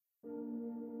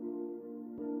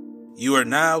You are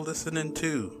now listening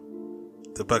to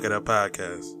the Bucket Up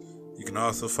Podcast. You can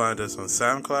also find us on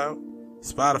SoundCloud,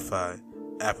 Spotify,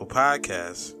 Apple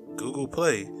Podcasts, Google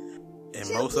Play,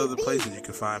 and most other places you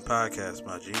can find podcasts,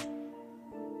 my G.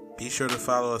 Be sure to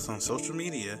follow us on social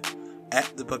media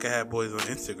at the Bucket Hat Boys on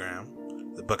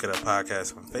Instagram, the Bucket Up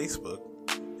Podcast on Facebook,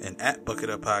 and at Bucket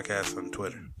Up Podcast on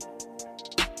Twitter.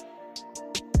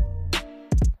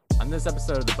 On this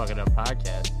episode of the Bucket Up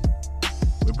Podcast,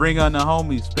 we bring on the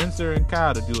homies Spencer and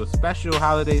Kyle to do a special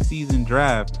holiday season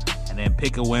draft and then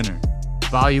pick a winner.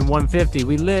 Volume 150,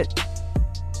 we lit.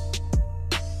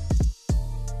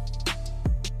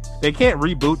 They can't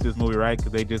reboot this movie, right?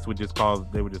 Because they would just call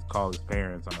his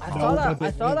parents on the phone.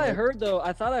 I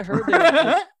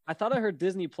thought I heard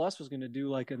Disney Plus was going to do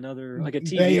like a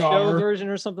TV They show are. version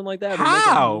or something like that.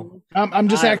 How? I'm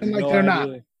just acting like they're not.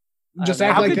 Just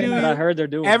act like that. they're I not. heard they're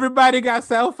doing. Everybody got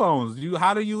cell phones.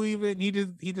 How do you even? He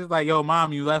just like, yo,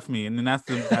 mom, you left me, and then that's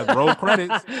roll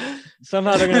credits.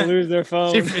 Somehow they're going to lose their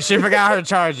phone. She forgot her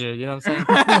charger. You know what I'm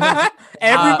saying?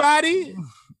 Everybody.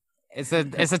 It's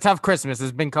a tough Christmas.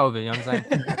 It's been COVID. You know what I'm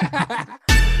saying?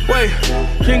 Wait,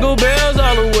 jingle bells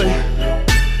all the way.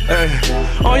 Hey,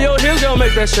 on your hips, girl,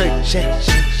 make that shake. Shake.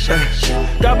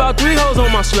 Got about 3 hoes on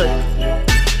my sleigh.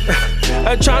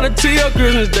 I'm trying to tee up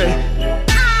Christmas Day.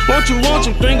 Want you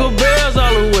jingle bells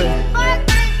all the way.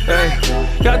 Hey,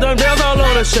 got them bells all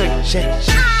on the shake.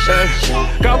 Hey,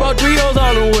 got about 3 hoes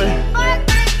all the way.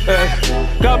 Hey,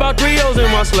 got about 3 hoes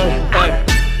in my sleigh. Hey.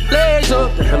 Legs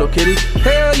up, the Hello Kitty,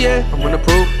 hell yeah, I'm gonna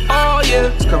prove, oh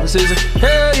yeah, it's cover season,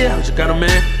 hell yeah, what you got a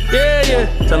man, yeah,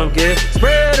 tell him get,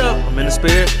 spread up, I'm in the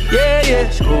spirit,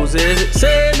 yeah, whose is it,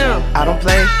 say it now, I don't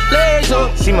play, legs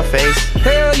up, see my face,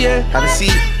 hell yeah, have a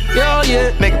seat,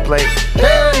 yeah, make a plate,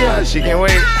 hell yeah, she can't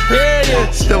wait, yeah,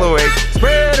 still awake,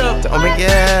 spread up, oh my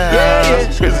god,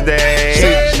 it's Christmas Day,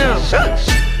 say it now,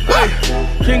 wait,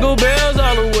 jingle bells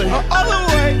all the way,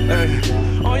 hey.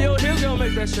 On your hips, girl,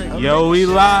 make that shake. Yo, we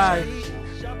live.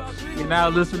 You're now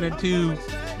listening to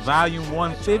Volume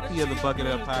 150 of the Bucket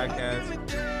Up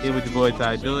Podcast. Here with your boy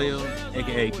Ty Doyle,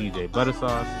 aka DJ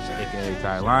Buttersauce, aka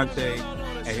Ty Lante,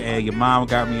 aka your mom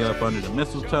got me up under the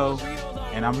mistletoe.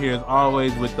 And I'm here as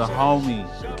always with the homie,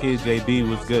 the kid JB.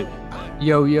 Was good.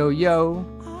 Yo.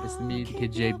 It's me, the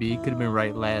kid JB. Could have been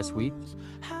right last week.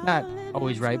 Not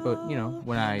always right, but you know,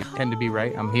 when I tend to be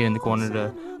right, I'm here in the corner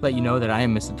to let you know that I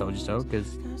am Mr. Told You So,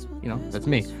 because you know that's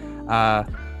me.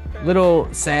 Little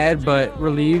sad but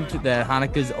relieved that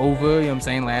Hanukkah's over. You know what I'm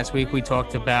saying? Last week we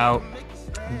talked about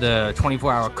the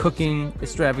 24-hour cooking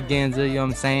extravaganza, you know what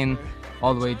I'm saying,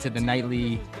 all the way to the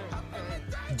nightly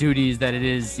duties that it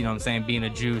is, you know what I'm saying, being a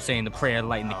Jew, saying the prayer,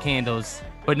 lighting the candles.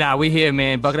 But now we're here,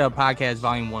 man. Bucket Up Podcast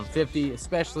Volume 150,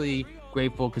 especially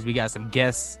grateful because we got some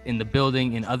guests in the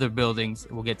building, in other buildings.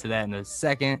 We'll get to that in a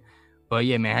second. But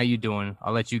yeah, man, how you doing?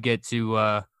 I'll let you get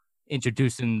to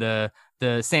introducing the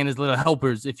Santa's little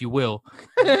helpers, if you will.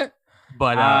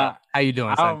 But how you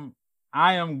doing, son?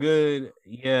 I am good.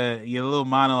 Yeah, your little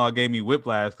monologue gave me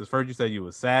whiplash because first you said you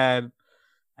were sad,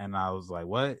 and I was like,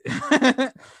 what?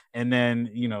 And then,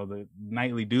 you know, the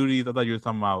nightly duties, I thought you were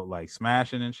talking about like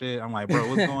smashing and shit. I'm like, bro,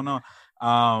 what's going on?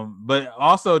 But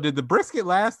also, did the brisket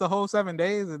last the whole 7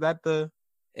 days? Is that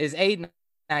It's 8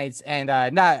 nights, and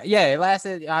it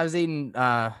lasted. I was eating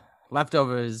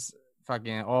leftovers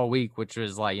fucking all week, which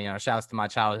was like, you know, shouts to my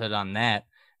childhood on that.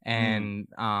 And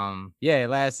it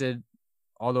lasted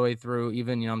all the way through,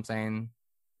 even, you know what I'm saying,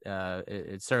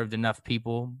 it served enough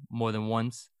people more than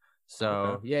once.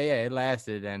 So okay. It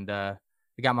lasted, and I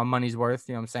got my money's worth,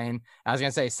 you know what I'm saying. I was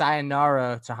gonna say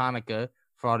sayonara to Hanukkah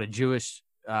for all the Jewish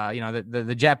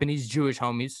the Japanese Jewish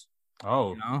homies.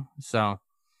 Oh, you know, so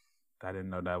I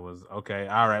didn't know that was okay.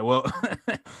 All right. Well,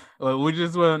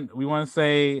 we want to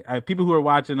say people who are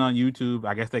watching on YouTube,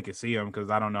 I guess they can see them because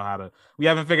I don't know we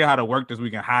haven't figured out how to work this. We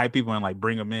can hide people and like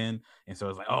bring them in. And so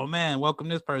it's like, oh man, welcome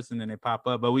this person. And they pop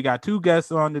up. But we got 2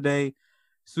 guests on today.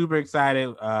 Super excited.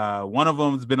 One of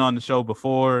them's been on the show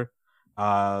before.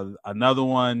 Another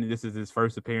one, this is his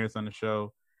first appearance on the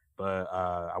show. But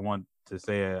I want to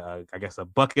say, I guess, a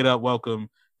bucket up welcome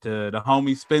to the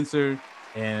homie Spencer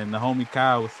and the homie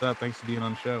Kyle. What's up? Thanks for being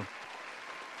on the show.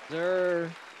 Sir.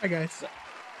 Hi guys.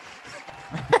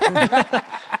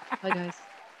 Hi guys.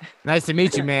 Nice to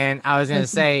meet you, man. I was gonna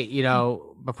say, you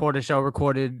know, before the show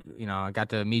recorded, you know, I got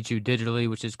to meet you digitally,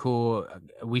 which is cool.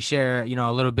 We share, you know,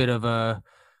 a little bit of a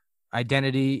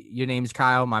identity. Your name's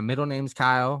Kyle. My middle name's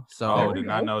Kyle. So did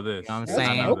not know this. You know what I'm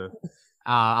saying?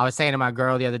 I was saying to my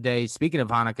girl the other day, speaking of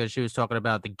Hanukkah, she was talking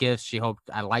about the gifts. She hoped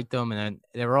I liked them, and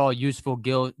they were all useful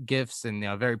gifts and, you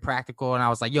know, very practical. And I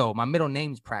was like, yo, my middle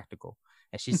name's practical.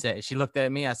 And she looked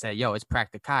at me. I said, "Yo, it's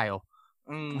Practicile."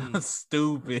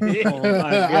 Stupid. Oh my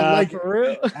god, I like for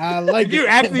real. I like Did you it.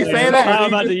 actually say that? I'm Or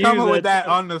about you to just come use up with that.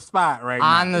 that on the spot right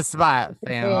On now? the spot,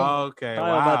 fam. Okay, I'm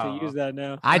wow. about to use that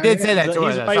now. I did say that to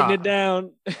He's her. writing so- it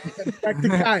down.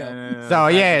 Practicile. So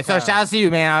yeah, so shout out to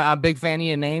you, man. I'm a big fan of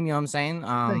your name. You know what I'm saying?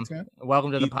 Thanks, man.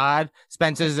 Welcome to the You- pod.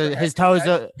 Spencer's his toes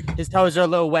are a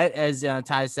little wet, as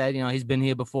Ty said. You know, he's been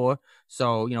here before,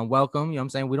 so welcome. You know what I'm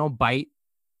saying? We don't bite,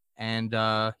 and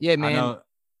yeah, man.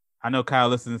 I know Kyle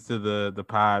listens to the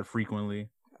pod frequently.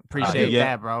 Appreciate yeah.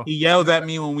 that, bro. He yells at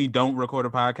me when we don't record a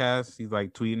podcast. He's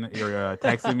like tweeting or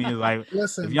texting me. He's like,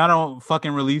 Listen, if y'all don't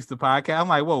fucking release the podcast, I'm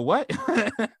like, whoa, what?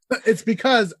 it's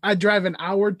because I drive an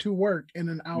hour to work and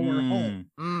an hour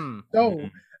home. So,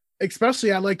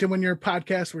 especially I liked it when your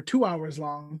podcasts were 2 hours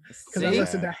long because I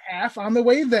listened to half on the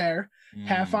way there,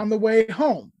 half on the way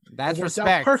home. That's It worked out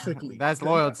respect. perfectly. That's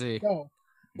loyalty. So,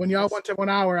 when y'all went to 1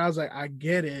 hour, I was like, I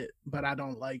get it, but I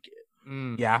don't like it.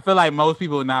 Yeah, I feel like most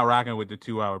people are not rocking with the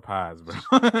 2 hour pods, bro.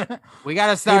 We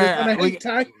gotta Hey, start. we're gonna hit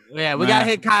Ty. We gotta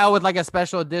hit Kyle with like a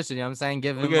special edition. You know what I'm saying?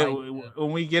 Give him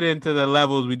When we get into the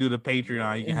levels, we do the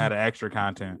Patreon. You can have the extra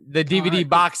content. the DVD Alright.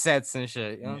 box sets and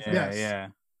shit. You know what I'm saying? Yeah, Yes. yeah.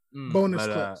 Bonus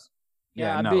But, clips.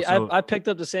 Yeah, I picked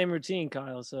up the same routine,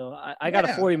 Kyle. So I got a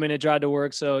Yeah. 40-minute drive to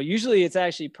work. So usually it's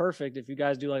actually perfect if you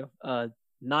guys do like a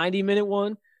 90-minute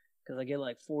one, because I get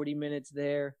like 40 minutes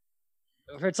there.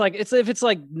 If it's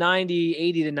like 90,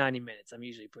 80 to 90 minutes, I'm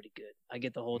usually pretty good. I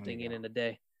get the whole thing in a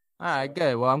day. All right,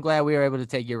 good. Well, I'm glad we were able to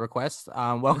take your request.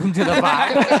 Welcome to the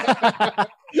pod.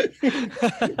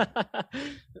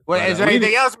 Is there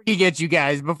anything else we can get you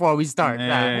guys before we start?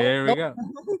 Yeah, here we go.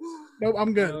 Nope,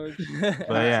 I'm good. But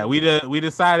yeah, we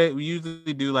decided we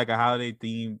usually do like a holiday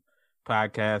themed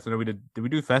podcast. And then did we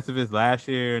do Festivus last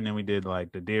year, and then we did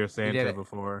like the Dear Santa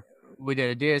before. We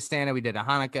did a Dear Santa, we did a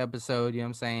Hanukkah episode. You know what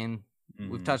I'm saying?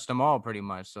 We've touched them all pretty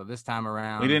much. So this time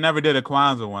around, we never did a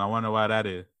Kwanzaa one. I wonder why that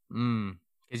is.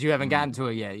 Because you haven't gotten to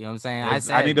it yet. You know what I'm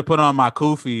saying? I need to put on my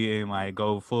kufi and like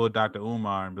go full Dr.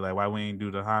 Umar and be like, why we ain't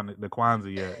do the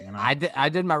Kwanzaa yet? You know, I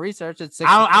did my research at 6.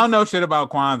 I don't know shit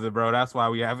about Kwanzaa, bro. That's why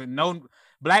we haven't known.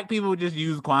 Black people just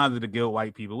use Kwanzaa to guilt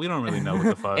white people. We don't really know what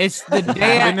the fuck. It's the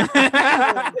day.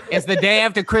 It's the day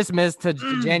after Christmas to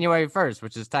January 1st,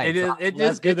 which is tight. It's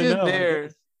just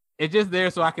there. It's just there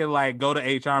so I can like go to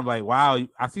HR and be like, wow,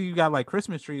 I see you got like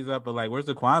Christmas trees up, but like, where's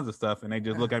the Kwanzaa stuff? And they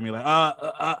just look at me like,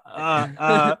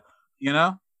 you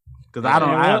know, because I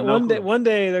don't. One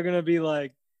day they're gonna be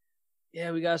like, yeah,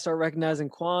 we gotta start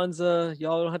recognizing Kwanzaa.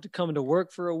 Y'all don't have to come into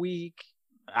work for a week.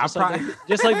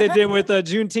 Just like they did with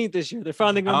Juneteenth this year. They're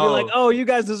finally gonna be like, oh, you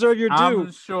guys deserve your due.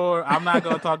 I'm sure I'm not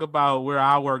gonna talk about where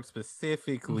I work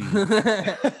specifically, but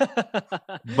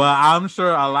I'm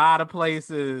sure a lot of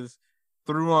places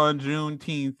threw on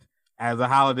Juneteenth as a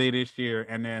holiday this year,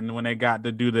 and then when they got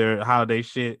to do their holiday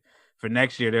shit for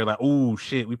next year, they're like, "Oh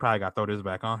shit, we probably got to throw this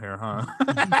back on here, huh?"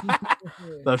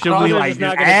 So should we like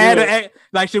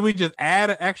just should we just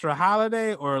add an extra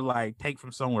holiday or like take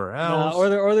from somewhere else? Or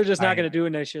they're just not gonna do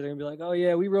it next year. They're gonna be like, "Oh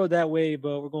yeah, we rode that wave,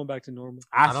 but we're going back to normal."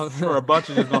 I'm sure a bunch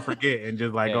of just gonna forget and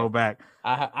just like go back.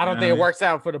 I don't think it works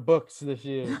out for the books this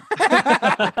year.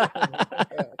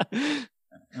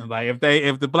 Like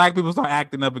if the black people start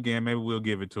acting up again, maybe we'll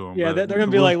give it to them. Yeah, they're gonna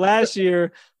be like last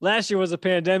year. Last year was a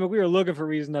pandemic. We were looking for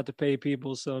reasons not to pay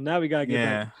people, so now we gotta get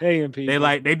back to paying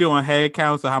people. They doing head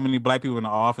counts of how many black people in the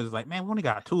office. Like, man, we only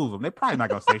got 2 of them. They probably not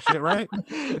gonna say shit, right?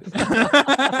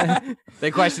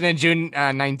 They questioned June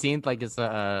 19th, like it's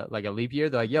a leap year.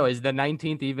 They're like, "Yo, is the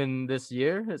 19th even this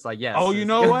year?" It's like, yes. Oh, you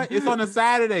know what? It's on a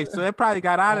Saturday, so they probably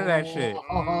got out of that shit.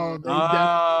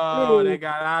 They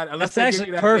got out. That's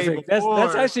actually perfect.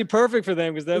 That's actually perfect for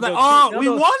them because they'll like, we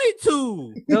wanted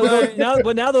to.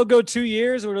 But now they'll go 2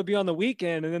 years, or it'll be on the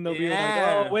weekend, and then they'll be like,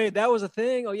 "Oh, wait, that was a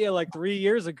thing. Oh yeah, like 3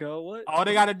 years ago. What?" All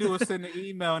they gotta do is send an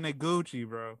email and they Gucci,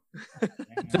 bro.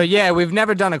 So yeah, we've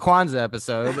never done a Kwanzaa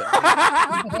episode.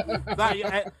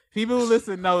 People who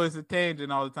listen know it's a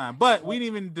tangent all the time, but we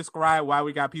didn't even describe why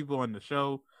we got people on the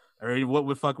show or what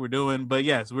the fuck we're doing. But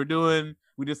yes,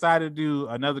 we decided to do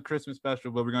another Christmas special,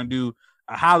 but we're gonna do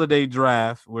a holiday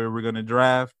draft where we're gonna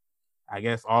draft, I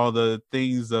guess, all the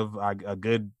things of a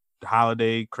good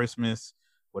holiday, Christmas,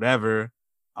 whatever.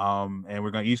 And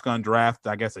we're each gonna draft,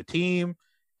 I guess, a team,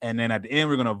 and then at the end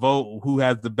we're gonna vote who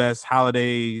has the best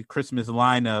holiday Christmas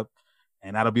lineup,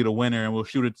 and that'll be the winner. And we'll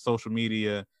shoot it to social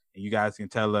media, and you guys can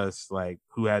tell us like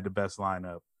who had the best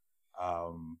lineup.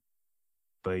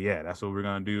 But yeah, that's what we're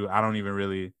gonna do. I don't even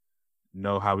really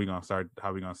know how we're gonna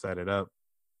set it up.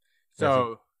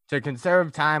 So to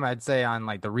conserve time, I'd say on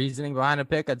like the reasoning behind a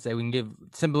pick, I'd say we can give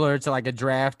similar to like a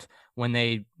draft when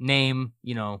they name,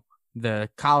 the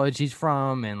college he's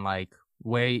from and like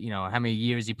where, how many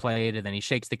years he played, and then he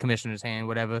shakes the commissioner's hand,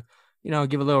 whatever.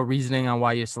 Give a little reasoning on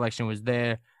why your selection was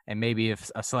there, and maybe if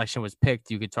a selection was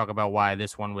picked, you could talk about why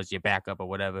this one was your backup or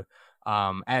whatever.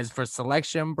 As for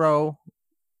selection, bro,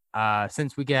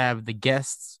 since we can have the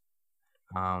guests,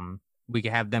 we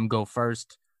can have them go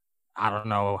first. I don't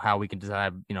know how we can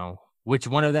decide, which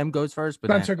one of them goes first, but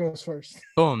Spencer goes first.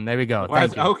 Boom, there we go.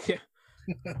 Thank you. Okay.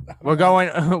 We're going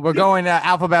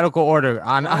alphabetical order.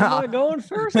 Am I going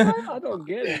first? I don't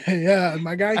get it. Yeah,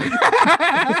 my guy.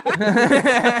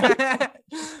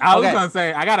 I was gonna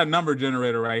say I got a number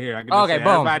generator right here. I can just say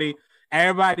boom.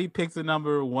 Everybody picks a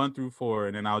number 1 through 4,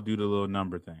 and then I'll do the little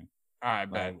number thing. All right,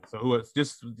 bet. So who is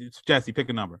it's Jesse? Pick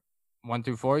a number. 1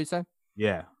 through 4, you said?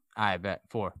 Yeah. All right, bet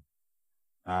 4.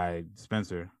 All right,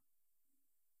 Spencer.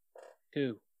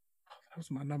 2. That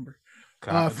was my number.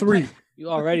 3. You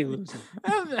already losing.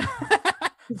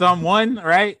 So I'm 1,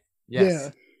 right?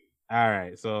 Yes. Yeah. All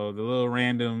right. So the little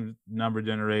random number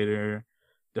generator.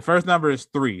 The first number is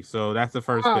 3, so that's the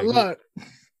first pick. Look,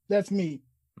 that's me.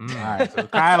 All right. So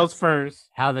Kyle's first.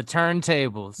 How the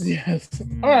turntables. Yes.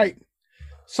 All right.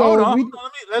 So Hold on.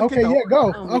 Let's okay, yeah,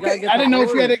 go. Okay, I didn't know if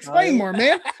you had to explain more,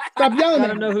 man. Stop yelling. I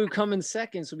don't know who come in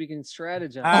second, so we can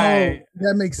strategize. Right.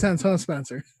 That makes sense, huh,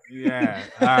 Spencer? Yeah.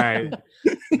 All right.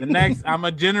 The next, I'm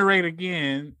gonna generate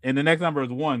again, and the next number is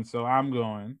 1, so I'm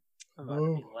going. I'm about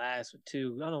to be last with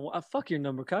 2. I don't know. Fuck your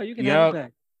number, Kyle. You can have it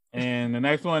back. And the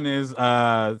next one is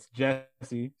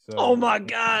Jesse. So oh my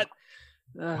God.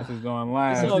 This is going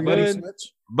last. It's all good.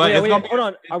 But it's gonna be, hold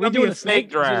on. Are we doing a snake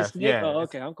draft? Yeah. Oh,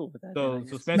 okay. I'm cool with that. So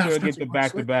Spencer will get the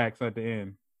back-to-backs at the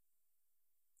end.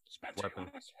 Spencer,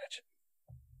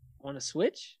 want to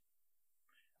switch?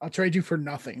 I'll trade you for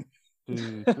nothing.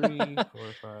 2, 3, 4, 5,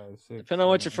 6. Depending on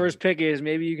what your first pick is,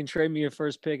 maybe you can trade me your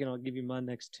first pick, and I'll give you my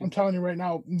next 2. I'm telling you right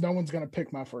now, no one's gonna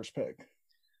pick my first pick.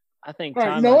 I think. All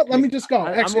right, you know what? Let me just go.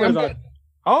 Actually, I'm good.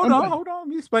 Hold on.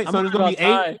 So there's gonna be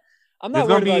 8. I'm not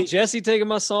worried about Jesse taking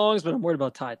my songs, but I'm worried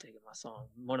about Ty taking my song.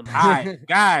 One of my. All right,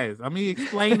 guys. Let me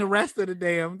explain the rest of the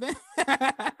damn thing.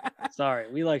 Sorry,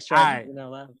 we like strategizing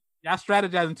out loud. Y'all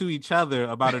strategizing to each other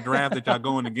about a draft that y'all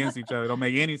going against each other. Don't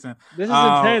make any sense. This is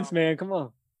intense, man. Come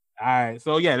on. All right,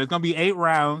 so yeah, there's gonna be 8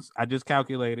 rounds. I just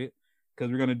calculated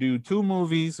because we're gonna do 2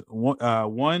 movies,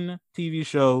 1 TV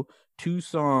show, 2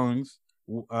 songs,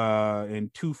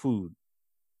 and 2 food.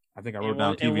 I think I wrote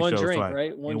down TV shows drink, twice.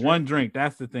 Right? One drink.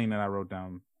 That's the thing that I wrote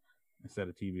down instead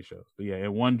of TV shows. But yeah,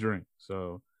 and 1 drink.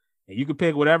 So and you can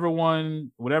pick whatever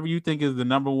you think is the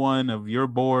number 1 of your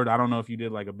board. I don't know if you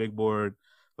did like a big board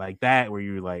like that where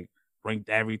you like ranked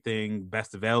everything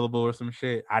best available or some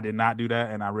shit. I did not do that,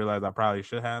 and I realized I probably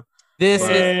should have. This is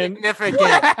significant.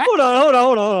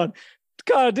 Hold on.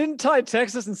 God, didn't Ty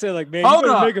text us and say like, man, you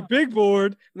gotta make a big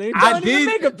board? I did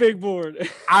make a big board.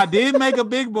 I did make a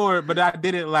big board, but I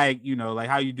did it like, like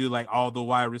how you do like all the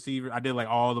wide receivers. I did like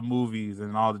all the movies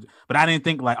and but I didn't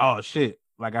think like, oh shit,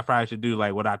 like I probably should do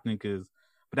like what I think is,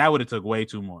 but that would have took way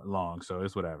too long. So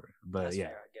it's whatever. But that's yeah,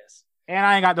 fair, I guess. And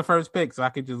I ain't got the first pick, so I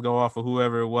could just go off of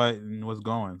whoever, what, and what's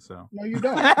going. So no, you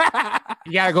don't.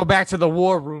 You gotta go back to the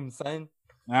war room, son.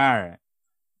 All right.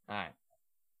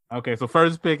 Okay, so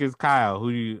first pick is Kyle. Who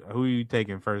you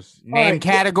taking first? Name,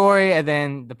 category, and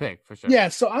then the pick for sure. Yeah,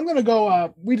 so I'm gonna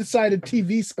go. We decided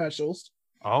TV specials.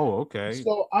 Oh, okay.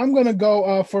 So I'm gonna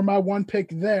go for my 1 pick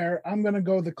there. I'm gonna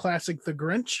go the classic The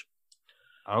Grinch.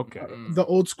 Okay. The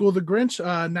old school The Grinch,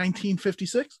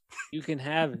 1956. You can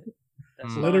have it.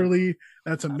 That's literally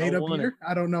that's a made up year.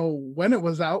 I don't know when it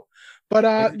was out, but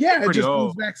yeah, it just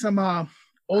brings back some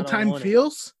old time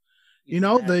feels.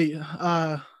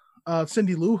 The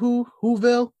Cindy Lou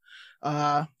Whoville.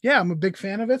 Yeah, I'm a big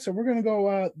fan of it, so we're gonna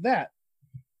go that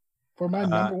for my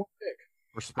number 1 pick.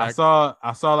 Respect.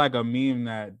 I saw like a meme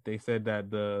that they said that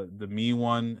the me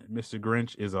one, Mr.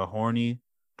 Grinch, is a horny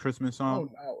Christmas song.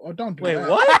 Oh no! Oh, don't do that. Wait,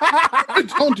 what?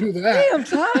 Don't do that. Damn,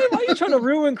 Ty, why are you trying to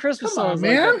ruin Christmas songs,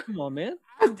 man? Like Come on, man.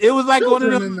 It was like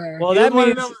children one of them. Well, that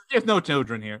means there's no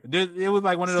children here. It was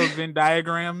like one of those Venn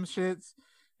diagram shits,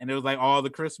 and it was like all the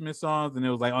Christmas songs, and it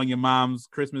was like on your mom's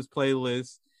Christmas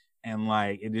playlist, and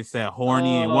like it just said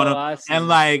horny and one of and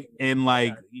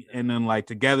then like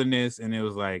togetherness, and it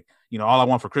was like all I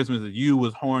want for Christmas is you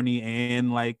was horny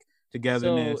and like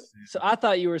togetherness. So I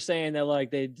thought you were saying that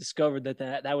like they discovered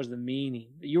that was the meaning.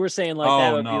 You were saying like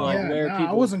that would be like where people.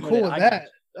 I wasn't cool with that.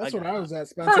 That's what I was at,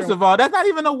 Spencer. First of all, that's not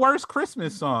even the worst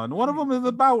Christmas song. One of them is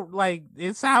about like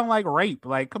it sounds like rape.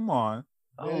 Like, come on.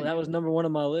 Oh, that was number 1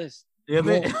 on my list. Is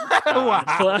it? Wow.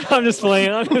 I'm just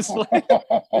playing. This is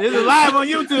live on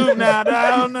YouTube now.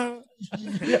 I don't know.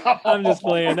 I'm just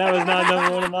playing. That was not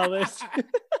number one on my list.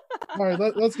 All right,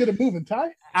 let's get it moving,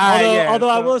 Ty. Although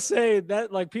I will say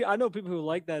that, like, I know people who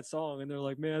like that song, and they're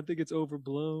like, "Man, I think it's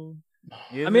overblown."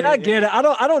 I mean, I get it. I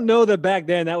don't know that back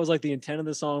then that was like the intent of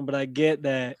the song, but I get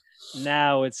that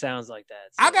now it sounds like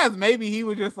that. So. I guess maybe he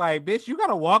was just like, "Bitch, you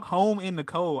gotta walk home in the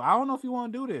cold. I don't know if you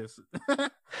want to do this."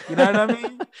 You know what I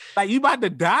mean? Like, you about to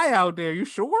die out there. You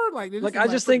sure? Like I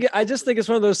just think it's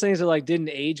one of those things that like didn't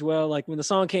age well. Like when the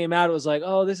song came out, it was like,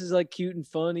 "Oh, this is like cute and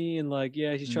funny," and like,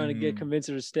 yeah, he's trying to convince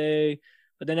her to stay.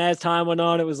 But then as time went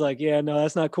on, it was like, yeah, no,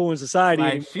 that's not cool in society.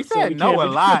 Like, she said no a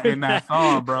lot in that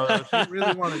song, bro. She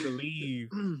really wanted to leave.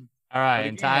 All right,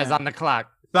 and Ty's on the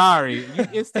clock. Sorry,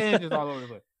 it's tangents all over the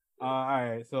place. All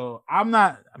right, so I'm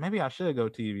not. Maybe I should go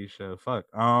TV show. Fuck.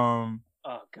 Oh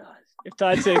God, if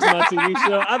Ty takes my TV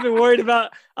show, I've been worried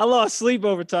about. I lost sleep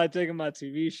over Ty taking my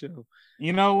TV show.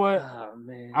 You know what? Oh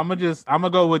man. I'm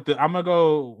gonna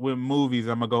go with movies.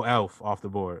 I'm gonna go Elf off the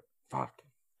board. Fuck.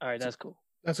 All right, that's cool.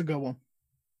 That's a good one.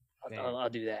 I'll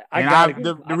do that.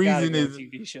 The reason is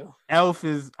TV show. Elf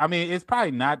is. I mean, it's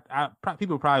probably not.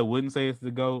 People probably wouldn't say it's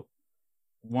the GOAT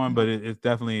one, but it's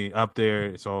definitely up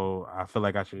there. So I feel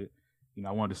like I should.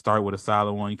 I wanted to start with a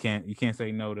solid one. You can't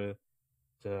say no to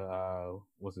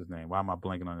what's his name? Why am I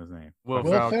blanking on his name? Will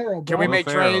Ferrell. Can we make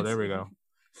trades? There we go.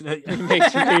 Make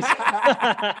trades.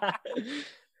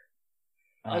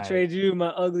 I'll trade you my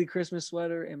ugly Christmas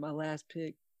sweater and my last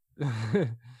pick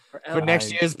for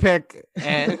next year's pick.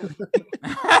 And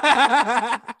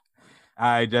all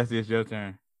right, Jesse, it's your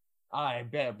turn. I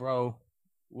bet, bro.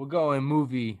 We'll go in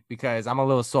movie because I'm a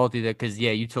little salty there because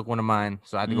you took one of mine,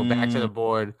 so I had to go back to the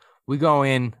board. We go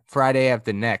in Friday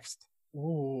After Next.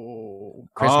 Ooh,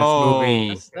 Christmas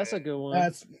movie. That's a good one.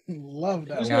 Love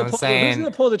that. Who's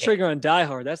gonna pull the trigger on Die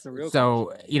Hard? That's the real.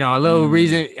 So a little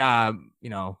reason.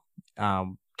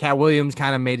 Cat Williams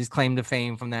kind of made his claim to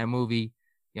fame from that movie.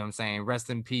 You know what I'm saying? Rest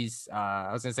in peace.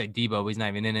 I was gonna say Debo, but he's not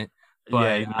even in it.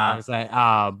 But I was like,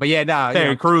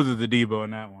 Terry Crews is the Debo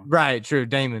in that one. Right, true,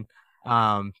 Damon.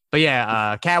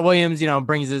 Cat Williams,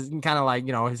 brings his kind of like,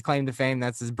 his claim to fame.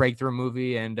 That's his breakthrough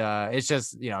movie. And it's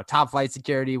just, top flight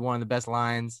security, one of the best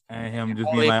lines. And him just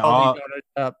being like,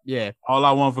 all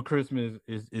I want for Christmas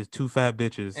is 2 fat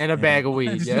bitches. And a bag of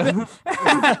weed. Yeah.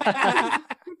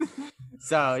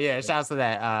 So shouts to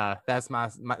that. That's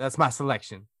my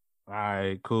selection. All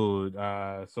right, cool.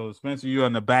 So Spencer, you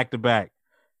on the back-to-back.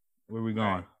 Where we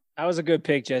going? That was a good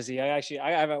pick, Jesse. I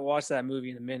haven't watched that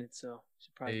movie in a minute, so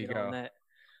should probably get on that.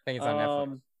 I think it's on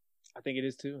Netflix. I think it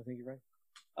is too. I think you're right.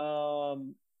 All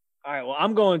right. Well,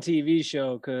 I'm going TV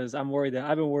show because I've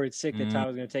been worried sick that Ty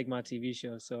was going to take my TV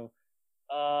show. So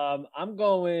I'm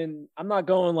not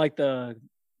going like the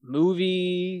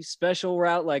movie special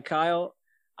route like Kyle.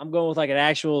 I'm going with like an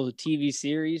actual TV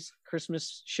series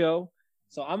Christmas show.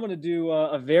 So I'm going to do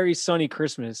a Very Sunny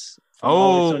Christmas.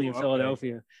 Always Sunny in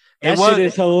Philadelphia. That shit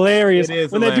is hilarious.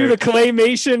 When they do the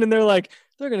claymation and they're like,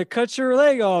 they're going to cut your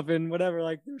leg off and whatever.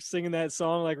 Like they're singing that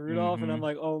song like Rudolph. And I'm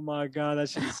like, oh my God, that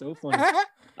shit is so funny.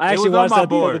 I actually watched that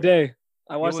the other day.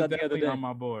 I watched that the other day. On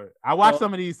my board. I watched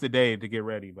some of these today to get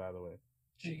ready, by the way.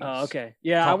 Oh, okay.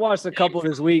 Yeah, I watched a couple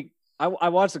this week. I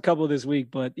watched a couple this week,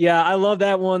 but yeah, I love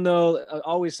that one though.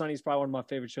 Always Sunny is probably one of my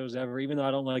favorite shows ever. Even though I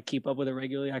don't like keep up with it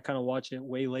regularly, I kind of watch it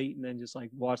way late and then just like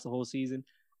watch the whole season.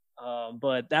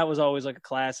 But that was always like a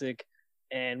classic.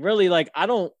 And really, like, I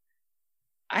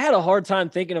had a hard time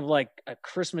thinking of like a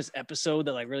Christmas episode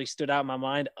that like really stood out in my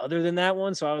mind other than that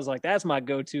one. So I was like, that's my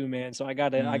go-to, man. So I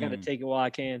gotta take it while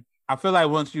I can. I feel like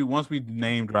once we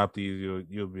name drop these,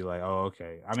 you'll be like, oh,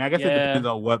 okay. I mean, I guess it depends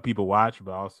on what people watch,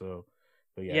 but that's the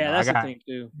thing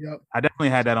too. Yep. I definitely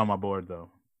had that on my board though.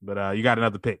 But you got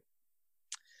another pick.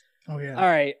 Oh yeah. All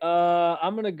right.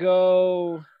 I'm gonna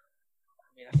go.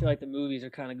 I mean, I feel like the movies are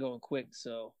kind of going quick,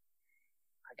 so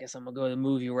I guess I'm gonna go the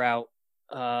movie route.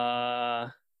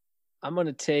 I'm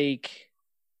gonna take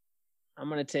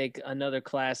another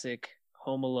classic,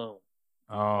 Home Alone.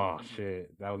 Oh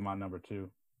shit, that was my number 2.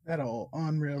 That old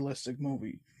unrealistic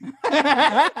movie.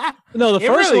 No, the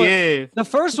first really one is. The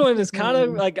first one is kind of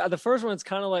like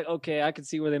okay, I can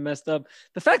see where they messed up.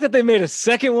 The fact that they made a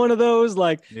second one of those,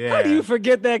 like, how do you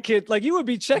forget that kid? Like, you would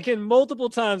be checking multiple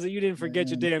times that you didn't forget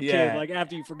your damn kid, like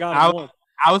after you forgot him once.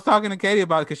 I was talking to Katie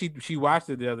about it because she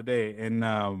watched it the other day, and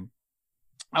I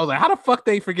was like, how the fuck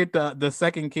they forget the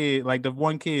second kid, like the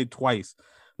one kid twice?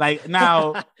 Like,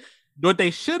 now what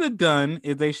they should have done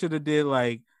is they should have did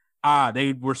like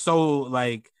they were so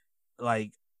like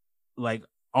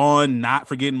on not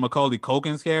forgetting Macaulay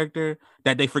Culkin's character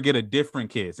that they forget a different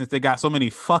kid since they got so many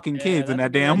fucking kids in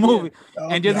that damn movie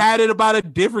and just had it about a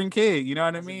different kid. You know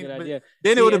what I mean?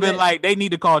 Then it would have been like they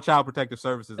need to call Child Protective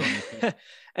Services on this.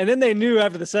 And then they knew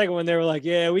after the second one, they were like,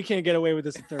 yeah, we can't get away with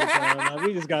this the third time.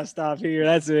 We just got to stop here.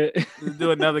 That's it. Just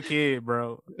do another kid,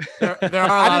 bro. There are a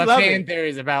lot of fan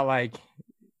theories about like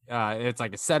it's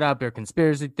like a setup or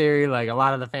conspiracy theory. Like a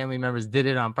lot of the family members did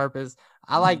it on purpose.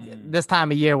 I like this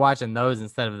time of year watching those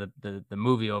instead of the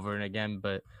movie over and again.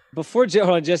 But hold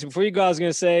on, Jesse, before you go, I was going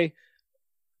to say,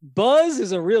 Buzz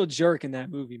is a real jerk in that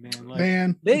movie, man.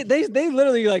 Like, they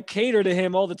literally like cater to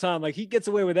him all the time. Like he gets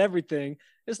away with everything.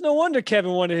 It's no wonder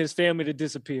Kevin wanted his family to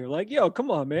disappear. Like, yo, come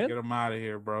on, man. Get him out of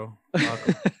here, bro.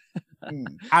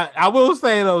 I will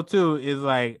say though too is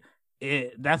like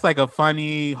that's like a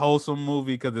funny, wholesome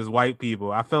movie because it's white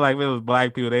people. I feel like if it was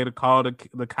black people, they'd have called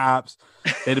the cops.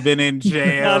 They'd have been in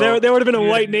jail. No, there would have been a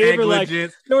white neighbor like they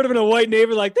left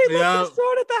us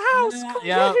thrown at the house. Come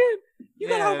get in. You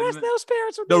gotta arrest those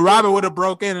parents. The robber would have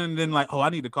broke in and then like, oh,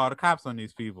 I need to call the cops on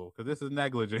these people because this is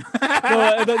negligent.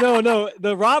 no.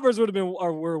 The robbers would have been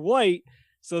were white.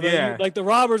 So then, like the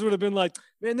robbers would have been like,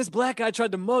 man, this black guy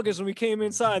tried to mug us when we came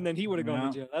inside, and then he would have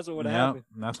gone to jail. That's what would have happened.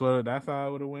 That's how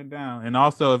it would have went down. And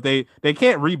also, if they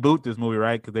can't reboot this movie,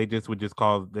 right? Because they would just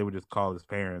call his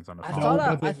parents on the phone.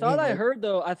 I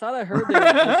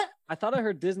thought I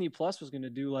heard Disney Plus was going to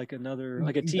do like another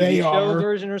like a TV show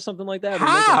version or something like that.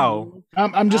 How?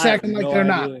 I'm just acting like they're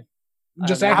not.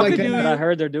 Just act like I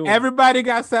heard they're doing. Everybody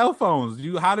got cell phones.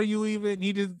 How do you even?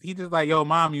 He just like, yo,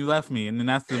 mom, you left me, and then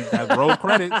that's roll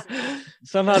credits.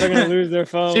 Somehow they're gonna lose their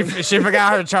phone. She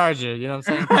forgot her charger. You know what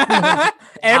I'm saying?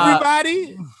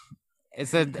 Everybody.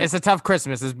 It's a tough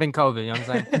Christmas. It's been COVID. You know what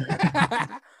I'm saying?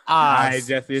 All right,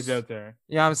 Jesse, it's your turn.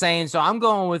 You know what I'm saying? So I'm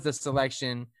going with a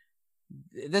selection.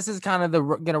 This is kind of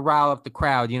gonna rile up the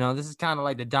crowd, you know. This is kind of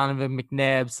like the Donovan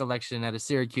McNabb selection out of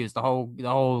Syracuse. The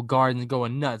whole garden's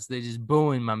going nuts. They just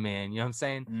booing my man. You know what I'm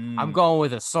saying? I'm going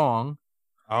with a song.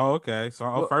 Oh, okay.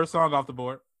 So first song off the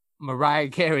board. Mariah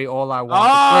Carey, "All I Want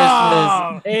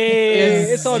for Christmas."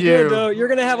 Hey, it's all good though. You're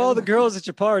gonna have all the girls at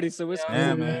your party, so it's cool,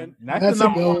 man. That's the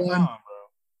number one song, bro. You know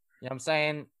what I'm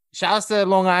saying? Shouts to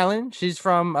Long Island. She's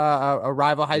from a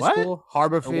rival high school,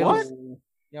 Harborfield. What?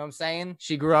 You know what I'm saying?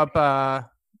 She grew up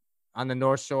on the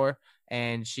North Shore,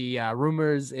 and she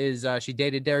rumors is she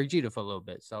dated Derek Jeter for a little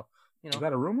bit. So, you know, is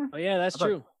that a rumor? Oh yeah, that's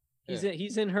true. He's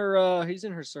in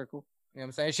her circle. You know what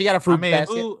I'm saying? She got a fruit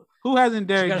basket. Who hasn't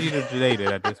Derek Jeter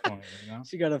dated at this point? You know?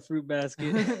 She got a fruit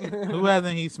basket. Who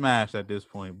hasn't he smashed at this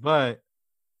point? But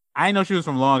I didn't know she was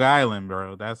from Long Island,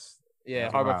 bro. That's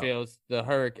Harborfield's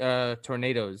the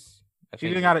tornadoes.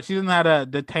 She doesn't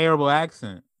have the terrible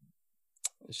accent.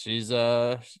 She's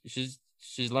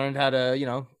learned how to, you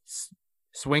know,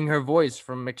 swing her voice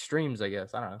from extremes, I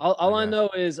guess. I don't know. All I know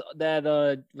is that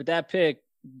with that pick,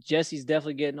 Jesse's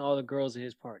definitely getting all the girls at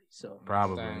his party. So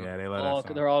probably,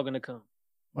 they're all gonna come.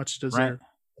 Much deserved.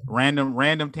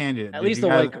 Random tangent. At least the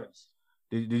white girls.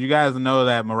 Did you guys know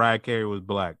that Mariah Carey was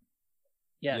black?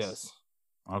 Yes.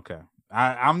 Okay.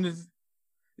 I'm just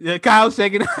Kyle's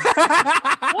shaking.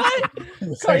 What?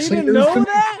 Kyle, you didn't know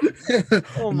that?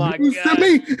 Oh my god! To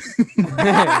me.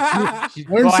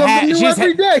 Learn something new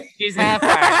every day. She's half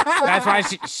black. That's why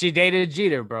she dated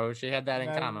Jeter, bro. She had that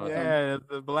in common. Yeah,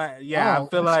 the black. Yeah, I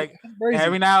feel like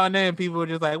every now and then people are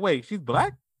just like, "Wait, she's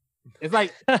black." It's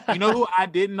like, you know who I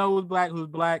didn't know was black? Who's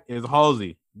black is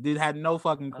Halsey. Had no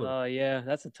fucking clue. Oh yeah,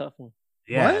 that's a tough one.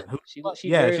 Yeah, what? She's black,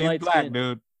 skin.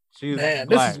 dude. She's man,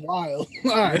 black. This is wild.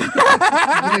 All right.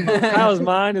 Kyle's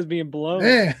mind is being blown.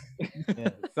 Yeah.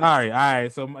 Sorry. All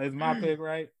right. So is my pick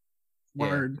right?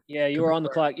 Word. Yeah, you were on the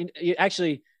clock. You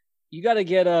actually, you gotta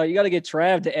get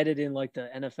Trav to edit in like the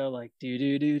NFL, like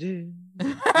do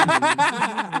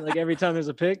like every time there's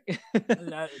a pick.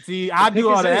 See, I do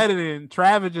all the editing.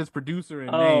 Trav is just producer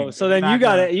and name. So then you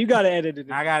gotta edit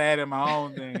it. I gotta edit my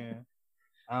own thing.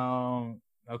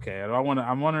 Okay.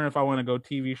 I'm wondering if I want to go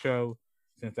TV show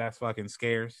since that's fucking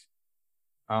scarce.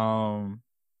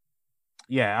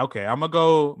 Yeah, okay. I'm gonna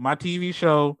go my TV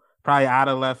show, probably out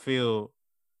of left field,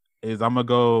 is I'm gonna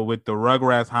go with the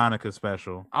Rugrats Hanukkah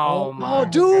special. Oh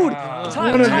dude.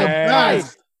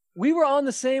 Nice. We were on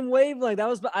the same wavelength. That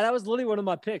was literally one of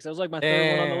my picks. That was like my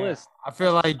third one on the list. I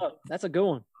feel like that's a good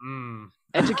one.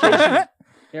 Education.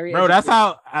 Bro, that's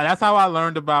how I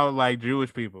learned about like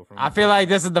Jewish people. I feel like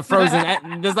this is the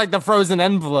frozen. This is like the frozen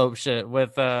envelope shit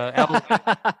with I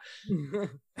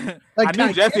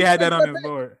knew Jesse had that on his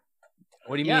board.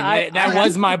 What do you mean? That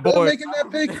was my board. Making that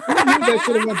pick, that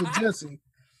should have went to Jesse.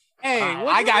 Hey,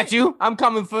 I got you. I'm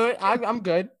coming for it. I'm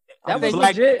good. That was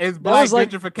black, legit. it's That black was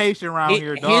like gentrification around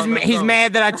here. Dog. He's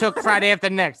mad that I took Friday After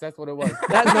Next. That's what it was.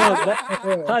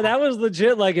 that was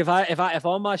legit. Like if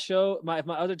all my if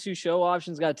my other two show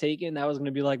options got taken, that was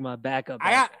gonna be like my backup.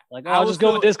 I'll just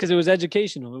go with this because it was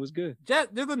educational. It was good.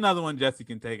 There's another one Jesse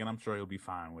can take, and I'm sure he'll be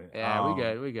fine with. Yeah,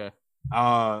 we good.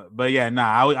 But yeah,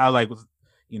 I like,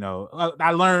 you know,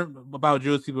 I learned about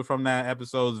Jewish people from that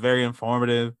episode. It's very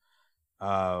informative.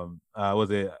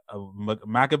 Was it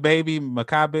Maccababy?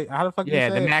 How the fuck? Yeah,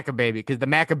 the Maccababy, because the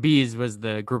Maccabees was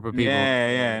the group of people.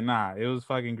 Yeah, it was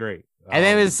fucking great. And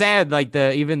then it was sad, like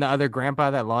even the other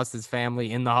grandpa that lost his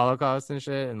family in the Holocaust and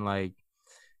shit, and like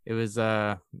it was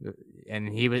and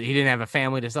he didn't have a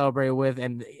family to celebrate with,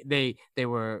 and they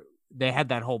had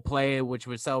that whole play which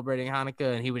was celebrating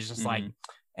Hanukkah, and he was just like.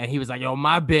 And he was like, "Yo,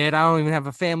 my bad. I don't even have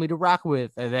a family to rock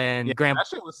with." And then Grandpa, that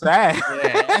shit was sad.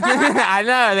 Yeah. I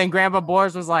know. And then Grandpa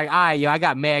Boris was like, "All right, yo, I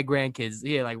got mad grandkids.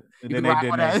 Yeah, like." And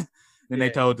then they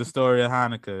told the story of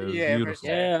Hanukkah. It was beautiful.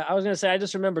 Yeah, I was gonna say, I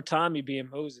just remember Tommy being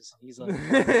Moses. He's like,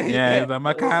 he's like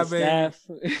my baby.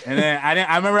 And then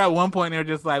I remember at one point they were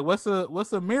just like, "What's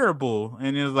a miracle?"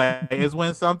 And it was like, "It's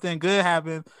when something good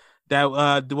happens." That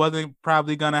wasn't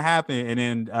probably gonna happen, and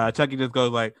then Chucky just goes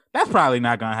like, "That's probably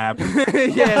not gonna happen."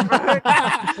 Yeah,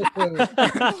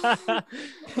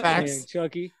 facts,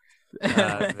 Chucky.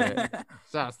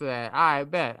 Sounds to that. All right,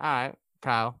 bet. All right,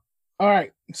 Kyle. All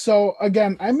right. So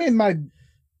again, I made my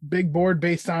big board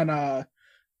based on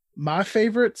my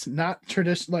favorites, not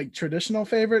traditional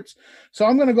favorites. So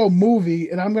I'm gonna go movie,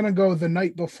 and I'm gonna go The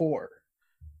Night Before.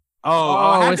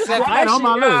 I it's on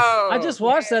my list. I just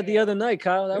watched that the other night,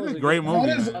 Kyle. That was a great movie.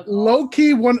 That is low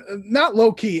key not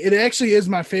low key. It actually is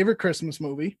my favorite Christmas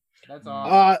movie. That's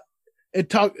awesome. It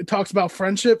talks about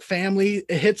friendship, family.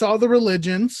 It hits all the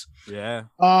religions. Yeah.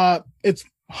 It's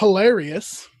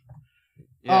hilarious.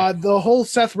 Yeah. The whole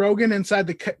Seth Rogen inside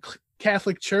the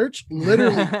Catholic Church,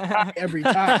 literally every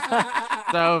time.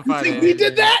 So funny. You think we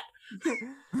did that?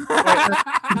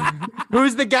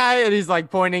 Who's the guy? And he's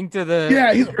like pointing to the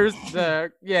he's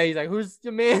like, who's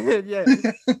the man?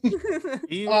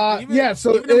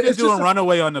 So it's doing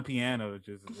Runaway on the piano.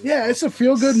 It's a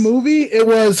feel good movie. It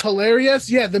was hilarious.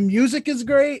 Yeah, the music is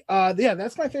great.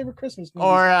 That's my favorite Christmas movie.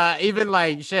 Or even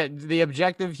like the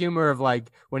objective humor of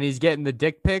like when he's getting the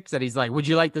dick pics and he's like, "Would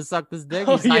you like to suck this dick?"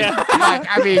 He's like,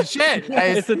 I mean, shit.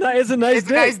 It's a nice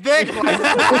dick.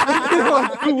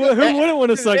 Who wouldn't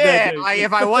want to suck that dick? Like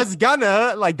if I was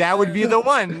gonna, like that would be the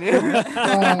one.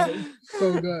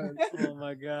 So good. Oh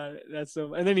my god, that's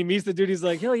so. And then he meets the dude. He's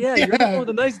like, "Hell yeah, you're the one with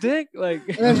a nice dick." Like,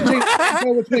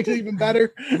 which makes it even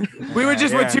better. We were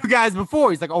just with two guys before.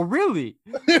 He's like, "Oh really?"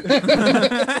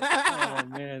 Oh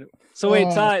man. So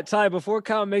wait, Ty. Before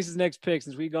Kyle makes his next pick,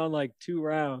 since we've gone like 2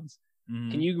 rounds,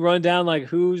 can you run down like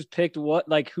who's picked what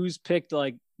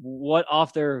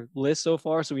off their list so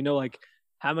far, so we know like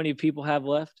how many people have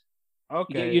left?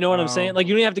 Okay. You know what I'm saying? Like,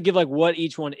 you don't have to give like what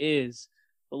each one is,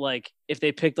 but like if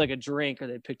they picked like a drink or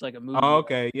they picked like a movie. Oh,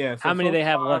 okay. Yeah. How many they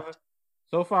have left?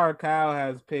 So far, Kyle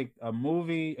has picked a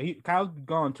movie. Kyle's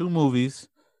gone 2 movies.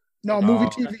 No, movie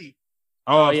TV.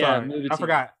 Oh yeah. Sorry. Movie I TV.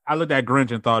 forgot. I looked at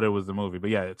Grinch and thought it was the movie, but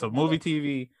yeah, it's a movie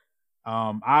TV.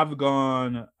 I've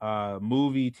gone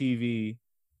movie TV.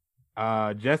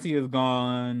 Jesse has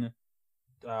gone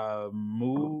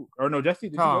Jesse,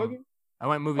 did you go again? I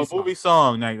went movie song. Movie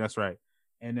song. That's right.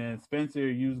 And then Spencer,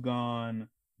 you've gone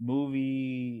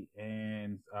movie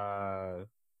and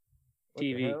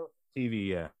TV. TV,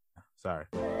 yeah. Sorry.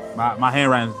 My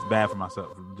handwriting is bad for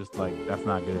myself. Just like that's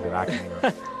not good that I can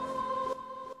write.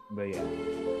 But yeah.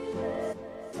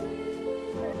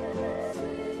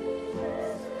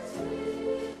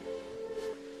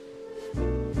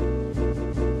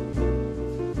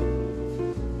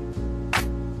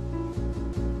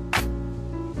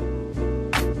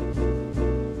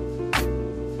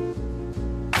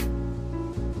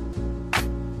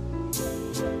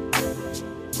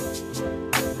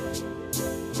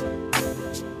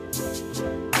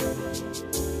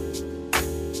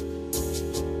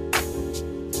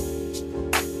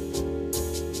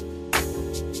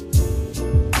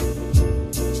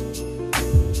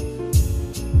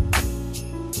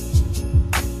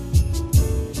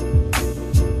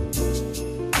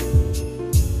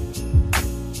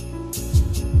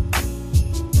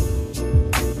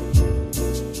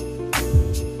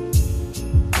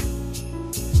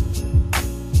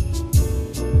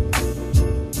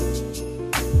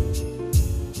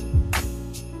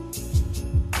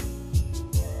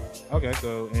 Okay,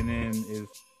 so and then is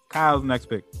Kyle's next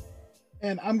pick.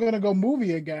 And I'm gonna go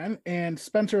movie again, and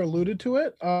Spencer alluded to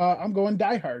it. I'm going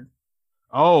Die Hard.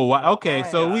 Oh, okay.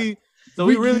 So So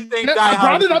we really think Die I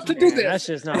Hard brought is it up to do Christmas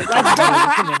this. That's just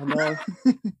not. Come on, dog.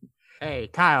 Hey,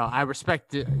 Kyle, I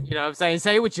respect it. You know what I'm saying?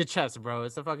 Say it with your chest, bro.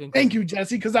 It's a fucking. Thank you,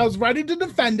 Jesse, because I was ready to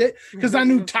defend it because I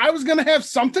knew Ty was gonna have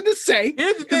something to say.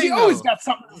 Here's the Because he thing, always though. got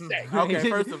something to say. Okay,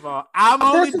 first of all, I'm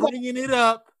only First of all- bringing it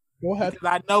up Go ahead. because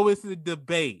I know it's a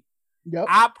debate. Yep.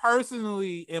 I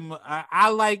personally am. I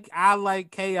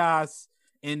like chaos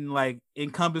in like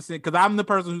encompassing because I'm the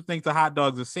person who thinks a hot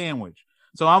dog's a sandwich.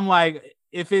 So I'm like,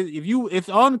 if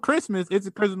on Christmas, it's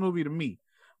a Christmas movie to me.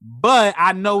 But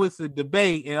I know it's a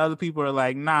debate, and other people are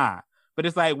like, nah. But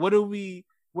it's like, what do we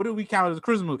count as a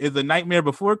Christmas movie? Is The Nightmare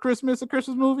Before Christmas a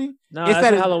Christmas movie? No, It's that's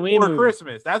that a it's Halloween before movie.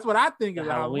 Christmas. That's what I think The is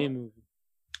Halloween movie.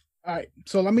 All right.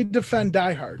 So let me defend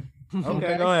Die Hard.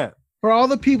 Okay, go ahead. For all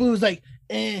the people who's like,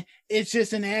 it's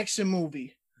just an action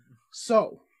movie.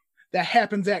 So that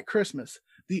happens at Christmas.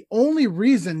 The only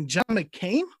reason John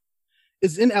McCain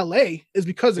is in LA is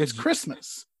because it's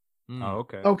Christmas. Oh,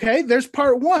 okay. Okay, there's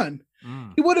part one.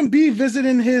 He wouldn't be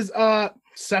visiting his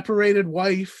separated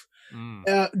wife,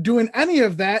 doing any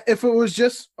of that if it was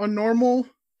just a normal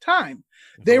time.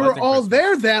 They were all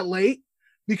there that late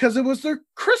because it was their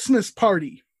Christmas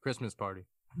party. Christmas party.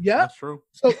 Yeah. That's true.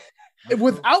 So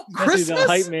without Especially the hype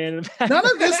Christmas, man. none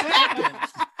of this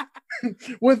happens.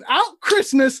 Without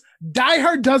Christmas, Die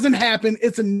Hard doesn't happen.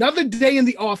 It's another day in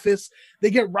the office. They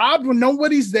get robbed when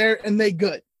nobody's there, and they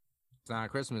good. It's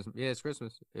not Christmas. Yeah, it's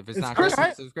Christmas. If it's It's not Christmas.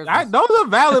 Christmas, it's Christmas. Those are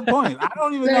valid points. I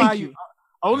don't even know Thank how you. you.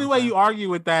 Only way you argue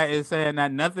with that is saying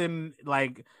that nothing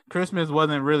like Christmas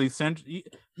wasn't really central.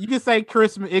 You could say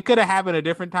Christmas. It could have happened a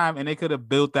different time, and they could have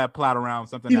built that plot around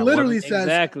something. He that literally wasn't. says,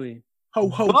 Exactly. "Ho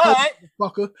ho ho, But-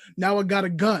 motherfucker! Now I got a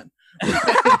gun."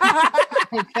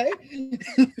 Okay.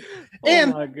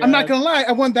 And my I'm not God. gonna lie,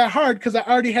 I went that hard because I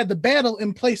already had the battle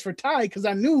in place for Ty because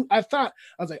I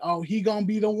was like, oh, he gonna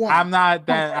be the one. I'm not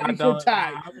that. I'm I ready for don't.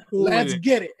 Ty. I'm cool with Let's it.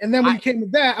 get it. And then when you came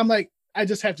with that, I'm like, I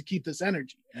just have to keep this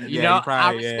energy. You Yeah, know, you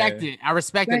probably- I respect it. I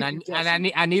respect it. Thank you,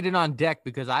 And I need it on deck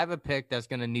because I have a pick that's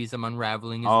gonna need some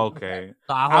unraveling. as well. Okay.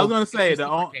 So I was hope gonna say it's the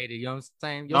only. complicated, you know what I'm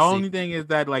saying? The You'll see. only thing is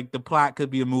that like the plot could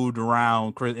be moved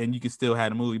around, and you can still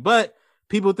have the movie. But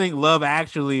people think Love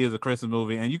Actually is a Christmas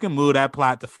movie, and you can move that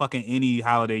plot to fucking any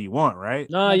holiday you want, right?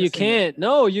 No, Never you seen can't.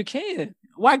 No, you can't.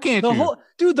 Why can't The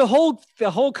you?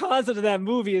 whole concept of that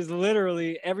movie is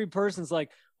literally every person's like,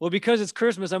 well, because it's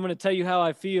Christmas, I'm going to tell you how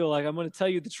I feel. Like, I'm going to tell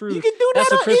you the truth. You can do That's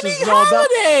that what on Christmas any is all about.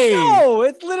 holiday. No,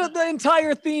 it's literally the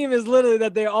entire theme is literally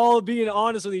that they're all being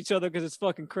honest with each other because it's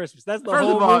fucking Christmas. That's the First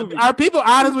whole of all, movie. are people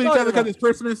honest with each talking other because about? it's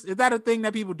Christmas? Is that a thing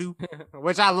that people do?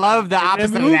 Which I love the In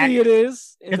opposite the of movie, that. it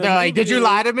is. In If the they're like, movie, did you it is.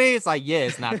 lie to me? It's like, yeah,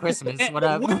 it's not Christmas.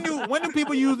 Whatever. When do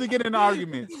people usually get in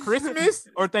arguments? Christmas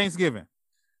or Thanksgiving?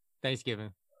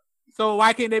 Thanksgiving. So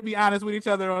why can't they be honest with each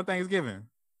other on Thanksgiving?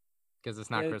 Because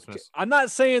it's not Yeah, Christmas. I'm not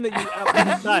saying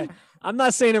that I'm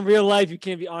not saying in real life you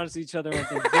can't be honest with each other on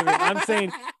Thanksgiving. I'm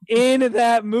saying in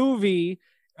that movie,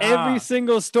 every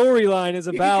single storyline is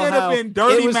about could have how been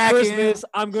dirty it was macking Christmas.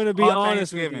 I'm going to be on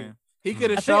honest with Thanksgiving. you. He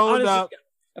could I have think, showed honestly, up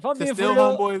if I'm to being for steal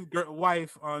real, homeboy's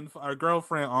wife on or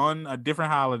girlfriend on a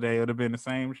different holiday. It would have been the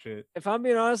same shit. if I'm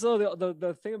being honest though,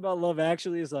 the thing about Love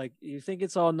Actually is like you think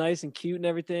it's all nice and cute and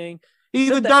everything, He's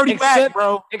a Except dirty that- back,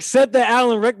 bro. except the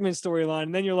Alan Rickman storyline.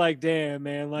 And then you're like, damn,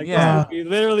 man, like Yeah. this movie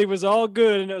literally was all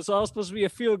good and it was all supposed to be a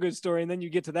feel good story. And then you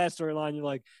get to that storyline, you're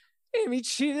like, damn, he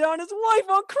cheated on his wife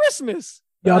on Christmas.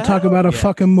 Y'all The talk hell? about a Yeah.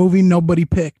 fucking movie nobody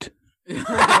picked. Hey,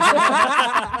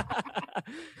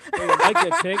 you might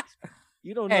get picked.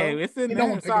 You don't know. Hey, it's in You there.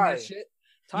 don't pick Sorry. that shit.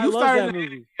 Ty you loves started that the-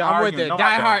 movie. I'm with arguing. it. No, I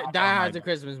Die don't. Hard. I Die don't Hard's like a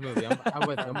Christmas movie. I'm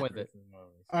with it. I'm with it.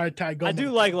 All right, Ty, go. I do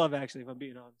man. like Love Actually, if I'm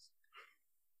being honest.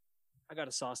 I got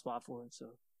a soft spot for it, so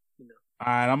you know. All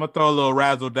right, I'm gonna throw a little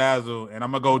razzle dazzle, and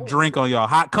I'm gonna go drink on y'all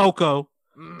hot cocoa.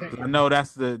 I know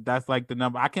that's like the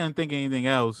number. I can't think of anything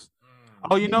else.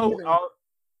 Oh, you Me know, neither.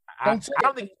 I Don't say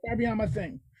don't it. think It's far beyond my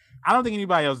thing.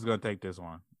 anybody else is gonna take this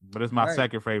one, but it's my Right.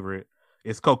 second favorite.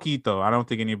 It's Coquito. I don't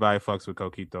think anybody fucks with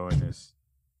Coquito in this.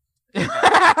 Is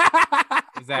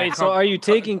that Wait, so are you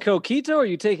taking Coquito or are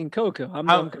you taking Coco?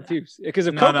 I'm confused. Because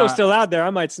if No, Coco's no. still out there, I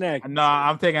might snag. No,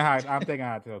 I'm taking hot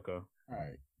cocoa. All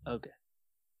right, Okay.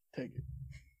 take it.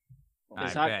 I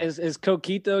Is, bet. is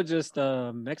Coquito just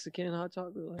Mexican hot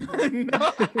chocolate? Like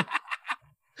No.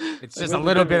 It's just a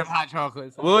little bit of hot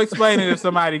chocolate. We'll explain it if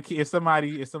somebody takes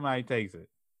it.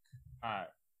 All right.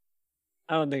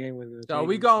 I don't think anyone's gonna. So take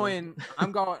we it, going.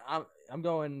 I'm going. I'm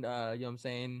going. You know what I'm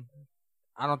saying?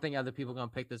 I don't think other people gonna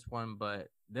pick this one, but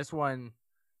this one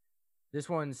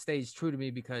stays true to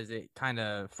me because it kind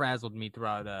of frazzled me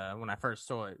throughout when I first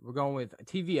saw it. We're going with a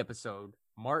TV episode,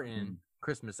 Martin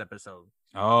Christmas episode,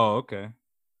 Oh, okay.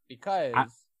 because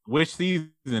Which season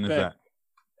is Bet. that?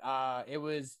 It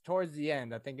was towards the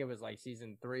end. I think it was like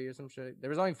season 3 or some shit. There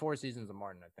was only 4 seasons of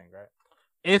Martin, I think, right?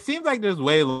 It seems like there's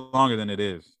way longer than it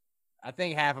is. I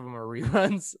think half of them are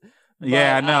reruns.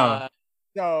 Yeah, I know.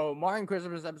 So Martin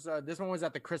Christmas episode. This one was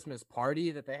at the Christmas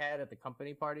party that they had at the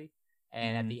company party,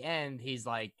 and at the end, he's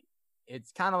like,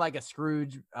 it's kind of like a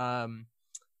Scrooge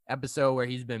episode where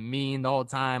he's been mean the whole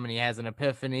time, and he has an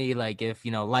epiphany, like if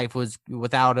life was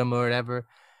without him or whatever.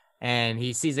 And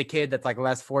he sees a kid that's like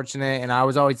less fortunate, and I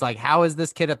was always like, how is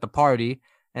this kid at the party?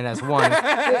 And that's one.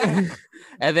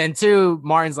 And then 2,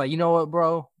 Martin's like, you know what,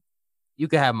 bro? You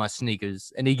can have my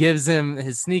sneakers. And he gives him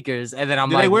his sneakers. And then I'm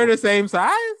like, they wear the same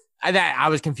size? I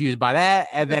was confused by that.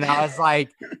 And then I was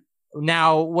like,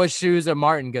 now what shoes are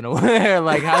Martin gonna wear?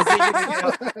 Like, how's he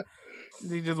gonna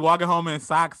He's just walking home in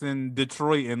socks in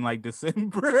Detroit in like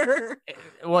December.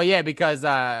 Well, yeah, because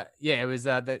it was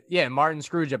Martin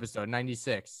Scrooge episode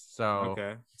 96. So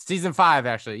okay. Season 5,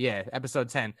 actually, yeah, episode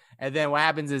 10. And then what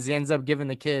happens is he ends up giving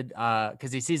the kid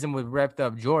because he sees him with ripped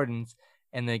up Jordans,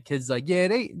 and the kid's like, yeah,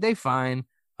 they fine.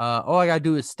 All I gotta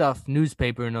do is stuff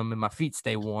newspaper in them and my feet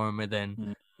stay warm. And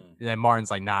then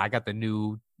Martin's like, nah, I got the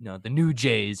new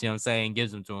J's, you know what I'm saying?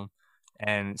 Gives them to him.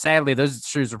 And sadly, those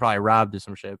shoes were probably robbed or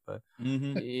some shit, but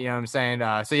you know what I'm saying?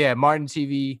 So yeah, Martin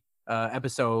TV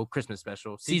episode Christmas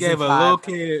special. He gave 5. A little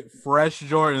kid fresh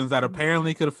Jordans that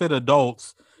apparently could fit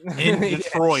adults in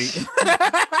Detroit.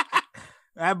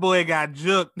 That boy got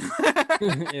juked.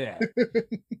 Yeah.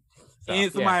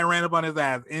 And somebody ran up on his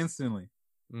ass instantly.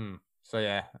 So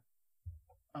yeah.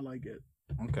 I like it.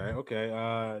 Okay.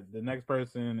 The next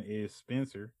person is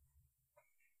Spencer.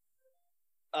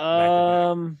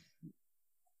 I'm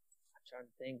trying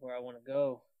to think where I want to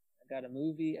go. I got a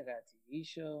movie. I got a TV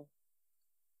show.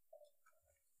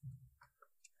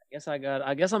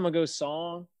 I guess I'm gonna go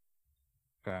song.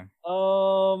 Okay.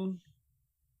 I'll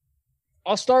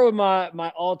start with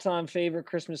my all-time favorite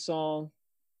Christmas song,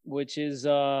 which is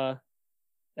that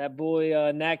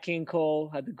boy Nat King Cole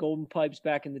had the Golden Pipes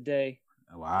back in the day.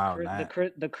 Wow.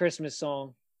 The Christmas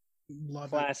song. Love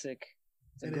classic.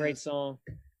 It's a great song.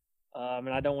 And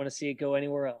I don't want to see it go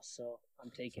anywhere else, so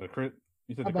I'm taking it.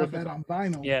 How about that on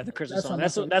vinyl? Yeah, the Christmas song.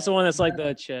 That's the one that's like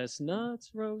the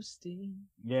chestnuts roasting.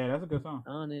 Yeah, that's a good song.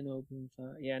 On an open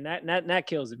fire. Yeah, Nat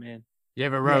kills it, man. You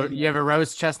ever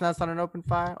roast chestnuts on an open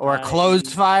fire or a closed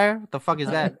fire? What the fuck is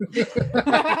that?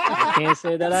 I can't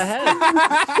say that I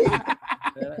have.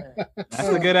 That's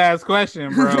a good ass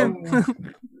question, bro.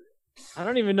 I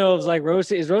don't even know if it's like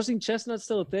roasting. Is roasting chestnuts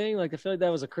still a thing? Like I feel like that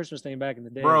was a Christmas thing back in the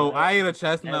day. Bro, I ate a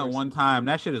chestnut one time.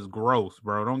 That shit is gross,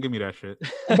 bro. Don't give me that shit.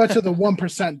 I bet you the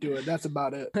 1% do it. That's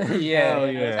about it.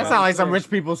 Yeah. That sounds like some rich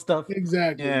people stuff.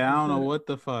 Exactly. Yeah, I don't know what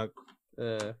the fuck.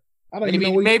 I don't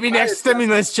even know maybe next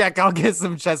stimulus check I'll get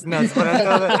some chestnuts. But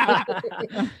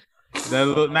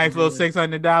that nice little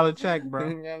 $600 check, bro.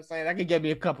 You know what I'm saying? That could get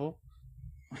me a couple.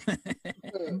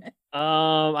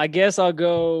 I guess I'll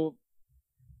go.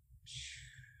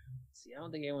 See, I don't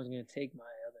think anyone's gonna take my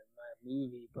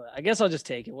movie, but I guess I'll just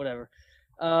take it. Whatever.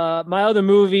 My other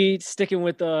movie, sticking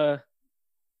with the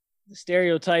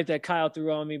stereotype that Kyle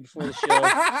threw on me before the show.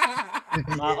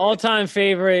 My all-time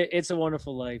favorite, "It's a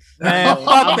Wonderful Life." Man,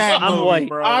 fuck that movie, white,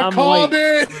 bro. I called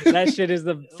it. That shit is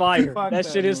the fire. That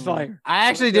shit is fire. I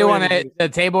actually do want a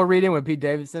table reading with Pete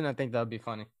Davidson. I think that would be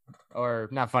funny, or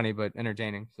not funny, but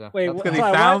entertaining. So wait, because he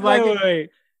sounds like it.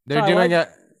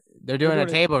 They're doing a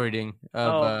table reading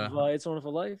of "It's a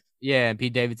Wonderful Life." Yeah, and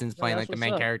Pete Davidson's playing like the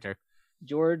main character.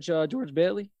 George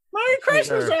Bailey. Merry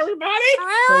Christmas, everybody!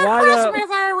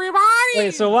 Everybody!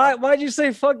 Wait, so why'd you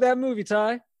say fuck that movie,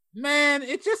 Ty? Man,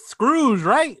 it's just Scrooge,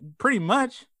 right? Pretty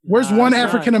much. Where's one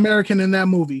African American in that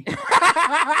movie? It's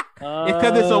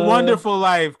because it's a wonderful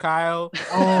life, Kyle.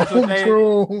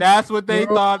 True. That's what they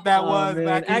thought that was.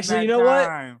 Actually, you know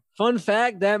what? Fun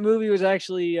fact: that movie was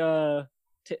actually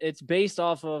it's based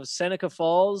off of Seneca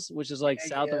Falls, which is like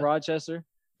south of Rochester.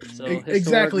 So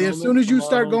exactly. As soon as you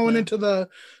start going into the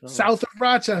south of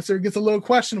Rochester, it gets a little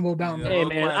questionable down there. Hey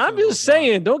man, I'm just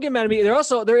saying, don't get mad at me.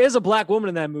 There is a black woman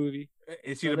in that movie.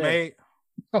 Is she the maid?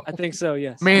 I think so.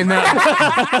 Yes. Man, wow.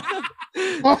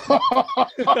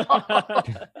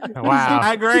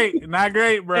 Not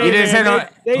great, bro. You didn't say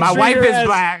my wife is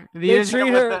black.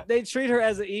 They treat her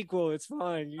as an equal. It's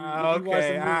fine.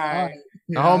 Okay. All right.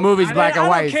 The whole movie's black and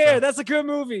white. I don't care. That's a good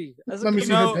movie. Let me see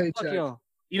the paycheck.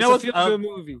 You know what's a good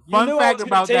movie? Fun fact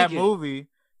about that movie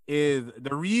is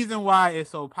the reason why it's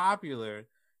so popular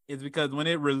is because when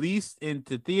it released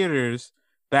into theaters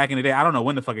back in the day, I don't know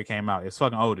when the fuck it came out. It's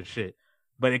fucking old as shit.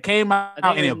 But it came out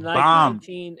and it bombed.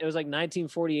 It was like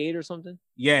 1948 or something.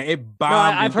 Yeah, it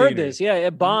bombed. No, I've heard this. Yeah,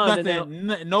 it bombed.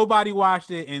 Nobody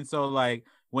watched it, and so like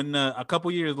when a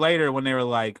couple years later, when they were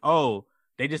like, oh,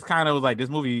 they just kind of was like, this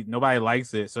movie, nobody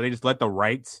likes it. So they just let the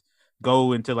rights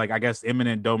go into like, I guess,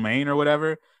 eminent domain or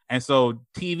whatever. And so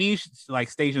TV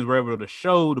like stations were able to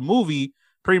show the movie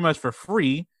pretty much for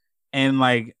free and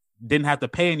like didn't have to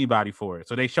pay anybody for it.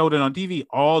 So they showed it on TV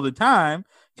all the time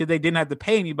because they didn't have to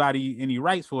pay anybody any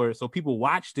rights for it. So people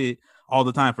watched it all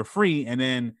the time for free. And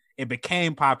then it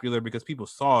became popular because people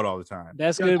saw it all the time.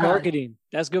 That's good marketing.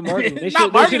 That's good marketing. They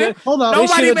should hold on.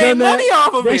 Nobody made money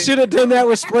off of it. They should have done that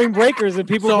with Spring Breakers, and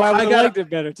people probably liked it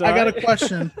better. I got a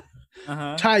question.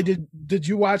 Ty, did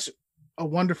you watch A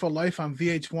Wonderful Life on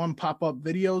VH1 pop-up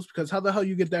videos? Because how the hell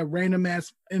you get that random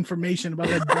ass information about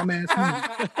that dumbass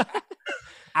movie?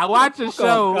 I watched a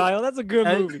show. Kyle, that's a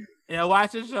good movie. Yeah,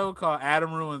 watch a show called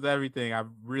Adam Ruins Everything. I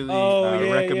really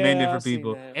recommend it for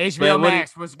people. HBO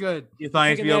Max was good. It's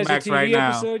on HBO Max right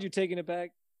now. Episode, you're taking it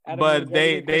back. But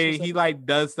he like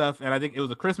does stuff, and I think it was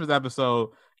a Christmas episode,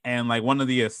 and like one of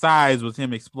the asides was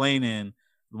him explaining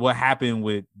what happened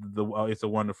with the It's a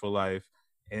Wonderful Life,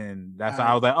 and that's how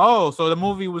I was like, oh, so the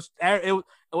movie was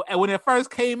when it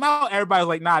first came out, everybody was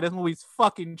like, nah, this movie's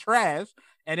fucking trash,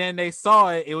 and then they saw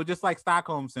it, it was just like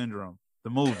Stockholm Syndrome, the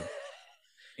movie.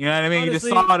 You know what I mean? Honestly,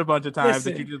 you just saw it a bunch of times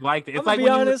that you just liked it. It's like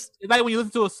when you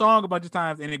listen to a song a bunch of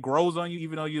times and it grows on you,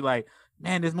 even though you like,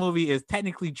 man, this movie is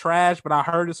technically trash, but I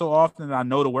heard it so often that I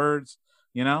know the words,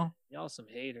 you know? Y'all some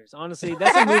haters. Honestly,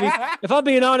 that's a movie. If I'm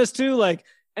being honest too, like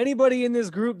anybody in this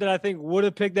group that I think would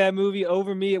have picked that movie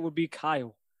over me, it would be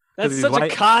Kyle. That's such a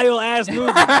Kyle ass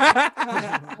movie.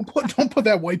 Don't put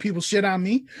that white people shit on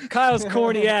me. Kyle's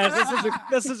corny ass.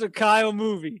 That's such a Kyle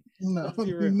movie. No,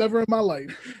 never in my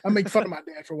life. I make fun of my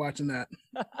dad for watching that.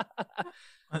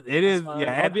 It is,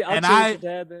 yeah.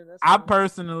 I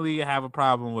personally have a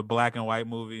problem with black and white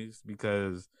movies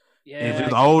because it's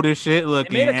just old as shit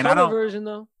looking. They made a color version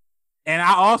though. And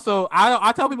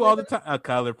I tell people all the time, a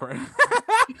color person.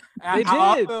 They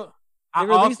did. They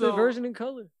released the version in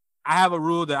color. I have a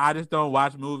rule that I just don't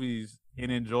watch movies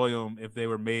and enjoy them if they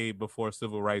were made before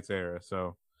civil rights era.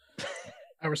 So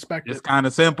I respect it. It's kind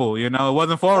of simple, you know. It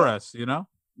wasn't for us, you know.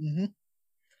 Mm-hmm.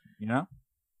 You know,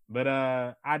 but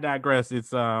I digress.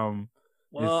 It's well,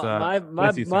 my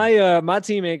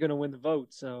team ain't gonna win the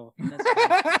vote, so.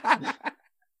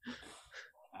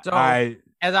 So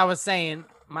as I was saying,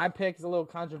 my pick is a little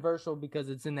controversial because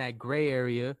it's in that gray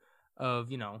area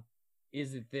of, you know,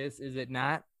 is it this, is it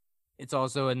not? It's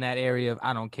also in that area of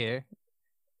I don't care.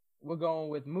 We're going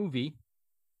with movie.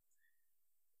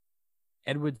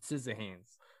 Edward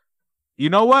Scissorhands.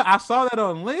 You know what? I saw that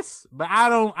on lists, but I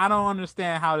don't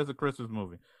understand how it's a Christmas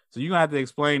movie. So you're gonna have to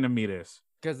explain to me this.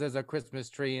 Because there's a Christmas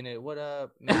tree in it. What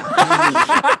up?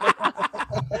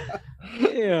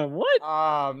 Yeah, what?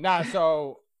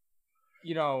 So,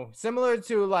 you know, similar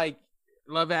to like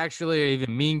Love Actually or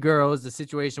even Mean Girls, the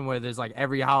situation where there's like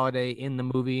every holiday in the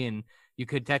movie and you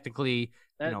could technically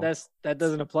that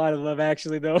doesn't apply to Love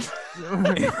Actually though.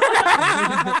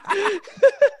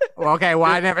 Well, okay,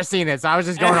 well, I've never seen it, so I was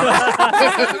just going off.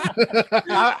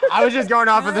 I was just going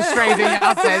off of the stray thing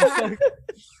y'all said.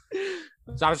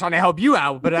 So I was trying to help you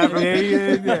out, but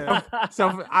yeah.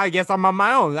 So I guess I'm on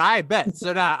my own. I bet.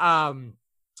 So now,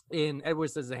 in Edward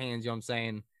Scissorhands, you know what I'm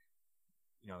saying?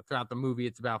 You know, throughout the movie,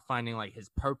 it's about finding like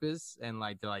his purpose and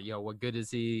like they're like, yo, what good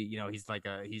is he? You know, he's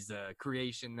a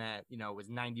creation that, you know, was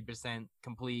 90%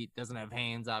 complete, doesn't have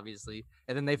hands, obviously.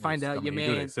 And then they find out your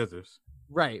man scissors.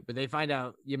 Right, but they find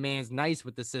out your man's nice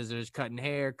with the scissors, cutting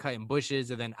hair, cutting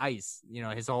bushes, and then ice. You know,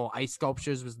 his whole ice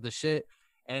sculptures was the shit.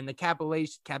 And the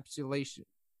capsulation,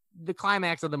 the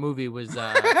climax of the movie was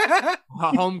a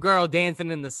homegirl dancing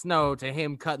in the snow to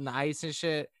him cutting the ice and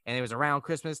shit. And it was around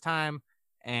Christmas time,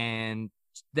 and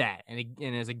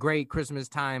it's a great Christmas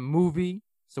time movie.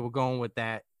 So we're going with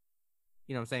that.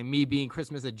 You know what I'm saying? Me being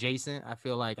Christmas adjacent, I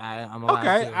feel like I'm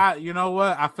allowed to. You know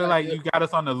what? I feel like you got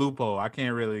us on the loophole. I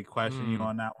can't really question you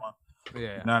on that one.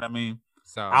 Yeah. You know what I mean?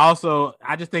 So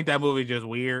I just think that movie is just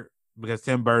weird because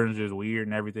Tim Burton's just weird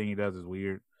and everything he does is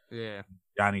weird. Yeah.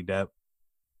 Johnny Depp.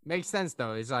 Makes sense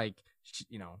though. It's like,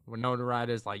 you know, Winona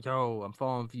Ryder's like, yo, I'm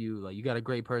falling for you. Like, you got a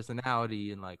great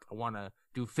personality and like, I want to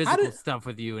do physical stuff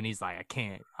with you. And he's like, I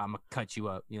can't. I'm going to cut you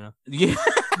up, you know? Yeah.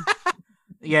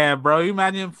 Yeah, bro. You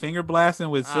imagine him finger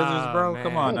blasting with scissors, bro? Man.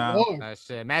 Come on now.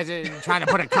 Shit. Imagine trying to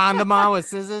put a condom on with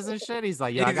scissors and shit. He's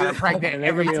like, yo, I got her pregnant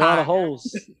every time. A lot of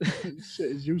holes.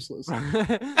 Shit is useless.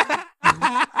 The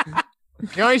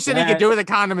only shit he can do with a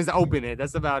condom is open it.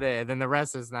 That's about it. And then the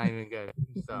rest is not even good.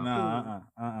 So. No,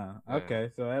 Okay,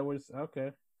 so that was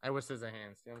okay. That was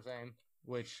Scissorhands. You know what I'm saying?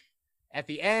 Which at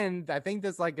the end, I think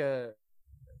there's like if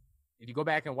you go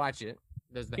back and watch it,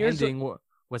 there's the ending.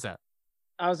 What's that?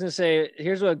 I was gonna say,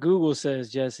 here's what Google says,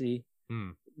 Jesse. Hmm.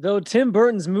 Though Tim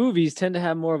Burton's movies tend to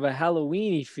have more of a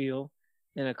Halloween-y feel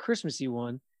than a Christmassy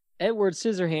one, Edward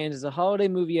Scissorhands is a holiday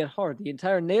movie at heart. The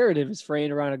entire narrative is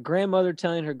framed around a grandmother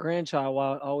telling her grandchild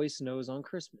why it always snows on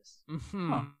Christmas.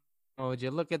 Mm-hmm. Oh, would you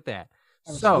look at that?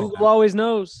 So So, Google always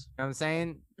knows. you know what I'm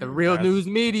saying? The real news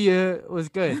media was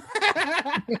good.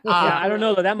 Yeah, I don't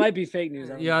know though. That might be fake news.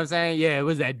 I don't You know what I'm saying? Yeah, it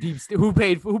was that deep. Who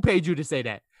paid you to say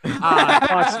that?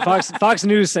 Fox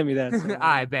News sent me that. So.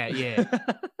 I bet. Yeah,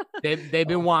 they've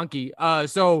been wonky.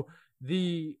 So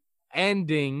the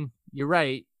ending, you're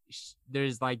right.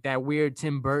 There's like that weird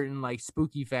Tim Burton like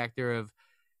spooky factor of.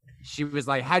 She was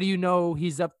like, "How do you know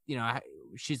he's up?" You know,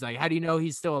 she's like, "How do you know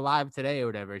he's still alive today or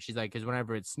whatever?" She's like, "Because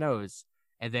whenever it snows,"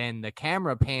 and then the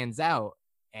camera pans out.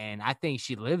 And I think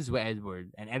she lives with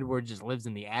Edward, and Edward just lives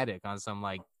in the attic on some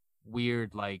like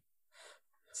weird like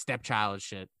stepchild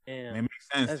shit. Yeah. It makes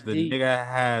sense. That's The deep. nigga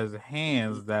has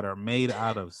hands that are made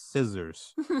out of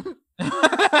scissors.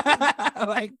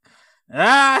 Like,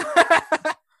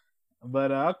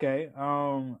 but okay.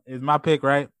 Is my pick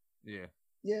right? Yeah.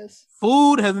 Yes.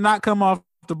 Food has not come off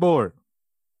the board.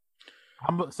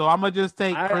 I'm gonna just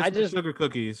take I Christmas just- sugar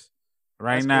cookies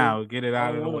right That's now. cool. Get it I out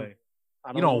don't of the want way.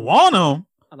 I You don't want them?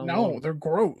 I don't No, want they're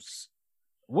gross.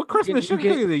 What Christmas you sugar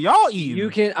can- cookies are y'all eating? You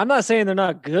can. I'm not saying they're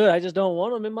not good. I just don't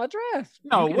want them in my draft.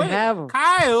 no, you can wait. have them.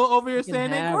 Kyle over here You can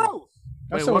saying they're have 'em. gross.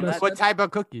 That's Wait, what what, I what said. type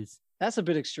of cookies? That's a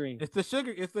bit extreme. It's the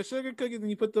sugar cookies, and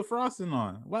you put the frosting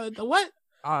on. What?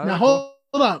 Oh, Now hold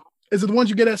up. Is it the ones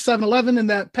you get at 7-Eleven in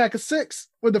that pack of 6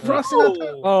 with the frosting on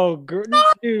top? Oh,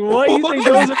 dude, what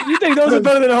you think those are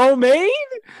better than homemade?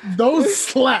 Those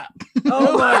slap.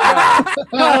 Oh my god,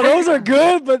 no, those are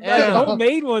good, but Yeah. like,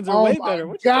 homemade ones are Oh way my better.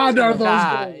 What you God, talking are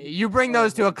about? those Nah, you bring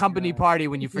those to a company party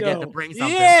when you forget Yo. to bring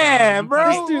something. Yeah,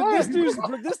 bro.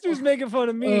 This dude's making fun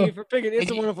of me for picking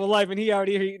 "It's a Wonderful Life," and he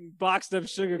already eating boxed up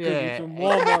sugar cookies Yeah. from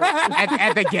Walmart.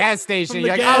 At the gas station, From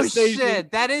you're the like, oh gas station.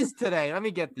 shit, that is today. Let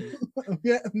me get these.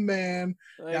 Yeah, man.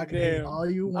 Y'all Like, can eat damn. all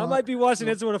you I want. might be watching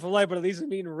 "It's a Wonderful Life," but at least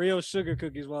I'm eating real sugar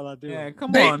cookies while I do. Yeah, it.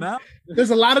 come They- on now. There's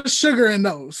a lot of sugar in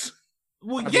those.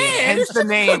 Well, I mean, yeah, hence the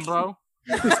name, bro.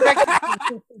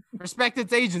 Respect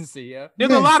its agency, yeah.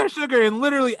 There's a Man. lot of sugar in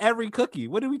literally every cookie.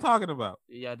 What are we talking about?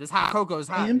 Yeah, this hot cocoa is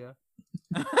hot. Man.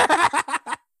 Yeah.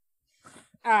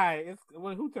 All right,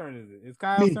 who turn is it? It's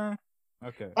Kyle's Me. turn.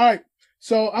 Okay. All right.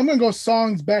 So I'm gonna go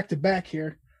songs back to back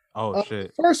here. Oh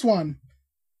shit. First one,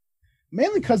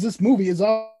 mainly because this movie is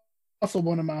also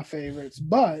one of my favorites,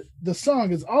 but the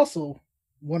song is also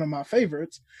one of my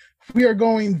favorites. We are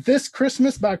going "This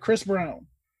Christmas" by Chris Brown.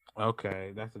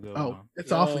 Okay, that's a good Oh, one.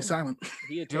 it's Yo. awfully silent.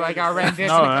 He a Do you like terrible our person. rendition?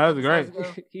 No, a that couple was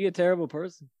times ago? He a terrible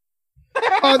person.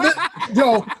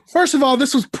 Yo, first of all,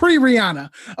 this was pre-Rihanna.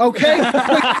 Okay,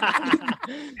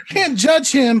 you can't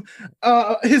judge him.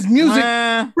 His music.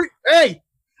 Man, Hey,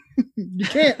 you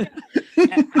can't.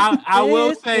 I will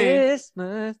This say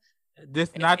Christmas.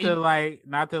 this not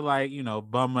to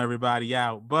bum everybody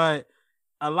out, but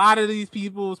a lot of these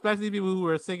people, especially people who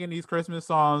are singing these Christmas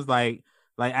songs, like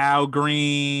Al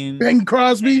Green, Bing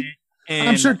Crosby.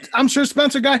 and I'm sure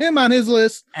Spencer got him on his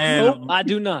list. and, Nope, I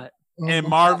do not. and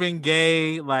Marvin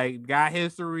Gaye, like, got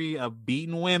history of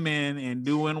beating women and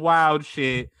doing wild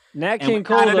shit. Nat And King we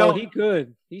Cole kinda though, don't- he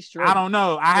good. He's straight. I don't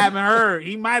know. I haven't heard.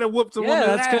 He might have whooped someone.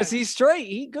 Yeah, that's because he's straight.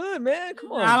 He good, man.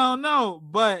 Come on. I don't know,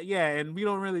 but yeah, and we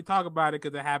don't really talk about it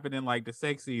because it happened in like the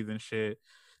 60s and shit.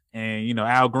 And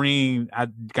Al Green, I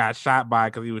got shot by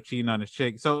because he was cheating on his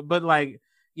chick. So, but like,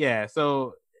 yeah,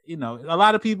 so a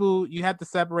lot of people, you have to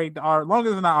separate the art. As long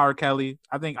as it's not R. Kelly,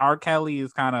 I think R. Kelly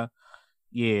is kind of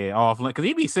off because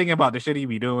he be singing about the shit he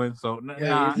be doing. So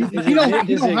nah. he don't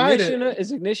hide it.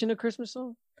 Is Ignition a Christmas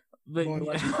song? But-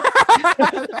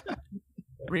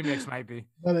 Remix might be.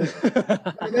 But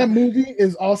that movie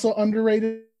is also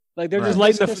underrated. Like they're Right. just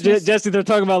lighting the Christmas? Jesse. They're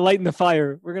talking about lighting the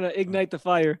fire. We're gonna ignite the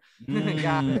fire.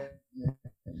 Got it.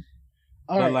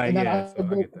 All But right, like, and then yeah, so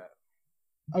I get that.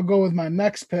 I'll go with my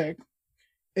next pick.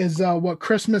 Is "What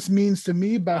Christmas Means to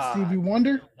Me" by Ah, Stevie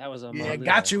Wonder. That was a Yeah,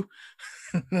 got you.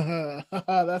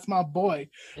 That's my boy.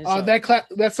 It's a-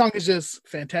 That song is just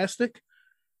fantastic.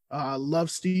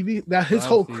 Love Stevie. That his Love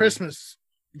whole Stevie. Christmas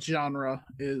genre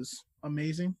is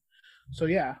amazing. So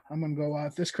yeah, I'm gonna go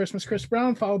 "This Christmas" Chris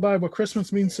Brown, followed by "What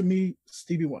Christmas Means to Me"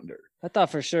 Stevie Wonder. I thought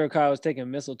for sure Kyle was taking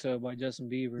 "Mistletoe" by Justin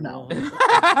Bieber. No.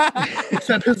 100%.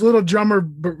 Except his little drummer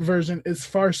version is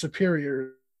far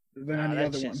superior than Nah, any that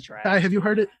other shit's one. trash. Ty, have you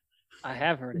heard it? I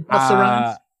have heard it. Busta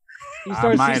Rhymes? He I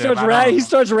starts. might He have, starts. I don't He know.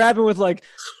 starts rapping with like.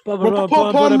 Like what?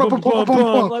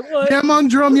 Yeah, I'm on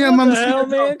drum. Yeah, I'm What on the the hell,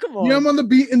 snare drum. man? Come on. Yeah, I'm on the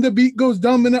beat, and the beat goes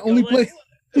dumb, and it only like- plays.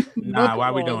 Nah, why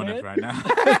are we Come on, doing this man. right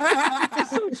now? It's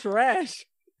so trash.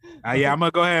 Yeah, I'm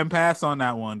gonna go ahead and pass on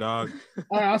that one, dog.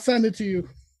 All right, I'll send it to you.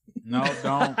 No,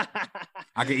 don't.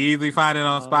 I can easily find it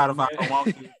on Oh, Spotify. man. I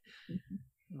won't.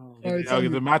 Oh, All right, Oh,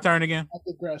 is it my turn again? I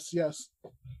digress. Yes.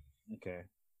 Okay.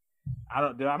 I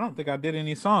don't think I did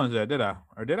any songs yet, did I?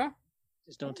 Or did I?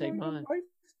 just don't take mine.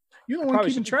 You don't I want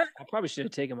probably, to keep should, track. I probably should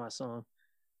have taken my song.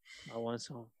 My one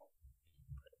song.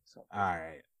 So, All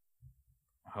right.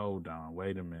 Hold on.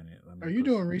 Wait a minute. Let me Are you put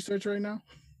doing some- research right now?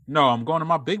 No, I'm going to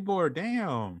my big board.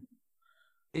 Damn.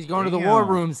 He's going to the war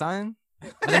room, son.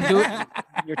 Let him do it.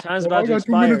 your time's Well, about I to got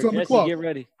 2 minutes expire. on the Jesse, clock. get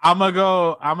ready. I'm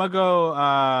gonna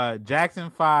go Jackson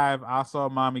 5. I saw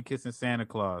mommy kissing Santa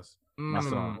Claus. My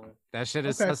song. That shit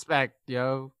is Okay. suspect,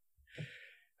 yo.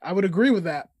 I would agree with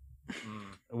that.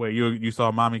 Wait, you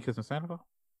saw mommy kissing Santa Claus?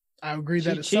 I agree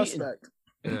that She it's cheating. suspect.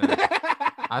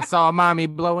 I saw mommy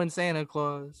blowing Santa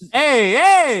Claus.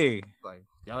 Hey! Like,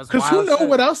 yo, it's Because who wild know shit.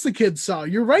 what else the kids saw?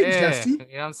 You're right, Yeah, Jesse. you know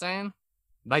what I'm saying?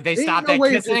 Like they Ain't stopped no at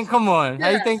way it's kissing. just- Come on, how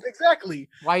you Yes, think? exactly?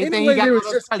 Why you Ain't think no he way got they all was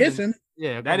those just presents? kissing.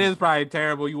 Yeah, That come is probably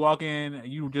terrible. You walk in,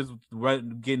 you just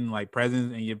getting like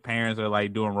presents, and your parents are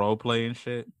like doing role play and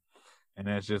shit, and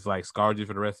that's just like scarred you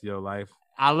for the rest of your life.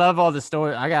 I love all the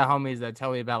stories. I got homies that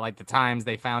tell me about like the times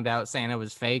they found out Santa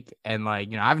was fake, and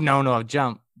like I've known off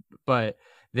jump, but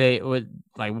they would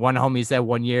like one homie said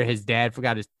one year his dad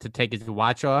forgot to take his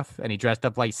watch off, and he dressed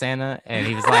up like Santa, and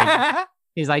he was like,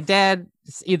 he's like, Dad,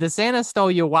 either Santa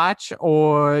stole your watch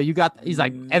or you got. He's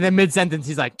like, and then mid sentence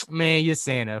he's like, man, you're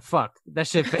Santa. Fuck that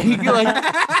shit fake. Like,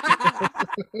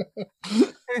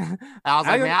 I was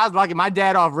like, man, I was lucky. My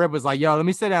dad off rip was like, yo, let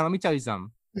me sit down. Let me tell you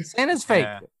something. Santa's fake.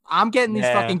 Yeah. I'm getting these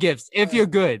Yeah. fucking gifts if you're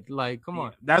good. Like, come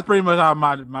on. That's pretty much how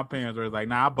my parents were like,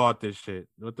 nah, I bought this shit.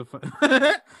 What the fuck?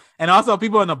 And also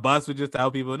people on the bus would just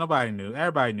tell people. Nobody knew.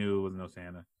 Everybody knew it was no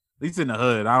Santa. At least in the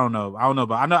hood. I don't know,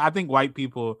 but I think white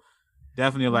people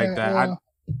definitely like that.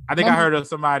 I think I heard of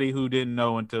somebody who didn't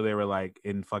know until they were like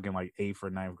in fucking like 8th or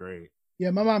 9th grade.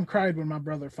 Yeah, my mom cried when my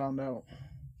brother found out.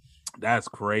 That's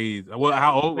crazy. Well,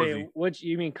 how old was he? Wait, what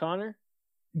you mean, Connor?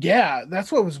 Yeah,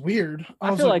 that's what was weird.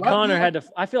 I was feel like what? Connor had to.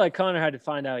 I feel like Connor had to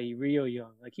find out he real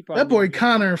young. Like he probably That boy didn't-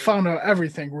 Connor found out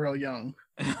everything real young.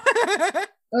 That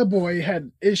boy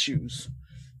had issues.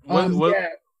 What- Yeah.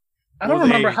 I don't was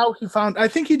remember age? how he found. I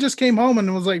think he just came home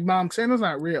and was like, "Mom, Santa's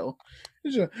not real."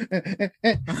 He's just,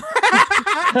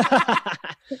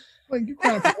 like you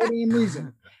crying for no damn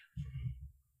reason.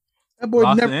 That boy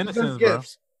Lost the never innocence, deserved bro.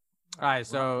 gifts. All right,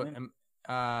 so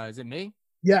is it me?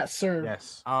 Yes, sir.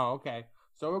 Yes. Oh, okay.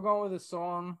 So we're going with a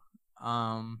song.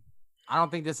 I don't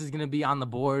think this is gonna be on the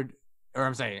board, or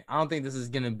I'm saying I don't think this is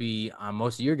gonna be on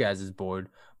most of your guys' board,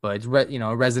 but it's it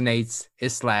resonates, it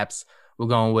slaps. We're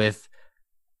going with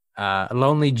 "A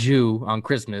Lonely Jew on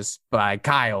Christmas" by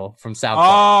Kyle from South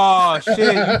Park. Oh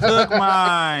shit! You took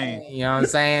mine. You know what I'm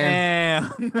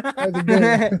saying? Damn.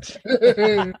 That's a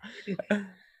good one.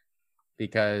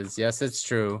 Because yes, it's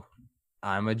true.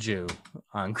 I'm a Jew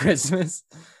on Christmas.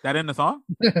 That in the song?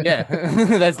 Yeah,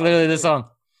 that's literally the song.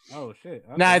 Oh shit.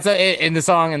 Okay. No, it's in the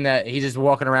song, and that he's just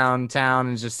walking around town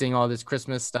and just seeing all this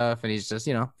Christmas stuff, and he's just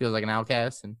feels like an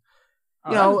outcast. And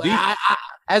Oh, that's deep. I,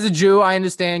 as a Jew, I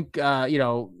understand.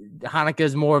 Hanukkah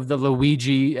is more of the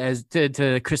Luigi as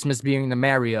to Christmas being the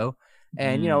Mario,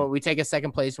 and we take a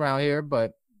second place around here,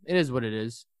 but it is what it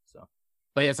is. So,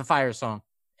 but yeah, it's a fire song,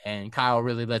 and Kyle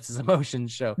really lets his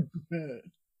emotions show.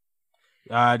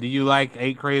 Do you like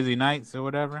 8 Crazy Nights or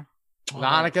whatever? The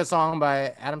Hanukkah song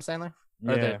by Adam Sandler,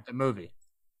 or Yeah, the movie.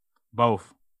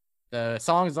 both. The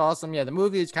song is awesome. Yeah, the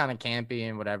movie is kind of campy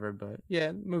and whatever, but yeah,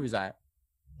 the movie's alright.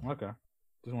 Okay,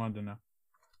 just wanted to know.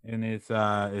 And it's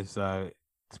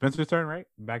Spencer's turn, right?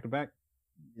 Back to back.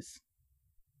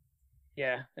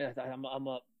 Yeah,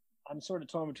 I'm sort of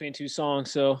torn between two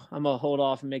songs, so I'm gonna hold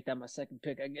off and make that my second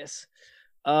pick, I guess.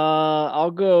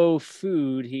 I'll go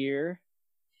food here,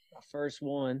 my first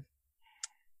one,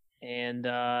 and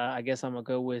I guess I'm gonna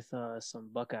go with some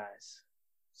Buckeyes,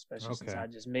 especially since Okay. I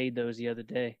just made those the other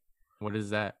day. What is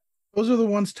that? Those are the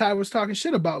ones Ty was talking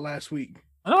shit about last week.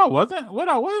 No, it wasn't. What?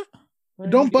 When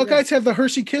did Don't we do that? Buckeyes have the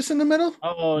Hershey Kiss in the middle?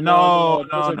 Oh No,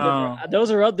 those are no. different. Those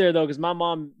are up there though, because my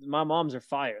moms are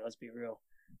fire. Let's be real.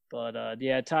 But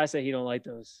yeah, Ty said he don't like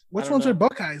those. Which I don't ones know. are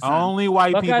Buckeyes? then? Only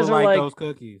white Buckeyes people are like like- those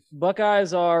cookies.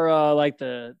 Buckeyes are like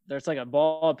there's like a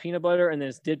ball of peanut butter and then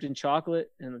it's dipped in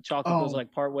chocolate and the chocolate goes Oh.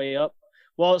 like part way up.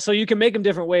 Well, so you can make them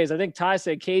different ways. I think Ty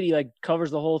said Katie like covers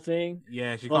the whole thing.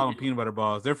 Yeah, she Well, called them peanut butter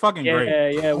balls. They're fucking Yeah,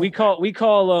 great. yeah. We call That's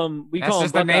them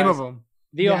just the name of Buckeyes. them.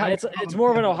 It's more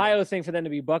of an Ohio thing for them to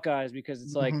be Buckeyes because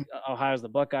it's like Ohio's the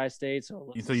Buckeye state.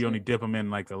 So you only dip them in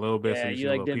like a little bit. Yeah, so you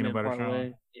like dip peanut butter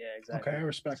parlay. Yeah, exactly. Okay, I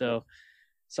respect. So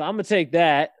I'm gonna take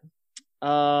that.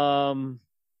 Damn,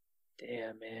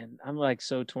 man, I'm like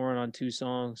so torn on two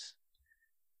songs,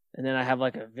 and then I have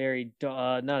like a very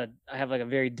I have like a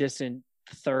very distant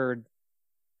third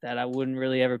that I wouldn't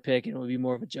really ever pick, and it would be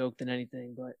more of a joke than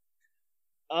anything. But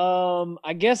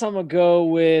I guess I'm gonna go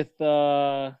with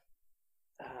I'm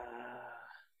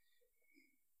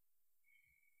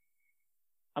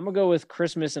gonna go with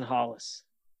Christmas and Hollis.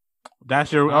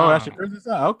 That's your Christmas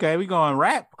song. Okay, we going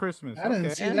rap Christmas. I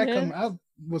didn't see that come. I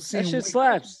was seeing that shit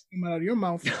slaps. Come out of your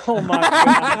mouth. Oh my god,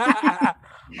 that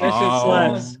shit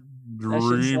slaps.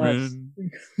 Dreaming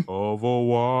of a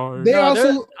war. They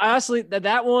also honestly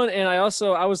that one, and I was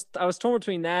torn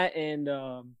between that and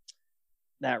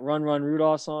that Run Run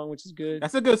Rudolph song, which is good.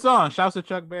 That's a good song. Shouts to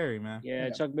Chuck Berry, man.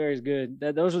 Yeah, Chuck Berry's good.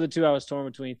 Those are the two I was torn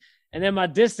between. And then my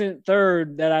distant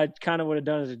third that I kind of would have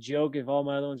done as a joke if all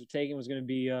my other ones were taken was going to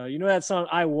be, you know that song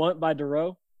I Want by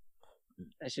Dero?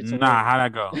 That shit's hilarious. Nah, how'd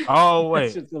that go? Oh, wait.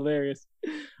 That shit's hilarious.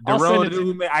 Dero,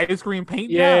 who made ice cream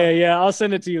paint? Yeah. I'll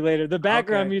send it to you later. The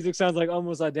background music sounds like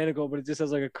almost identical, but it just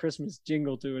has like a Christmas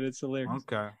jingle to it. It's hilarious.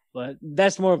 Okay. But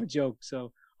that's more of a joke.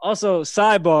 So also,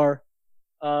 sidebar,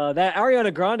 that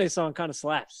Ariana Grande song kind of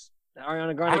slaps. The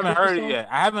Ariana Grande. I haven't heard it yet.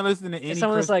 I haven't listened to any.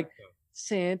 Someone that's like,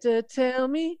 Santa, tell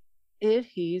me if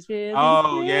he's really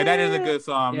yeah, that is a good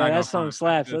song. Yeah, that song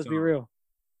slaps. Let's be real.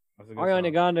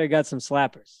 Ariana Grande got some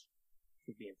slappers.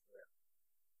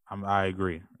 I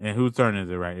agree. And whose turn is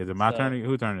it, right? Is it my turn?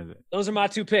 Whose turn is it? Those are my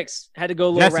two picks. Had to go a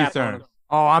little Jesse's rap turn. on them.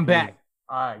 Oh, I'm back.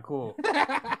 All right, cool.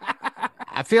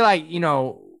 I feel like,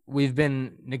 we've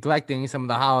been neglecting some of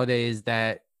the holidays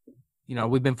that,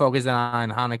 we've been focusing on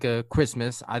Hanukkah,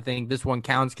 Christmas. I think this one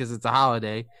counts because it's a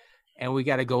holiday, and we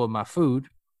got to go with my food.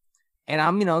 And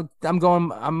I'm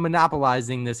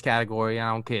monopolizing this category.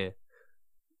 I don't care.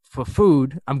 For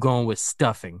food, I'm going with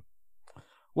stuffing.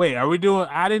 Wait, are we doing?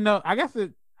 I didn't know. I guess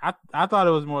I thought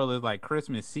it was more or less like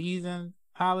Christmas season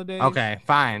holidays. Okay,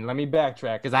 fine. Let me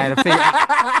backtrack because I had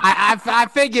to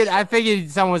figure. I figured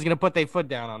someone was gonna put their foot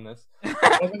down on this.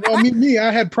 Well, me.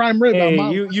 I had prime rib.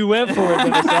 Hey, you went for it,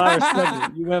 so I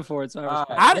respect it. You went for it, so I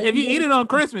respect it. If you eat it on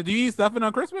Christmas, do you eat stuffing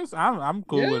on Christmas? I'm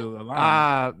cool with it.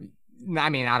 I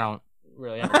mean, I don't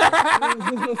really.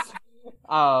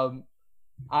 All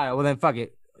right, well then, fuck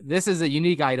it. This is a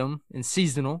unique item and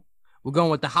seasonal. We're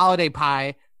going with the holiday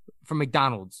pie from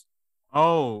McDonald's.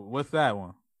 Oh, what's that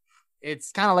one?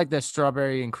 It's kind of like the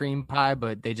strawberry and cream pie,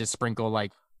 but they just sprinkle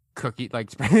like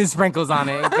sprinkles on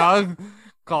it and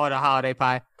call it a holiday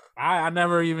pie. I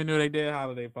never even knew they did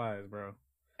holiday pies, bro.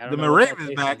 The McRib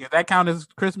is back. Does that count as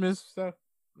Christmas stuff?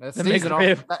 That's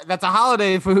seasonal. That's a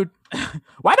holiday food.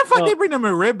 Why the fuck they bring the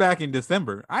McRib back in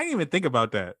December? I didn't even think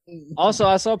about that. Also,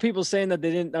 I saw people saying that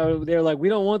they didn't. They were like, "We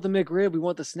don't want the McRib. We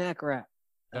want the snack wrap."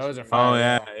 Those are fire. Oh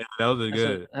yeah, those are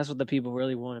good. That's what the people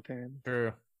really want, apparently.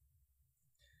 True.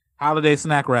 Holiday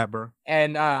snack wrap, bro.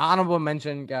 And honorable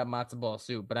mention got matzo ball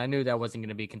soup, but I knew that wasn't going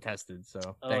to be contested. So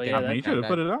you should have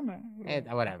put it on there.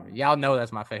 Whatever. Y'all know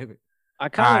that's my favorite. I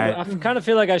kind of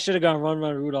feel like I should have gone Run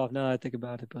Run Rudolph. Now that I think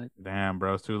about it, but damn,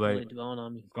 bro, it's too late. Really dwelling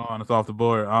on me. It's gone. It's off the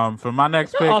board. For my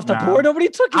next pick, off the board. Nobody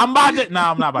took it. I'm not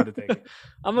about to take it.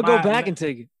 I'm gonna go back and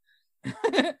take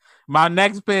it. My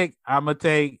next pick, I'm gonna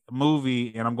take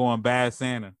movie, and I'm going Bad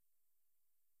Santa.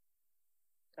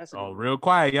 That's real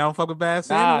quiet. Y'all don't fuck with Bad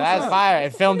Santa. Nah, that's fire.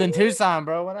 It filmed in Tucson,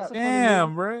 bro. What up?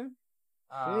 Damn, bro.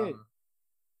 Are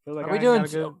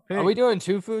we doing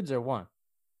two foods or one?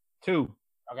 Two.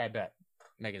 Okay, bet.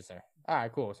 Make it, sir. All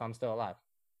right, cool. So I'm still alive.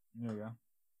 There we go.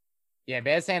 Yeah,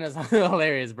 Bad Santa's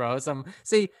hilarious, bro.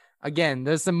 Again,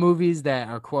 there's some movies that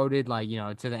are quoted like,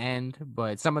 to the end,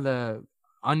 but some of the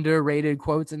underrated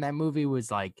quotes in that movie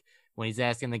was like when he's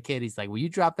asking the kid, he's like, "Will you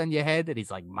drop on your head?" And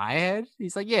he's like, "My head?"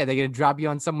 He's like, "Yeah, they're gonna drop you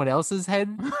on someone else's head."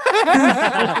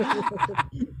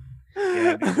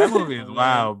 Yeah, that movie is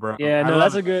wild, bro. Yeah, no,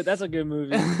 that's a good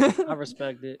movie. I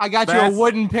respect it. I got you a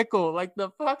wooden pickle. Like the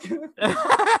fuck.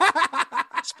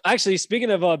 Actually,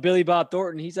 speaking of Billy Bob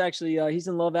Thornton, he's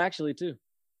in Love Actually too.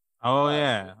 Oh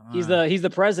yeah, he's the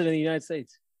president of the United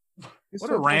States. What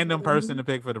a random person to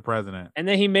pick for the president. And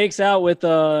then he makes out with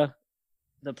the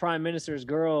prime minister's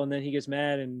girl, and then he gets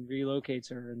mad and relocates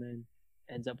her, and then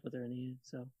ends up with her in the end.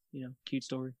 So cute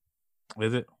story.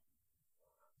 Is it?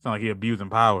 Sound like he abusing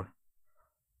power.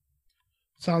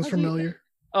 Sounds familiar.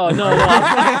 Oh no!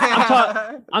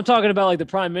 I'm talking about like the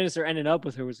prime minister ending up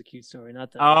with her was a cute story,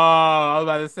 not that. Oh, I was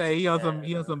about to say he on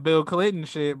some Bill Clinton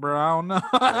shit, bro. I don't know.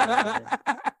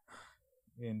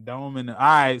 And Dome and all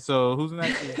right. So who's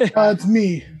next? It's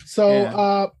me.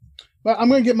 So, but I'm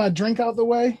gonna get my drink out the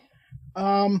way.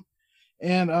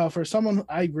 And for someone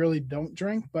I really don't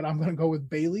drink, but I'm gonna go with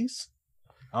Bailey's.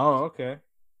 Oh, okay.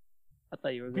 I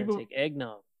thought you were going to take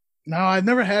eggnog. No, I've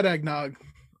never had eggnog.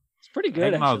 It's pretty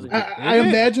good, Eggnog's actually. I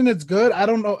imagine it's good. I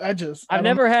don't know. I've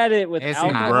never had it with It's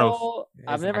alcohol. gross.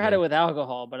 I've It's never not had good. it with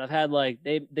alcohol, but I've had like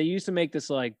they used to make this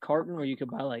like carton where you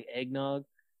could buy like eggnog,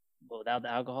 but without the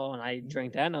alcohol, and I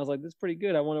drank that, and I was like, "This is pretty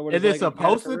good." I wonder what Is it's it like.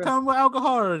 supposed to come with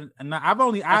alcohol? Or not? I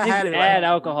think had you it. add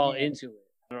alcohol into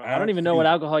it. I don't even know what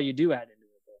alcohol you do add into it.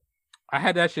 I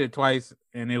had that shit twice,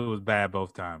 and it was bad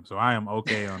both times. So I am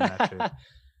okay on that shit.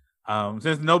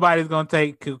 Since nobody's gonna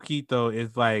take Coquito,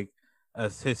 it's like a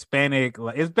Hispanic.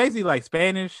 It's basically like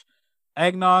Spanish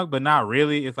eggnog, but not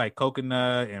really. It's like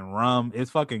coconut and rum.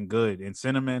 It's fucking good, and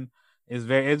cinnamon. It's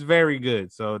very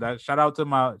good. So that shout out to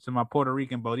my Puerto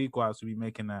Rican Boricuas who be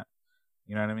making that.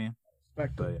 You know what I mean?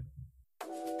 Respect it.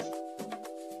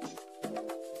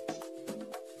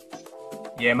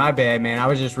 Yeah, my bad, man. I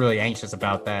was just really anxious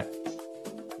about that.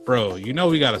 Bro, you know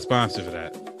we got a sponsor for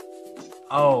that.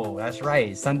 Oh, that's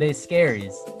right. Sunday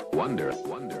Scaries. Wonder.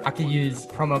 I could use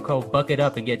promo code Bucket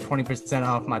Up and get 20%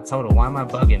 off my total. Why am I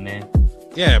bugging, man?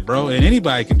 Yeah, bro, and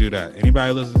anybody can do that.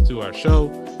 Anybody listen to our show,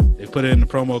 they put in the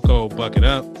promo code Bucket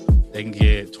Up, they can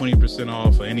get 20%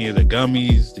 off of any of the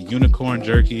gummies, the unicorn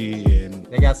jerky, and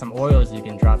They got some oils you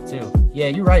can drop too. Yeah,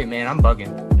 you're right, man. I'm bugging.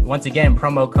 Once again,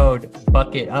 promo code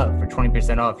Bucket Up for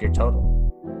 20% off your total.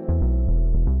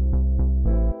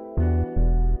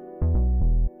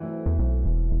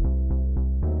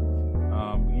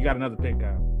 You got another pick,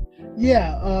 guy.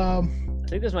 Yeah. I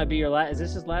think this might be your last. Is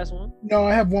this his last one? No,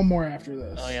 I have one more after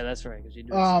this. Oh yeah, that's right. Because you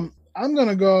do. I'm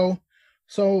gonna go.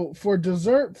 So for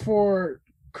dessert for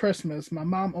Christmas, my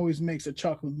mom always makes a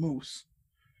chocolate mousse.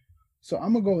 So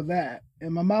I'm gonna go with that.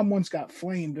 And my mom once got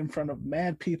flamed in front of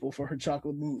mad people for her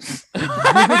chocolate mousse.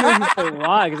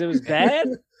 Why? Because it was bad.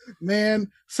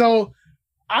 Man, so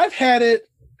I've had it.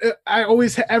 I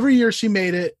always every year she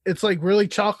made it. It's like really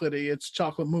chocolatey. It's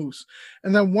chocolate mousse.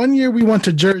 And then one year we went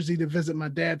to Jersey to visit my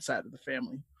dad's side of the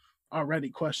family.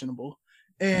 Already questionable.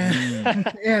 And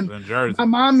In Jersey. my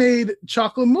mom made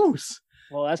chocolate mousse.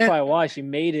 Well, that's And probably why she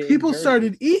made it. in People Jersey.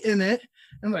 started eating it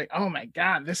and like, oh my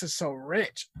God, this is so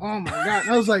rich. Oh my God. And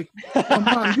I was like, oh,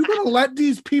 Mom, you gonna let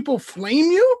these people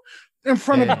flame you in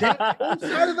front of dad's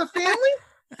side of the family?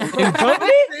 In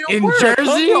Cookie and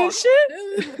Jersey?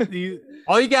 shit.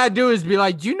 All you gotta do is be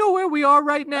like, do you know where we are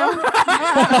right now?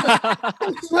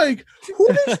 It's like, who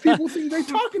these people think they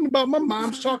talking about? My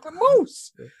mom's chocolate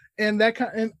mousse. And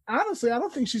and honestly, I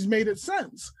don't think she's made it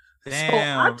since. So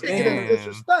I take it as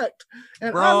disrespect.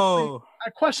 And honestly, Bro. I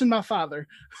question my father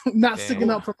not Damn. sticking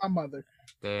up for my mother.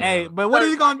 Hey, but what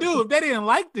is he gonna do if they didn't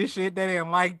like this shit? They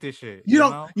didn't like this shit. You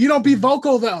know? don't be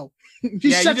vocal though. You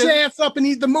Yeah, shut you your just- ass up and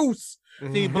eat the mousse.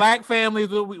 See, black families,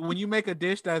 when you make a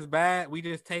dish that's bad, we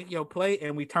just take your plate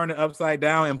and we turn it upside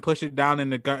down and push it down in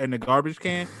the garbage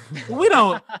can. We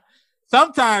don't.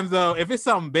 Sometimes though, if it's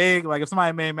something big, like if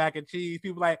somebody made mac and cheese,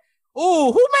 people like,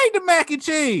 "Oh, who made the mac and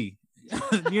cheese?"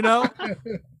 You know.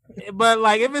 But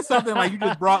like if it's something like you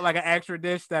just brought like an extra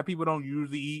dish that people don't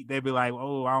usually eat, they'd be like,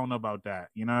 "Oh, I don't know about that."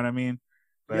 You know what I mean?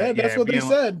 But, Yeah, that's what they being-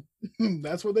 said.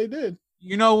 That's what they did.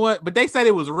 You know what? But they said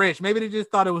it was rich. Maybe they just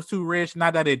thought it was too rich,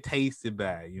 not that it tasted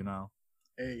bad. You know.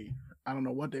 Hey, I don't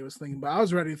know what they was thinking, but I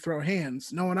was ready to throw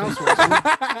hands. No one else was.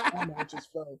 I don't know, it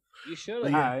just fell. You should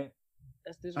But have. All right.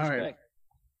 That's disrespect. right.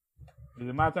 Is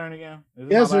it my turn again? Is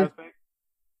Yes, my sir. last pick?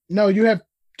 No, you have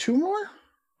two more?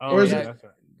 Oh, Or is yeah, it- that's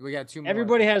right. We got two more.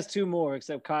 Everybody has two more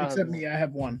except Kyle. has Except one. me, I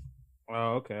have one.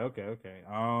 Oh, okay.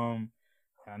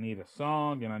 I need a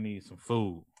song and I need some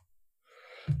food.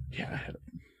 Yeah, I had it.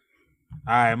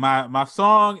 All right, my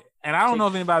song, and I don't know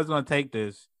if anybody's gonna take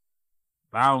this,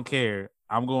 but I don't care.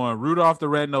 I'm going Rudolph the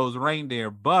Red-Nosed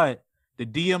Reindeer, but the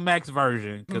DMX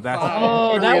version because that's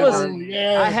Oh, that was.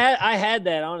 yeah. I had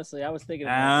that honestly. I was thinking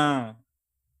about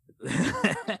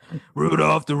Ah.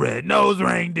 Rudolph the Red-Nosed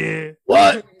Reindeer.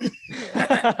 What?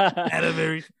 Had a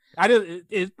very.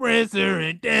 It's Prancer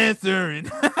and Dancer and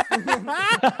fucking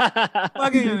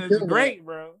it's great,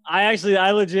 bro.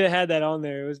 I legit had that on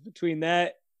there. It was between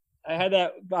that. I had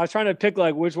that. I was trying to pick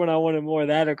like which one I wanted more,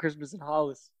 that or Christmas in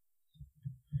Hollis.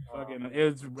 Fucking,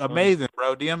 it's amazing,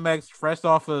 bro. DMX fresh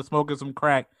off of smoking some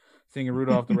crack, singing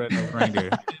Rudolph the Red-Nosed Reindeer.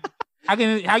 How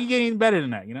you get any better than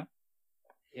that? You know.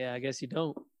 Yeah, I guess you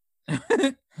don't.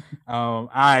 All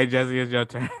right, Jesse, it's your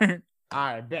turn. All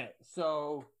right, bet.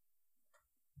 So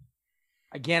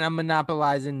again, I'm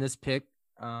monopolizing this pick,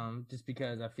 just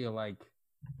because I feel like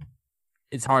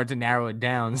it's hard to narrow it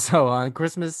down. So on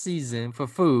Christmas season for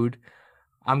food,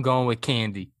 I'm going with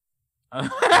candy.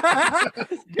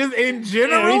 Just in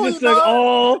general, he just took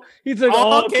all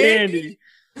candy.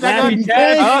 Candy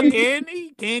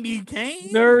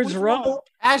cane. Nerds run.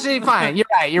 Actually, fine.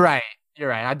 You're right.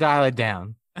 I dial it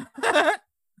down.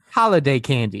 Holiday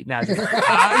candy.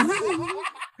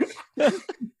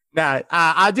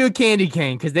 I'll do a candy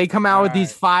cane because they come out with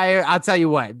these fire. I'll tell you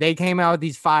what, they came out with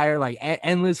these fire like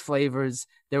endless flavors.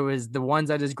 There was the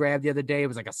ones I just grabbed the other day. It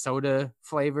was like a soda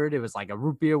flavored. It was like a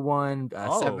root beer one,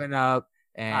 7-Up.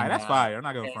 And all right, that's fire. I'm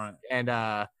not going front. And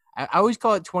I always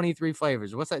call it 23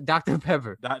 flavors. What's that? Dr.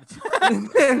 Pepper. I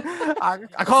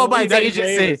call it by its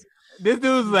agency. This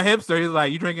dude's a hipster. He's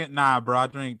like, you drinking? Nah, bro. I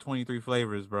drink 23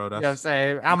 flavors, bro. That's, you know what I'm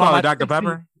saying? I'm on Dr.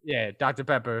 Pepper. Yeah, Dr.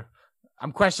 Pepper.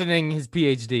 I'm questioning his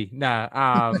PhD.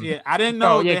 Yeah, I didn't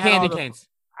know. Candy canes.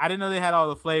 I didn't know they had all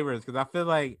the flavors because I feel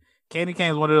like candy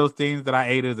cane is one of those things that I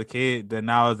ate as a kid that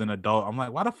now as an adult, I'm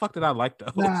like, why the fuck did I like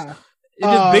those? Nah. It's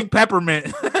just big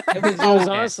peppermint. It was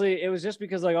honestly, it was just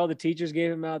because like all the teachers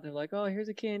gave him out. They're like, oh, here's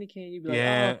a candy cane. You'd be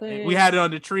like, oh, we had it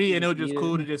on the tree, and it was just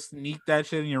cool to just sneak that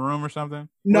shit in your room or something.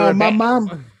 No, my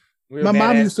mom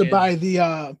used to buy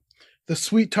the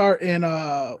sweet tart and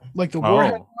like the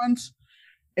Warhead ones,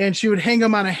 and she would hang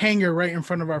them on a hanger right in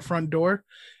front of our front door.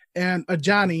 And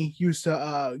Johnny used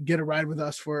to get a ride with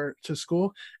us to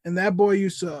school, and that boy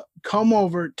used to come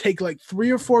over, take like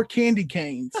 3 or 4 candy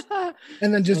canes,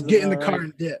 and then just get in the car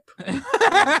and dip.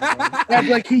 Act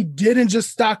like he didn't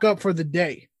just stock up for the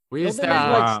day. We used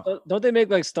don't they make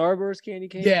like Starburst candy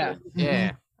canes? Yeah,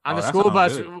 yeah. On the school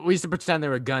bus, we used to pretend they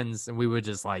were guns, and we were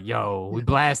just like, "Yo, we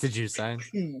blasted you, son."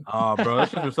 Oh, bro, that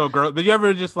shit was so gross. Did you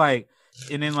ever just like,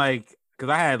 and then like, because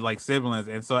I had like siblings,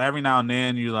 and so every now and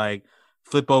then you like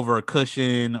flip over a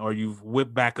cushion or you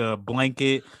whip back a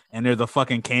blanket and there's a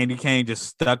fucking candy cane just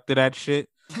stuck to that shit.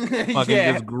 Fucking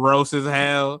just gross as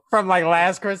hell. From like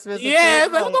last Christmas. Yeah,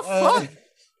 like, what the fuck?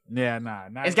 Yeah, nah.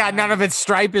 It's got none of its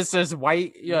stripe. It's just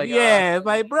white. You're like, it's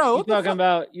like, bro. You talking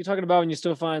about when you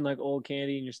still find like old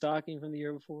candy in your stocking from the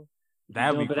year before?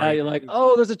 That'd be great. Out, you're like,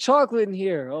 oh, there's a chocolate in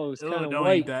here. Oh, it's kind of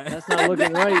white. That's not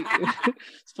looking right.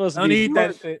 It's supposed to be. Don't eat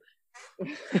that shit. all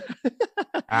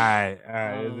right.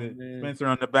 Spencer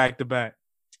on the back to back.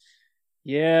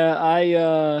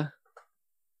 Yeah,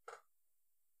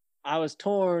 I was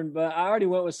torn, but I already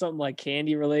went with something like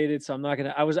candy related, so I'm not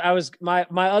gonna.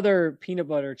 My other peanut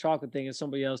butter chocolate thing, if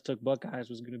somebody else took Buckeyes,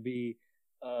 was gonna be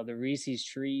the Reese's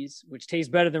Trees, which tastes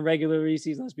better than regular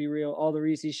Reese's. Let's be real, all the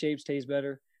Reese's shapes taste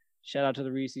better. Shout out to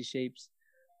the Reese's shapes.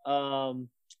 But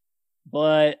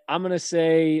I'm gonna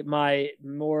say my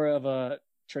more of a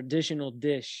traditional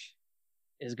dish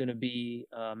is gonna be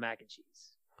mac and cheese.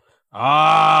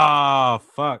 Oh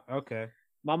fuck! Okay.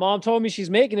 My mom told me she's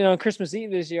making it on Christmas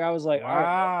Eve this year. I was like, wow,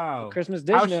 all right, Christmas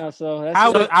dish now. So that's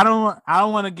I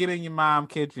don't want to get in your mom's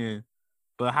kitchen,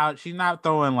 but how she's not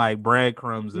throwing like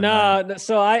breadcrumbs. No.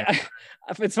 So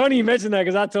it's funny you mentioned that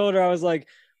because I told her I was like,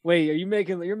 wait, you're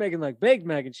making like baked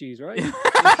mac and cheese, right?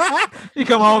 You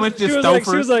come home and just she was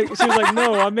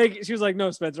like,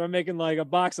 no, Spencer, I'm making like a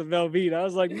box of Velveeta. I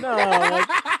was like, no.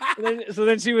 So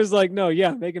then she was like, no,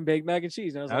 yeah, making baked mac and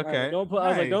cheese. And I was like, okay,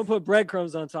 right, don't put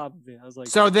breadcrumbs on top of it. I was like,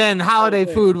 so then holiday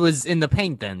food was in the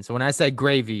paint then. So when I said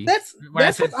gravy, that's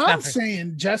what I'm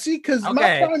saying, Jesse, because my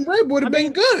prime rib would have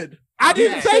been good. I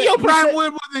didn't say your prime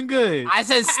rib wasn't good. I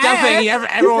said stuffing.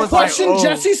 Everyone was like, "Oh,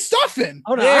 Jesse's stuffing."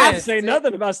 Oh no, I didn't say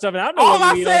nothing about stuffing. I don't know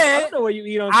what you eat. I don't know what you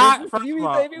eat on Christmas. First of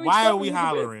all, why are we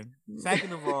hollering?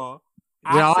 Second of all,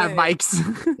 we all have mics.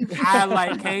 I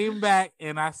like came back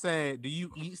and I said, "Do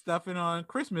you eat stuffing on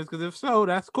Christmas? Because if so,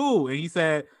 that's cool." And he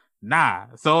said, "Nah."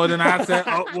 So then I said,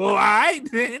 "Oh, well, all right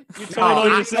then." You told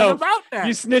on yourself about that.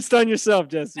 You snitched on yourself,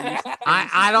 Jesse.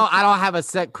 I don't have a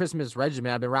set Christmas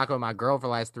regimen. I've been rocking with my girl for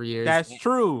the last 3 years. That's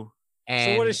true.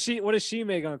 And so what does she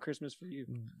make on Christmas for you?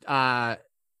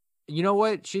 You know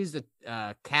what? She's a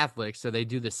Catholic, so they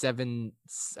do the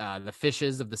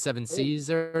fishes of the 7 seas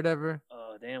or whatever.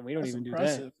 Oh damn, we don't even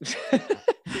impressive. Do that.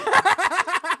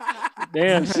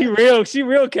 Damn, she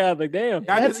real Catholic. Damn,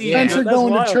 that's Spencer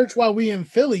going to church while we in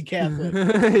Philly Catholic.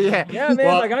 yeah, man.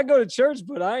 Well, like I go to church,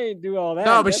 but I ain't do all that.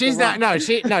 No, but she's not. No,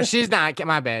 she's not.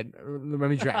 My bad. Let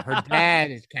me try. Her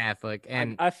dad is Catholic,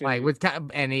 and I feel like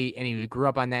and he grew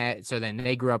up on that. So then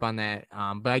they grew up on that.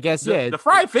 But I guess the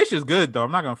fried fish is good though.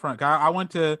 I'm not gonna front. I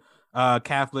went to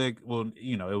Catholic. Well,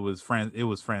 you know, it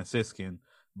was Franciscan.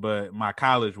 But my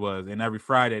college was, and every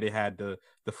Friday they had the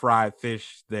fried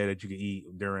fish there that you could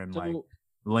eat during like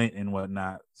lint and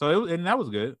whatnot. So and that was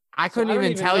good. I couldn't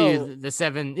even tell you the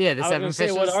seven. Yeah, the seven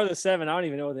fishes. What are the seven? I don't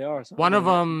even know what they are. So one of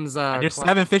them's there's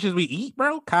 7 fishes we eat,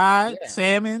 bro. Cod,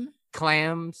 salmon,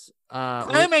 clams.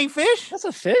 Clam ain't fish. That's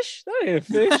a fish. That ain't a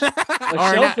fish.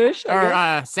 Or shellfish.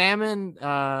 Or salmon.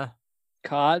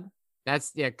 Cod.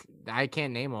 That's I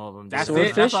can't name all of them. That's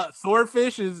swordfish? it.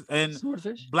 Swordfish is and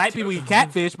swordfish. Black people eat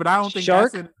catfish, but I don't think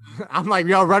Shark. that's I'm like,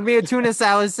 yo, run me a tuna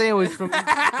salad sandwich from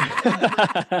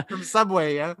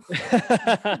Subway, yeah.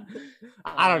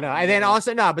 I don't know. And then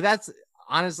also but that's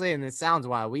honestly, and it sounds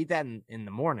wild. We eat that in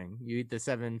the morning. You eat the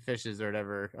 7 fishes or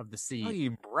whatever of the sea. Oh,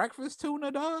 you eat breakfast tuna,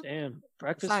 dog? Damn,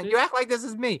 breakfast. You act like this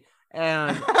is me.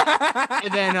 And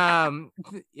then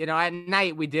at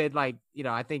night we did I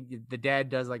think the dad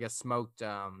does like a smoked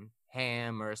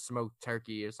ham or a smoked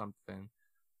turkey or something.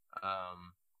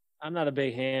 I'm not a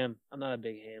big ham guy.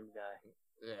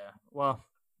 Yeah. Well,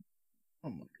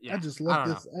 I just looked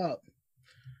this up.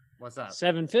 What's up?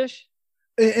 7 fish?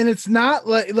 And it's not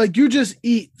like you just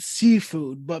eat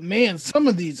seafood, but man, some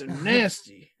of these are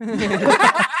nasty.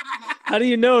 How do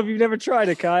you know if you've never tried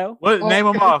it, Kyle? Name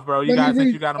them off, bro. You got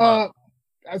them off.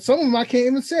 Some of them I can't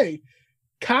even say.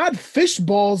 Cod fish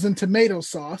balls in tomato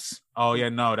sauce. Oh yeah,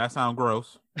 no, that sounds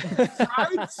gross.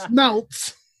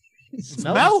 Smelts.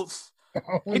 Smelts?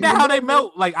 Ain't that how they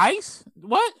melt? Like ice?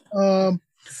 What?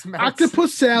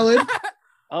 Octopus salad.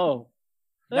 Oh,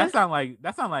 that sound like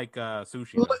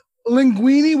sushi.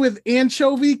 Linguine with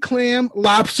anchovy, clam,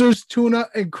 lobsters, tuna,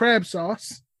 and crab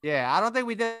sauce. Yeah, I don't think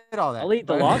we did all that. I'll eat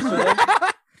the lobster.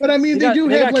 But I mean, they got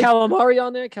have calamari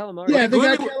on there. Calamari. Yeah, they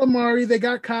got calamari. They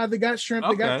got cod. They got shrimp.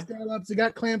 They got scallops. They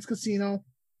got clams casino.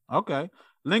 Okay,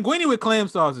 linguine with clam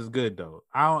sauce is good though.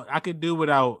 I could do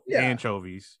without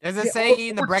anchovies. Does it say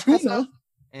eating the breakfast stuff?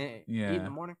 Eat in the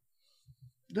morning.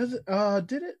 Does it?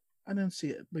 Did it? I didn't see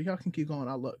it, but y'all can keep going.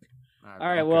 I'll look. All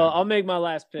right. Well, I'll make my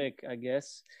last pick, I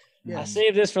guess. Yeah. I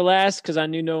saved this for last because I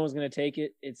knew no one was going to take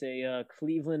it. It's a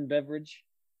Cleveland beverage.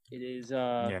 It is.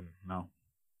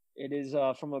 It is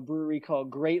from a brewery called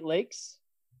Great Lakes,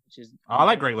 which is. I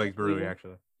like Great Lakes Brewery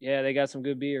actually. Yeah, they got some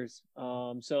good beers.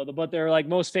 But their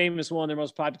most famous one, their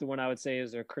most popular one, I would say,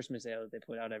 is their Christmas ale that they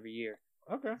put out every year.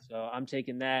 Okay. So I'm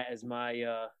taking that as my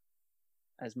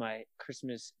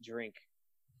Christmas drink.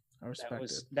 I respect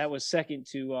it. That was second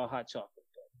to hot chocolate.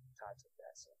 Todd took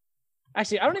that. So.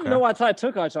 Actually, I don't even know why Todd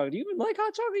took hot chocolate. Do you even like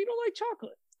hot chocolate? You don't like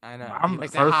chocolate. I know. I'm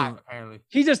hot, apparently.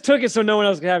 He just took it so no one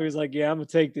else could have it. He was like, "Yeah, I'm gonna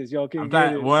take this. Y'all can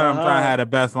get it." I'm trying to have the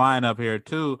best lineup here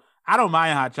too. I don't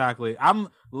mind hot chocolate. I'm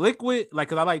liquid,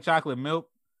 because I like chocolate milk.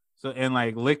 So and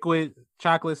liquid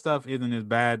chocolate stuff isn't as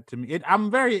bad to me.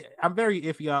 I'm very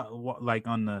iffy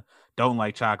on the don't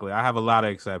like chocolate. I have a lot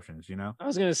of exceptions, I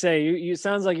was gonna say you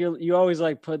sounds like you always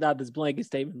put out this blanket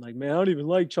statement man, I don't even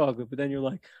like chocolate, but then you're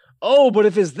like, oh, but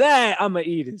if it's that, I'm gonna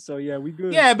eat it. So yeah, we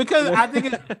good. Yeah, because I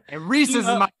think and Reese's is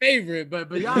my favorite,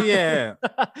 but yeah,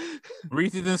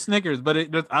 Reese's and Snickers,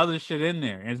 but there's other shit in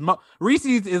there. And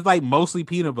Reese's is mostly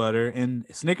peanut butter, and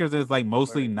Snickers is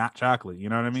mostly not chocolate. You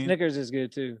know what I mean? Snickers is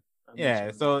good too.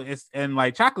 Yeah, so it's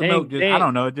chocolate milk. I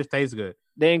don't know, it just tastes good.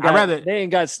 They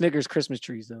ain't got Snickers Christmas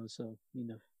trees though, so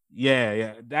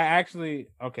Yeah. That actually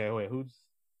okay. Wait, whose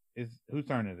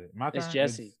turn is it? My turn. It's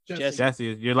Jesse.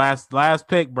 Jesse is your last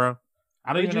pick, bro.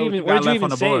 I don't even know what you got left on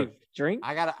the board. Drink?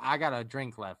 I got a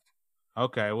drink left.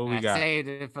 Okay, what we got? Saved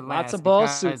it for last matzo ball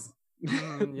soup.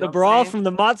 The brawl from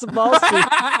the matzo ball soup.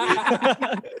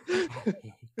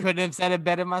 Couldn't have said it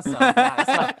better myself.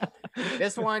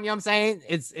 This one, I'm saying?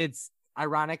 It's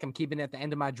ironic. I'm keeping it at the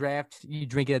end of my draft. You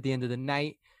drink it at the end of the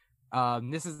night.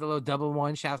 This is the little double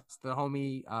one. Shouts to the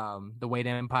homie, the Wade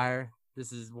Empire.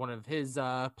 This is one of his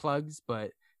plugs,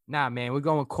 but nah, man, we're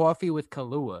going coffee with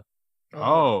Kahlua.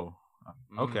 Oh,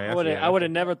 okay. I would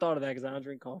have never thought of that because I don't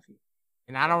drink coffee.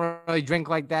 And I don't really drink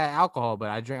like that alcohol, but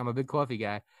I'm a big coffee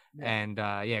guy. Yeah. And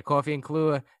coffee and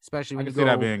Kahlua, especially when you go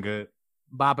that being good.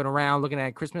 Bopping around looking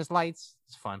at Christmas lights,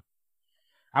 it's fun.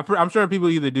 I'm sure people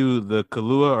either do the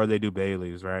Kahlua or they do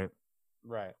Bailey's, right?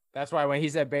 Right. That's why when he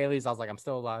said Bailey's, I was like, I'm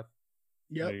still alive.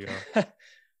 Yep. There you go.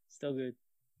 Still good.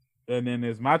 And then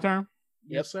it's my turn?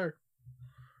 Yes, sir.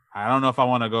 I don't know if I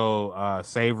want to go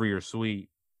savory or sweet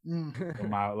for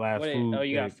my last food. Oh,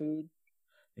 you got food?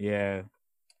 Yeah.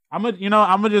 I'm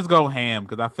gonna just go ham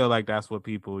because I feel like that's what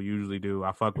people usually do.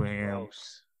 I fuck with ham.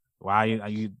 Gross. Why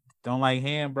you don't like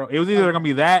ham, bro? It was either gonna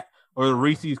be that or the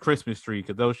Reese's Christmas tree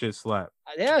because those shit slap.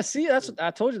 Yeah, see,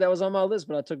 I told you that was on my list,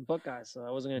 but I took Buckeyes, so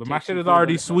I wasn't gonna. But my shit is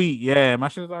already sweet. Yeah, my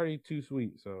shit is already too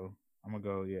sweet, so I'm gonna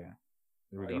go. Yeah,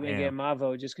 there we go. You ain't getting my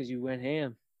vote just because you went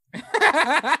ham.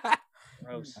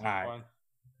 Gross. All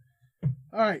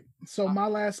right. So my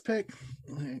last pick,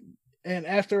 And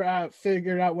after I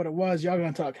figured out what it was, y'all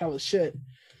gonna talk hella shit,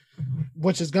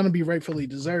 which is gonna be rightfully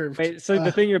deserved. Wait, so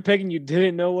the thing you're picking, you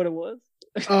didn't know what it was?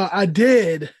 I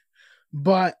did,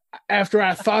 but after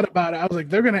I thought about it, I was like,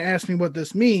 they're gonna ask me what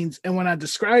this means, and when I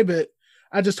describe it,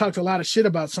 I just talked a lot of shit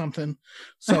about something.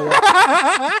 So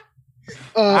my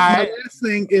last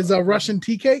thing is Russian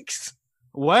tea cakes.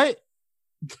 What?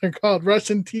 They're called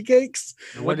Russian tea cakes.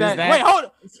 What is that? Wait, hold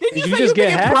on. Did you just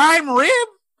get hacked? prime rib?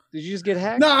 Did you just get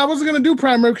hacked? No, I wasn't gonna do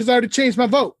prime rib because I already changed my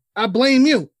vote. I blame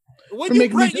you. What you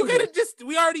could have just.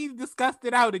 We already discussed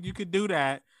it out, and you could do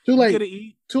that. Too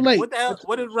late. Too late. What the hell?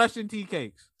 What is Russian tea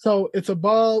cakes? So it's a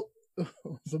ball.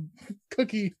 It's a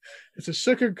cookie. It's a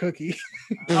sugar cookie.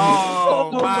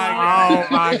 Oh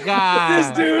my god!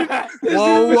 This dude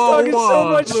was talking so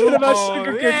much shit about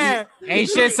sugar cookies. Yeah. Ain't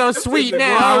shit so sweet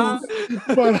now.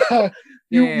 But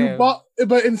you bought,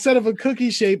 but instead of a cookie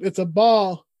shape, it's a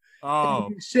ball. Oh,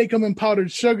 you shake them in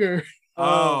powdered sugar.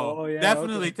 Yeah,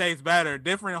 definitely tastes better.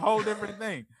 Whole different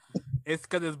thing. It's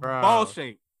because it's ball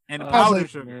shaped and powdered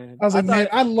sugar. I was like, man,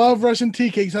 I love Russian tea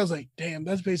cakes. I was like, damn,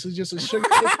 that's basically just a sugar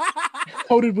cake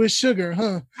coated with sugar,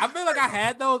 huh? I feel like I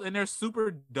had those and they're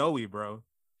super doughy, bro.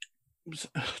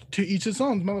 To each his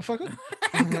own, motherfucker.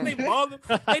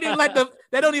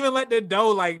 They don't even let the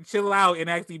dough like chill out and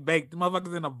actually bake. The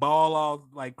motherfuckers in a ball all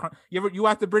like you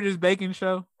watch the British Baking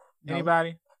Show?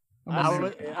 Anybody? I've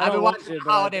been watching the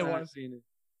holiday one.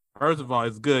 First of all,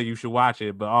 it's good. You should watch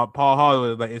it. But Paul Hall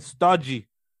was like, it's stodgy.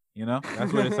 You know,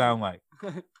 that's what it sounds like.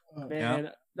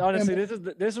 Man, honestly,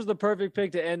 this was the perfect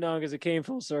pick to end on because it came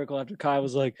full circle after Kai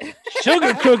was like,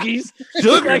 sugar cookies,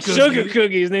 sugar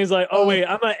cookies, and he's like, oh wait,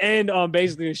 I'm gonna end on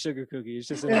basically a sugar cookie. It's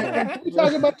just. Can we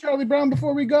talk about Charlie Brown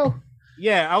before we go?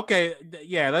 Yeah. Okay.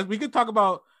 Yeah. We could talk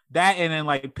about that and then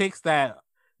like picks that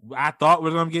I thought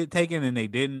was gonna get taken and they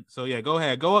didn't. So yeah, go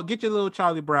ahead, go get your little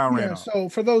Charlie Brown rant. So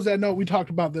for those that know, we talked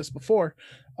about this before.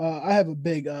 I have a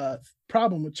big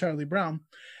problem with Charlie Brown,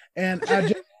 and I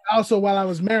just also while I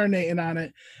was marinating on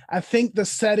it, I think the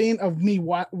setting of me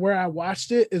where I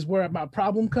watched it is where my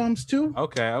problem comes to.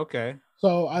 Okay.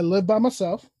 So I live by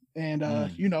myself, and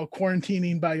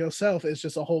quarantining by yourself is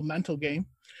just a whole mental game.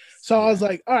 So I was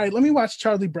like, all right, let me watch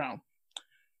Charlie Brown.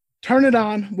 Turn it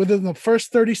on. Within the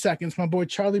first 30 seconds, my boy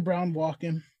Charlie Brown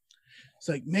walking. It's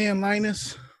like, man,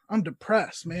 Linus, I'm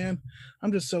depressed, man.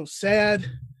 I'm just so sad.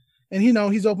 And,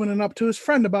 he's opening up to his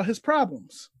friend about his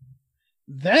problems.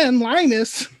 Then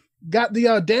Linus got the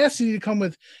audacity to come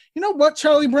with, you know what,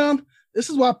 Charlie Brown?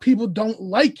 This is why people don't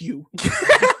like you. You're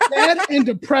sad and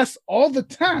depressed all the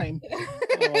time.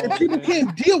 And people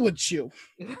can't deal with you.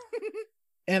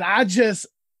 And I just,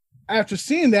 after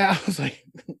seeing that, I was like,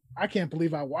 I can't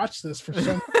believe I watched this for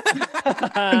some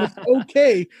and it's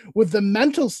okay with the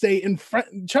mental state. And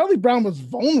Charlie Brown was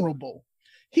vulnerable.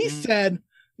 He said,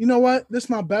 you know what? This is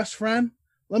my best friend.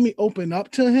 Let me open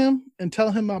up to him and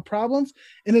tell him my problems.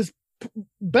 And his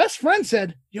best friend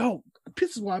said, yo,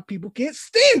 this is why people can't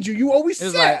stand you. You always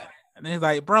sad. And he's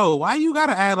like, bro, why you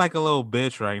gotta act like a little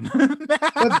bitch right now?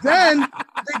 But then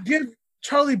they give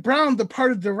Charlie Brown the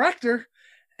part of director.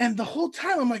 And the whole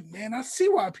time I'm like, man, I see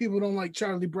why people don't like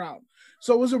Charlie Brown.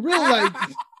 So it was a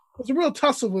real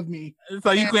tussle with me.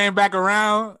 So you came back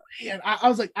around? Yeah, I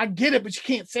was like, I get it, but you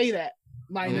can't say that.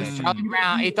 Charlie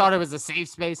Brown, he thought it was a safe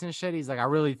space and shit. He's like, I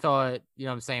really thought, you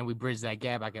know what I'm saying, we bridged that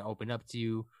gap. I can open up to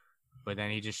you. But then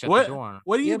he just shut the door on him.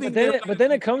 What do you think? But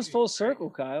then it comes full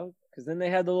circle, Kyle. Because then they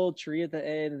had the little tree at the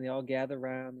end and they all gather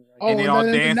around. And they all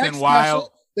dancing wild.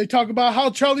 Special, they talk about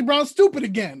how Charlie Brown's stupid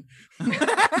again.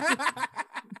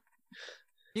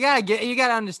 You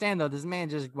gotta understand though. This man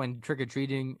just went trick or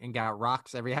treating and got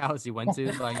rocks every house he went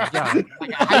to. Like, how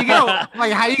you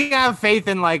gonna have faith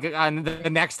in on the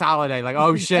next holiday? Like,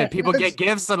 oh shit, people get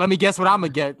gifts, so let me guess what I'm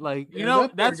gonna get. Like,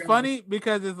 that's funny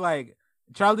because it's like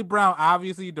Charlie Brown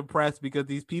obviously depressed because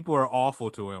these people are awful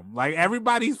to him. Like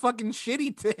everybody's fucking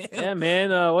shitty to him. Yeah,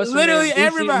 man. What's literally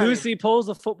everybody? Lucy pulls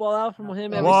the football out from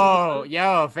him. Whoa,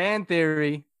 yo, fan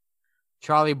theory.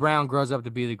 Charlie Brown grows up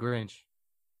to be the Grinch.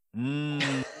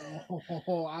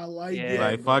 Oh, I like it.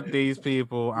 Like fuck these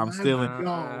people. I'm still in.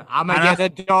 I'm gonna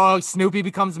get the dog. Snoopy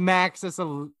becomes Max. I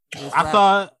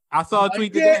saw a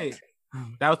tweet today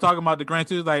that was talking about the Grinch.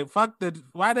 He was like, "Fuck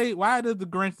why does the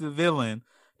Grinch the villain?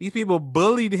 These people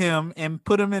bullied him and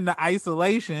put him into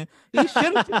isolation. He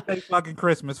should have just said fucking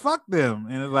Christmas. Fuck them."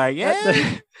 And it's like, yeah,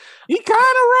 he kind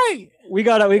of right. We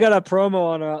got a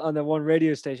promo on the one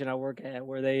radio station I work at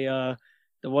where they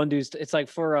the one dude's it's like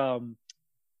for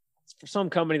some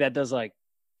company that does like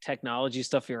technology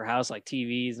stuff for your house, like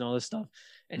TVs and all this stuff.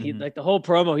 And he like the whole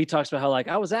promo, he talks about how like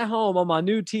I was at home on my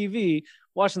new TV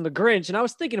watching The Grinch, and I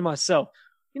was thinking to myself,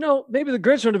 maybe the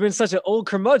Grinch would have been such an old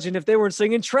curmudgeon if they weren't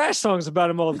singing trash songs about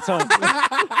him all the time.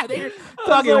 They're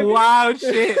talking wild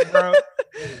shit, bro.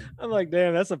 I'm like,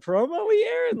 damn, that's a promo we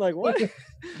airing? Like, what?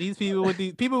 These people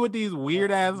with these weird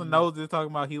ass noses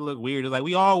talking about he look weird. It's like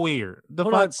we all weird.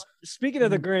 Hold on. Speaking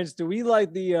of the Grinch, do we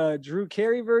like the Drew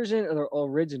Carey version or the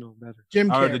original better? Jim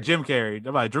Carrey. Or the Jim Carrey.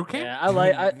 I'm like Drew Carey. Yeah,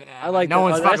 I like. No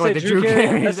one's fucking with the Drew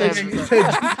Carey.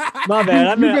 My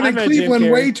bad. You've been in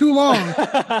Cleveland way too long.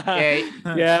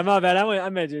 Yeah, my bad. I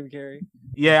meant Jim Carrey.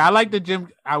 Yeah, I like the Jim.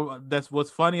 That's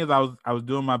what's funny is I was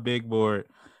doing my big board,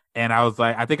 and I was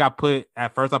like, I think I put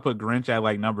Grinch at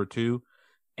like number 2,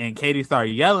 and Katie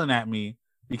started yelling at me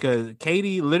because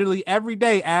Katie literally every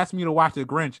day asks me to watch the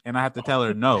Grinch, and I have to tell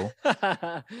her no.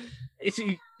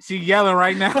 She yelling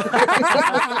right now.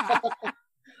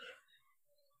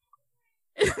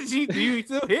 Do you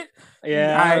still hit?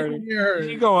 Yeah,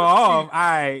 she going off. All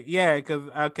right, yeah, because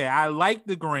I like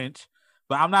the Grinch,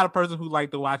 but I'm not a person who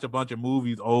like to watch a bunch of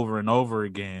movies over and over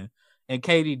again. And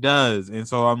Katie does, and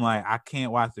so I'm like, I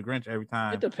can't watch the Grinch every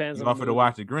time. It depends. You offer to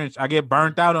watch the Grinch, I get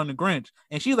burnt out on the Grinch.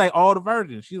 And she's like all the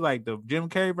versions. She's like the Jim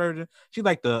Carrey version. She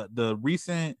like the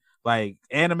recent like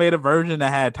animated version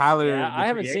that had Tyler. Yeah, I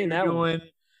haven't seen that one.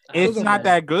 It's not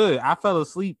that good. I fell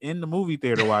asleep in the movie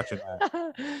theater watching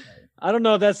that. I don't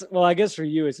know if that's I guess for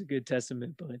you it's a good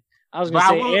testament, but I was gonna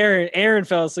say Aaron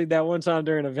fell asleep that one time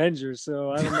during Avengers,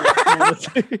 so I don't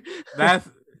know.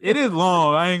 It is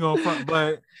long. I ain't gonna front,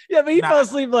 but yeah, but he fell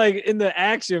asleep like in the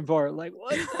action part. Like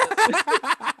what?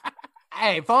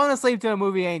 Hey, falling asleep to a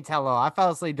movie ain't tell all. I fell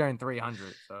asleep during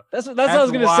 300. So that's what I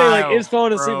was gonna say. Like, is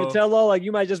falling asleep bro. a tell all? Like,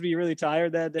 you might just be really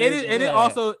tired that day. It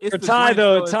also it's for the Ty Grinch,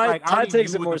 though. so Ty like,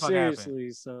 takes it more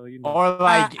seriously. So or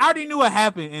like I already knew what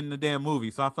happened in the damn movie,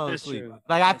 so I fell asleep. True.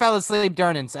 Like I fell asleep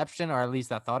during Inception, or at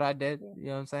least I thought I did. You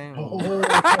know what I'm saying?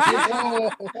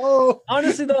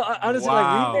 Honestly, though,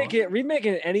 Wow. like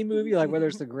remaking any movie, like whether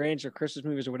it's the Grinch or Christmas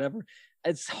movies or whatever,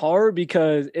 it's hard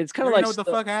because it's kind of like know what the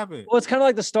fuck happened. Well, it's kind of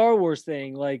like the Star Wars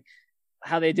thing, like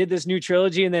how they did this new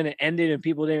trilogy and then it ended and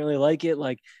people didn't really like it.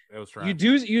 Like It was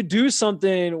you do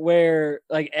something where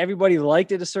like everybody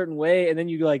liked it a certain way, and then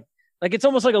you like it's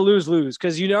almost like a lose-lose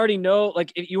because you already know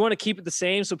like if you want to keep it the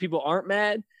same so people aren't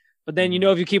mad. But then,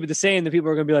 if you keep it the same, then people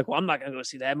are going to be like, well, I'm not going to go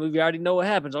see that movie. I already know what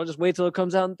happens. I'll just wait till it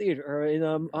comes out in theater or in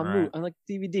on like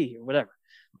DVD or whatever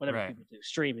people do.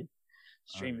 Streaming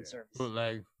service.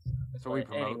 Bootleg. That's what we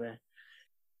promote. Anyway.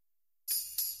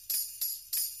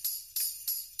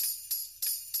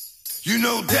 You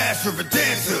know Dasher and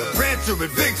Dancer, Prancer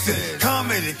and Vixen,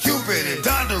 Comet and Cupid and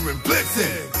Donner and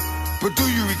Blitzen. But do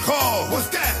you recall, what's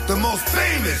that? The most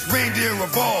famous reindeer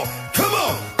of all. Come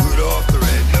on! Rudolph the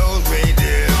red-nosed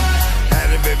reindeer had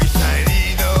a very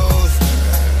shiny nose.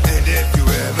 And if you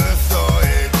ever saw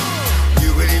it,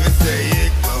 you would even say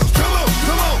it glows. Come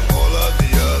on! All of the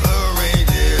other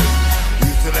reindeers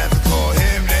used to have to call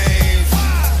him names.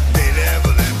 They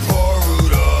never let poor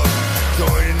Rudolph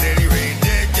join in any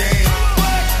reindeer game.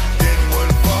 Then one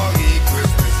foggy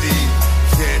Christmas Eve,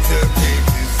 Santa came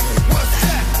to say, what's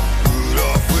that?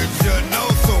 Rudolph with your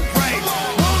nose so bright,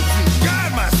 won't you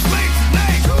guide my sleigh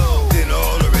tonight? Then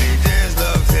all the reindeers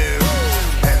loved him,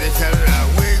 and they shouted out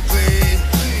with glee,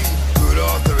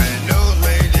 Rudolph the red-nosed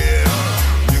reindeer,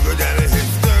 you go down to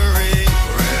history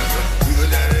forever. You go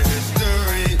down to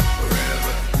history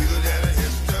forever. You go down to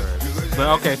history. But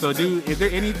okay, so is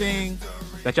there anything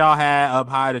that y'all had up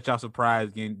high that y'all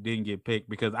surprised didn't get picked?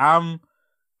 Because I'm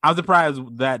surprised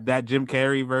that Jim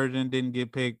Carrey version didn't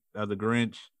get picked, the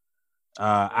Grinch.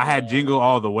 I had Jingle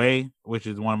All the Way, which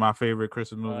is one of my favorite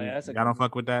Christmas movies. Y'all don't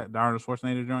fuck with that, the Arnold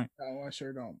Schwarzenegger joint? No, I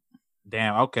sure don't.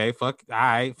 Damn. Okay. Fuck. All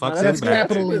right. Fuck. That's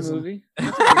capitalism.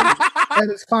 At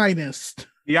its finest.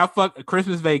 Y'all fuck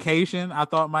Christmas Vacation. I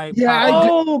thought might. Yeah.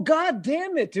 God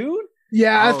damn it, dude.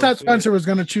 Yeah, I thought Spencer was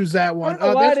going to choose that one.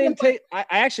 I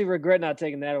actually regret not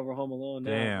taking that over Home Alone.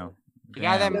 Damn. The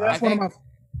guy that that's one of my.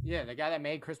 Yeah, the guy that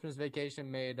made Christmas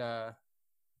Vacation made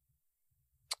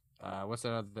what's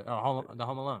the the Home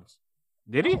Alones.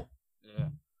 Did he? Yeah.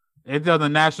 It does the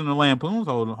National Lampoon's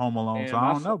Home Alone, so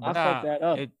I don't know. I fucked that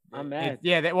up. I'm mad.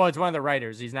 It's one of the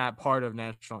writers. He's not part of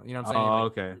National. You know what I'm saying? Oh,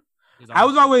 okay. I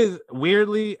was always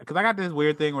weirdly because I got this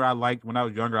weird thing where I liked when I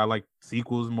was younger. I liked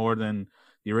sequels more than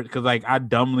the original because like I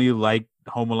dumbly like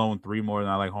Home Alone 3 more than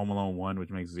I like Home Alone 1, which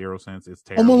makes zero sense. It's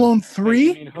terrible. Home Alone 3?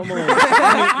 You mean Home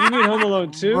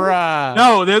Alone 2? Bruh.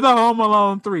 No, there's a Home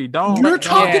Alone 3. You're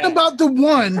talking about the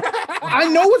one. I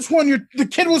know which one. The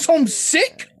kid was home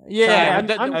sick. Yeah,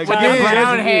 I'm with the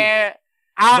brown hair.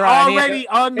 already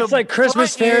on the. It's like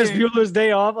Christmas Ferris end. Bueller's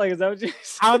Day Off. Like, is that what you?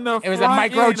 On the It was a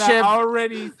microchip. I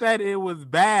already said it was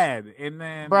bad, and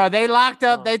then Bro, they locked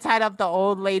up. They tied up the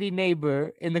old lady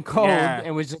neighbor in the cold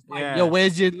and was just like, "Yo,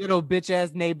 where's your little bitch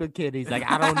ass neighbor kid?" He's like,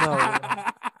 "I don't know."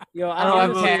 Yo,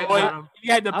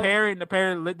 you had the parent. The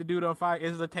parent lit the dude on fire.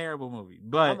 It's a terrible movie,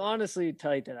 but I'm honestly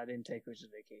tight that I didn't take Christmas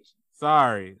Vacation.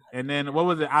 Sorry. And then what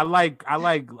was it? I like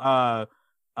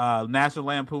National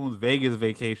Lampoon's Vegas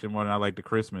Vacation more than I like the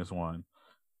Christmas one.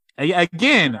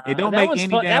 Again, it don't make any damn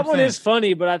sense. That one is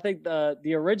funny, but I think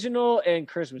the original and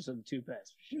Christmas are the two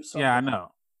best. Yeah, I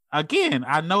know. Again,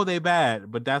 I know they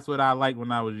bad, but that's what I liked when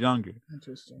I was younger.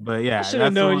 Interesting. But yeah, I should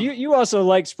have known. You also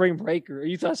like Spring Breaker.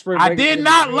 You thought Spring Breaker. I did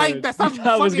not like that. You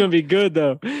thought it was gonna be good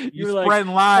though. You were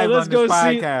spreading lies on this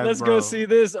podcast. Let's go see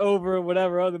this over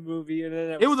whatever other movie. And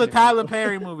then it was a Tyler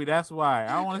Perry movie. That's why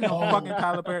I don't want to see no fucking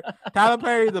Tyler Perry. Tyler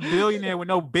Perry's a billionaire with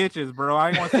no bitches, bro.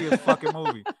 I ain't want to see his fucking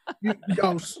movie. You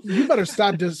better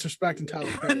stop disrespecting Tyler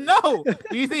Perry. No,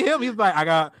 you see him. He's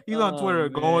like, he's on Twitter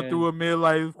going through a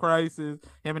midlife crisis.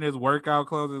 Him and his workout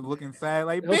clothes is looking sad.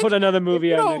 Like, he'll put another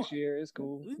movie out next year. It's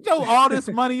cool. All this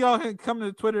money y'all can come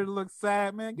to Twitter to look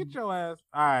sad, man. Get your ass.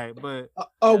 All right, but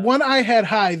one I had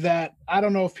high that I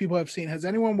don't know if people have seen. Has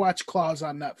anyone watched Claws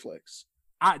on Netflix?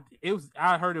 I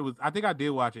heard it was. I think I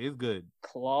did watch it. It's good.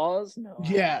 Claws? No.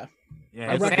 Yeah.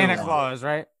 Yeah, it's Santa Claus,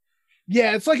 right?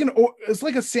 Yeah, it's like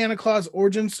a Santa Claus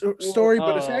origin story,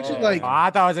 but it's actually like. Oh, I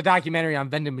thought it was a documentary on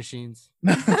vending machines.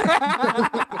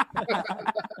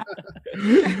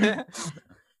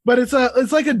 But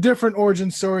it's like a different origin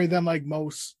story than like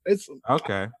most. It's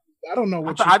okay. I don't know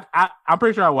what I'm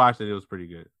pretty sure I watched it. It was pretty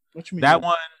good. What you mean? That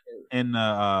one and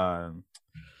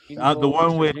the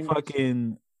one with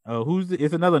fucking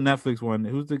it's another Netflix one.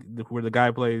 Who's where the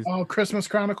guy plays? Oh, Christmas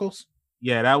Chronicles.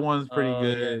 Yeah, that one's pretty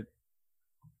good.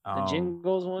 The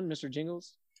Jingles one, Mr.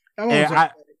 Jingles.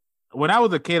 When I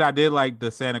was a kid, I did like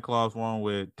the Santa Claus one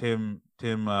with Tim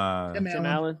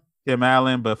Allen. Tim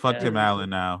Allen, but fuck Tim Allen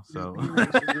now. So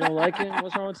you don't like him?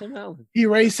 What's wrong with Tim Allen? He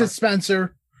racist,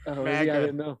 Spencer. Oh, I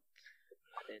didn't know.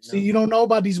 See, you don't know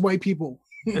about these white people.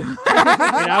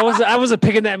 I wasn't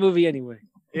picking that movie anyway.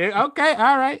 Yeah, okay,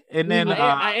 all right. And then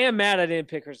I am mad I didn't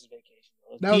pick Christmas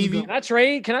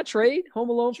Vacation. Can I trade Home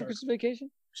Alone for Christmas Vacation?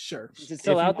 Sure. Is it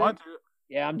still out there?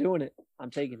 Yeah, I'm doing it. I'm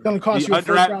taking it. It's gonna cost you a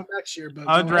first round next year, but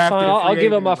I'll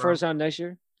give up my first round next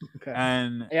year. Okay.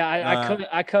 And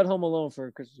I cut Home Alone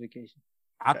for Christmas Vacation.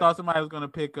 I thought somebody was gonna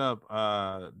pick up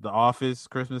the Office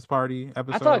Christmas Party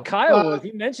episode. I thought Kyle was.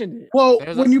 He mentioned it. Well,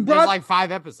 there's like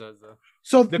 5 episodes though.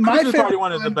 So the Christmas Party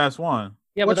one is the best one.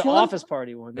 Yeah, but the Office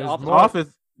Party one.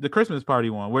 The Christmas Party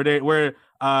one, where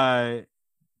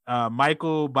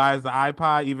Michael buys the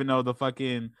iPod, even though the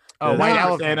fucking White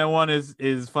Elephant Santa one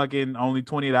is fucking only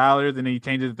 $20, and then he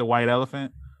changes it to White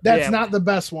Elephant. That's not the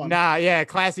best one. Nah, yeah,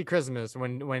 Classy Christmas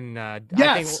when yes.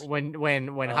 I think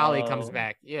when Holly comes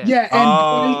back. Yeah. Yeah,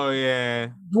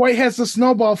 and Dwight has the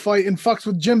snowball fight and fucks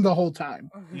with Jim the whole time.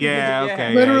 Yeah,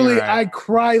 okay. Literally, right. I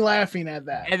cry laughing at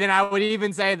that. And then I would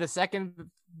even say the second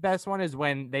best one is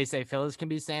when they say Phyllis can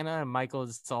be Santa and Michael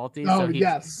is salty. Oh,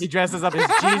 so he dresses up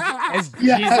as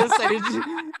Jesus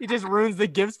and he just ruins the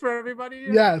gifts for everybody.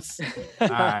 Yes. All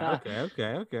right,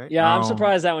 okay. Yeah, I'm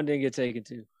surprised that one didn't get taken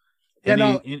too.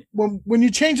 Yeah, when you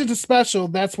change it to special,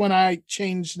 that's when I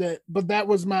changed it. But that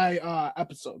was my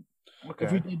episode. Okay.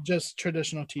 If we did just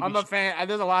traditional TV, I'm a fan.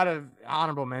 There's a lot of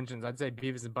honorable mentions. I'd say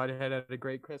Beavis and Butthead had a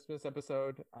great Christmas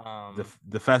episode.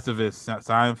 The Festivus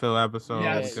Seinfeld episode.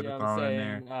 Yes. Could have thrown in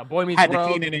there. Boy Meets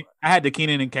World. I had the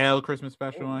Keenan and Kel Christmas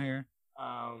special on here.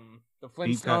 The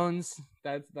Flintstones.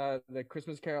 That's the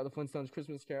Christmas Carol. The Flintstones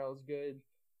Christmas Carol is good.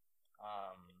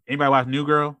 Anybody watch New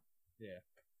Girl? Yeah.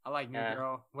 I like New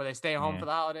Girl, where they stay home for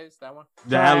the holidays. That one,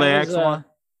 the LAX one.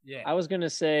 Yeah, I was gonna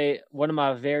say one of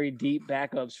my very deep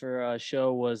backups for a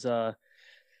show was The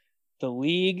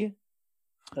League,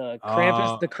 the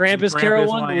Krampus Carol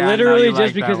one. Yeah, literally like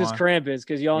just because it's Krampus,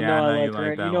 because y'all know I like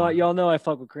Krampus. Y'all know I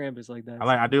fuck with Krampus like that.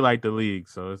 I do like The League,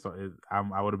 so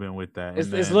I would have been with that.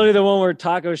 It's literally the one where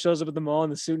Taco shows up at the mall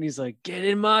in the suit and he's like, "Get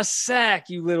in my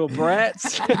sack, you little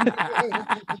brats."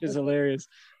 It's hilarious.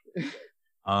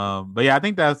 But yeah, I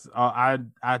think that's I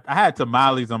had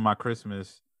tamales on my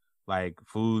Christmas like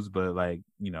foods, but like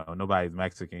nobody's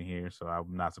Mexican here, so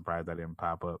I'm not surprised that didn't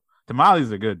pop up.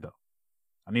 Tamales are good though.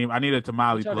 I need a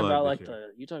tamale plug.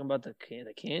 You talking about the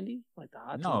candy, like the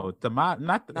hot? No,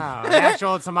 not the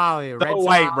actual tamale, red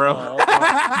white, tamale. bro. Oh, okay.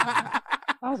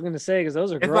 I was gonna say because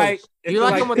those are gross. You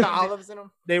like them with the olives in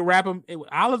them? They wrap them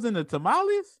olives in the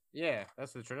tamales. Yeah,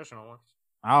 that's the traditional one.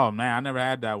 Oh man, I never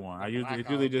had that one. Like It's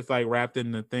usually just like wrapped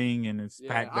in the thing and it's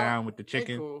packed down with the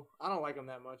chicken. Cool. I don't like them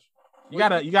that much. You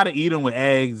gotta eat them with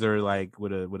eggs or like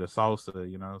with a salsa.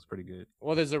 You know, it's pretty good.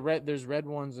 Well, there's red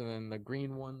ones and then the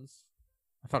green ones.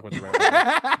 I fuck with the red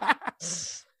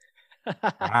ones.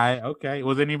 All right, okay.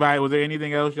 Was there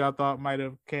anything else y'all thought might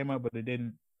have came up, but it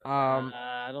didn't?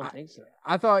 I don't think so.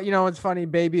 I thought, it's funny.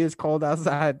 Baby, it's cold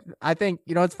outside. I think,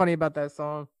 what's funny about that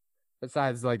song,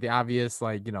 besides like the obvious,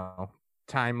 like,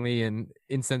 timely and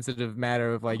insensitive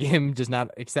matter of like him just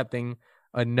not accepting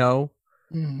a no.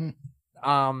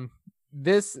 Mm-hmm.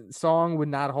 This song would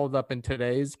not hold up in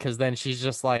today's, because then she's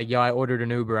just like, yo, I ordered an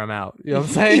Uber, I'm out. You know what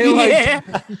I'm saying?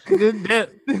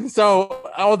 Like, so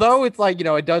although it's like,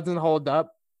 it doesn't hold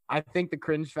up, I think the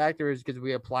cringe factor is because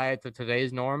we apply it to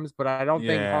today's norms, but I don't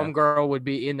think homegirl would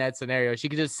be in that scenario. She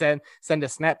could just send a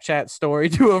Snapchat story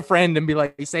to a friend and be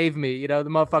like, save me. The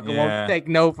motherfucker won't take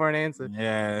no for an answer.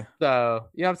 Yeah. So,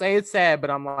 you know what I'm saying? It's sad, but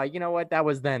I'm like, you know what? That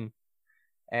was then.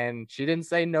 And she didn't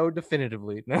say no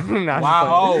definitively.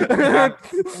 Wow.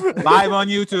 Live on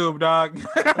YouTube, dog.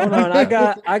 Hold on. I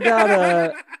got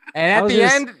and at the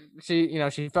end,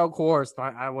 she felt coerced.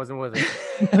 I wasn't with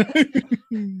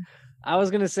it. I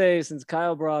was gonna say, since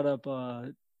Kyle brought up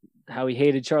how he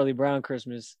hated Charlie Brown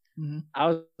Christmas, I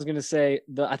was gonna say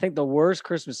I think the worst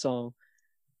Christmas song,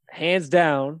 hands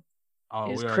down,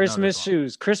 is Christmas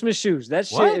Shoes. Christmas Shoes. That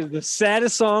shit is the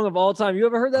saddest song of all time. You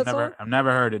ever heard that song? I've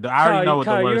never heard it. I already know what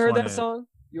the worst one is. You heard that song?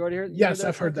 You already heard? Yes,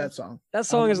 I've heard that song. That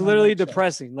song is literally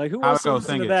depressing. Like, who wants to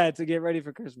listen to that to get ready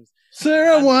for Christmas?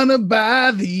 Sir, I want to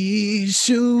buy these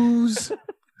shoes.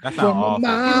 That's not awful.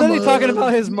 He's literally talking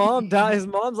about his mom. His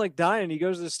mom's like dying. He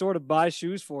goes to the store to buy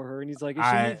shoes for her, and he's like, "If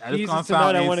she needs Jesus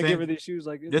tonight, I want to give her these shoes."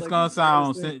 Like, this gonna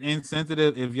sound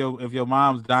insensitive. If your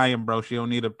mom's dying, bro, she don't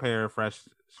need a pair of fresh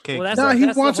cakes. Well, he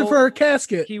wants it for her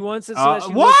casket. He wants it so that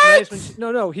she looks nice when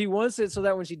she, he wants it so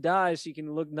that when she dies, she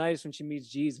can look nice when she meets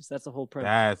Jesus. That's the whole premise.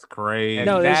 That's crazy.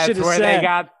 No, that's where they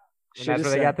got. That's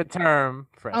where they got the term.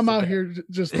 I'm out here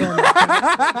just throwing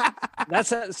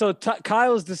so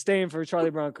Kyle's disdain for Charlie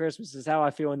Brown Christmas is how I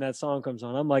feel when that song comes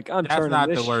on. I'm like, that's not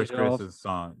the worst Christmas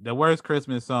song. The worst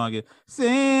Christmas song is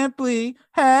Simply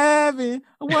Having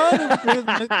a Wonderful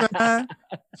Christmas Time.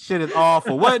 Shit is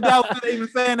awful. What else are they even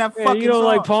saying that fucking you don't song?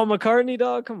 like Paul McCartney,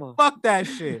 dog? Come on. Fuck that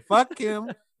shit. Fuck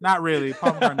him. Not really.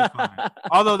 Paul McCartney's fine.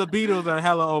 Although the Beatles are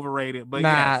hella overrated. But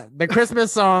the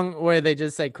Christmas song where they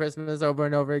just say Christmas over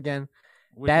and over again.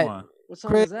 Which one? What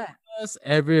song is that?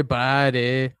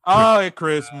 Everybody. Oh, it's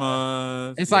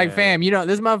Christmas. It's like, fam,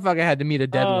 this motherfucker had to meet a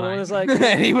deadline. Oh, it was like,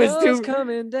 he was too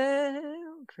coming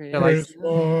down.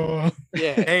 Bro.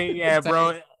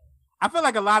 I feel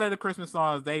like a lot of the Christmas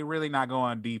songs, they really not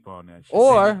going deep on that shit.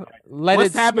 Or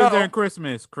what happens during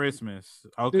Christmas? Christmas.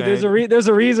 Okay. Dude, there's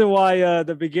a reason why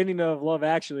the beginning of Love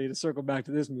Actually, to circle back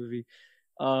to this movie,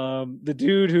 the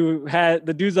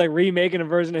dude's like remaking a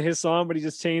version of his song, but he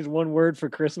just changed one word for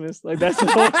Christmas. Like, that's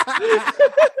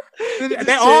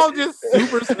they're all just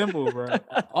super simple, bro.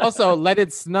 Also, Let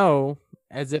It Snow,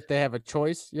 as if they have a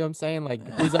choice. You know what I'm saying? Like,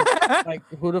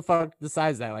 who the fuck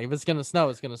decides that? Like, if it's gonna snow,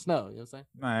 it's gonna snow. You know what I'm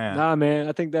saying? Nah, man.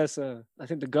 I think I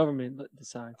think the government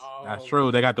decides. That's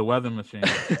true. They got the weather machine.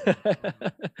 All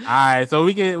right, so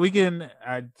we can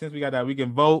since we got that, we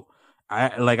can vote.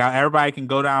 Everybody can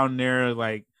go down there.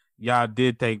 Like, y'all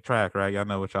did take track, right? Y'all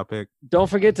know what y'all picked. Don't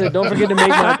forget to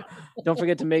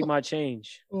make my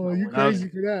change. Oh, you crazy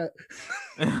for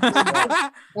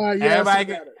that?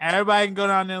 Everybody can go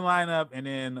down there and line up, and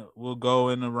then we'll go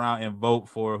in around and vote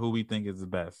for who we think is the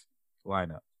best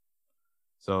lineup.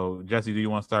 So, Jesse, do you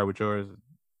want to start with yours?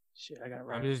 Shit, I got it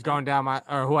right. I'm just going down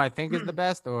or who I think is the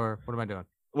best, or what am I doing?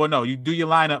 Well, no, you do your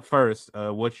lineup first.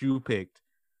 What you picked.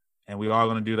 And we're all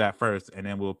going to do that first, and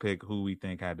then we'll pick who we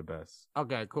think had the best.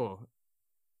 Okay, cool.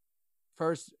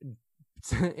 First,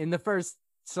 in the first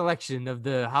selection of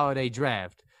the holiday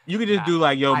draft. You can just do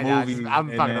like movies.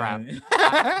 I'm fucking around.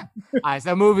 All right,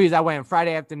 so movies, I went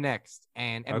Friday After Next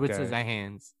and Edward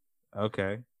Scissorhands.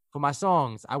 Okay. For my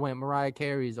songs, I went Mariah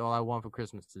Carey's All I Want for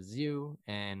Christmas Is You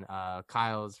and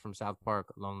Kyle's from South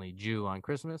Park, Lonely Jew on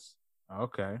Christmas.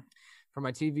 Okay. For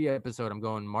my TV episode, I'm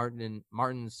going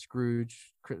Martin Scrooge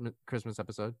Christmas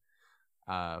episode.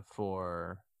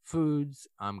 For foods,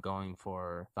 I'm going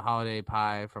for the holiday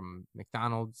pie from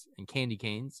McDonald's and candy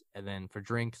canes. And then for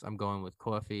drinks, I'm going with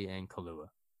coffee and Kahlua.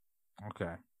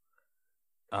 Okay.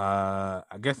 I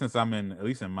guess since I'm at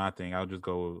least in my thing, I'll just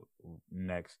go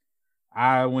next.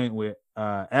 I went with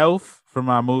Elf for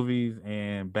my movies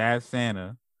and Bad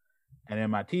Santa. And then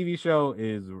my TV show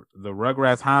is the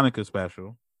Rugrats Hanukkah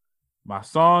special. My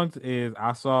songs is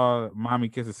I saw Mommy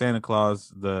Kisses Santa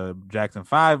Claus, the Jackson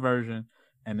 5 version,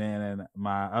 And then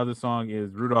my other song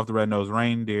is Rudolph the Red-Nosed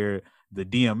Reindeer, the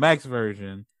DMX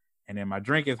version. And then my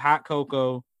drink is hot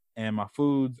cocoa, and my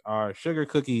foods are sugar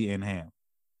cookie and ham.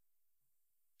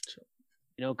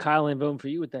 You know, Kyle ain't voting for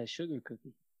you with that sugar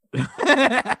cookie. And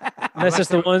that's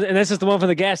just the one. And that's just the one from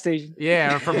the gas station.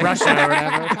 Yeah, or from Russia or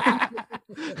whatever.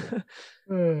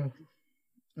 All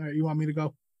right, you want me to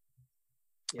go?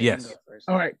 Yeah, Yes.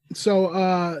 All right.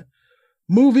 So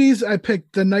movies, I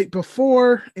picked The Night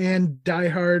Before and Die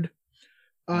Hard.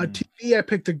 TV, I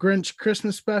picked The Grinch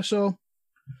Christmas Special.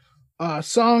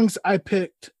 Songs, I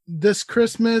picked This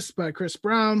Christmas by Chris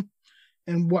Brown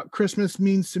and What Christmas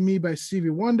Means to Me by Stevie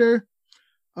Wonder.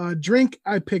 Drink,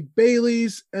 I picked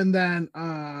Bailey's. And then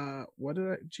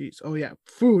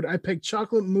food, I picked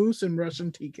chocolate mousse and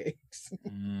Russian tea cakes.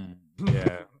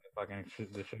 Yeah. Fucking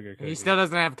the sugar cookie. He still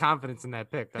doesn't have confidence in that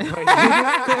pick. That's why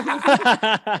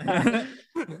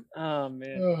Oh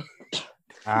man. All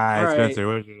right, Spencer,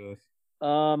 what's your list?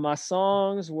 My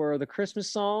songs were the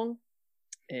Christmas song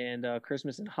and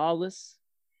Christmas in Hollis.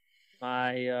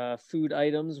 My food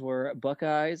items were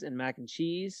Buckeyes and mac and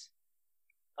cheese.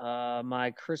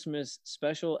 My Christmas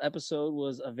special episode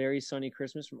was A Very Sunny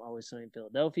Christmas from Always Sunny in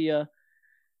Philadelphia.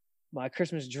 My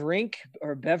Christmas drink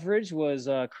or beverage was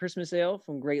Christmas ale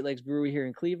from Great Lakes Brewery here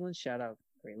in Cleveland. Shout out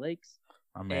Great Lakes.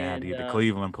 Oh man, I did the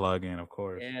Cleveland plug in, of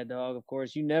course. Yeah, dog, of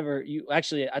course.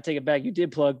 Actually, I take it back. You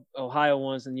did plug Ohio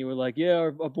once, and you were like, yeah,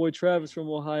 our boy Travis from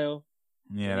Ohio.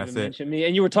 Yeah, that's it. Me.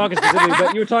 And you were talking specifically,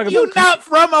 but you were talking You're not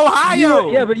from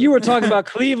Ohio. Yeah, but you were talking about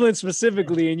Cleveland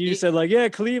specifically, and you said like, yeah,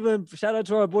 Cleveland. Shout out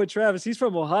to our boy Travis. He's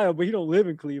from Ohio, but he don't live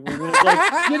in Cleveland. And it's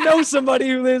like, you know somebody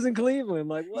who lives in Cleveland.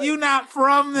 Like, what? You not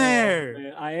from there.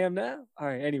 Man, I am now. All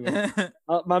right. Anyway,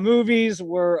 my movies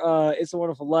were It's a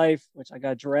Wonderful Life, which I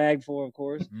got dragged for, of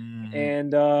course,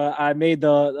 and I made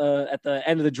at the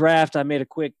end of the draft, I made a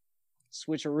quick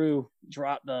switcheroo,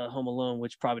 dropped the Home Alone,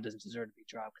 which probably doesn't deserve to be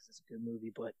dropped because it's a good movie,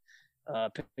 but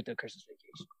picked up Christmas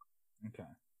Vacation. Okay,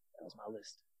 that was my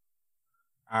list.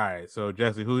 All right, so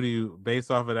Jesse,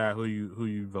 based off of that, who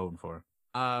you voting for?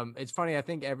 It's funny. I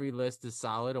think every list is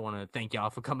solid. I want to thank y'all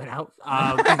for coming out.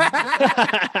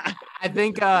 I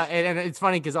think, and it's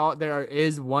funny because there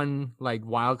is one like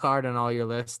wild card on all your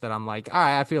lists that I'm like, all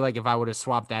right, I feel like if I would have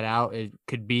swapped that out, it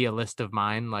could be a list of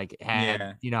mine. Like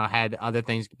had other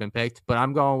things been picked, but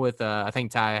I'm going with, I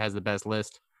think Ty has the best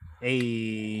list.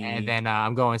 Hey, and then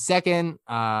I'm going second.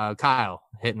 Kyle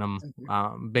hitting him.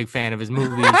 Big fan of his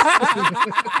movies,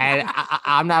 and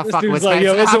I'm not this fucking with like,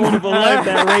 Spencer. Yo, It's a Wonderful Life,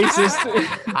 that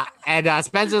racist. And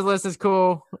Spencer's list is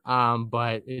cool,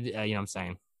 but you know what I'm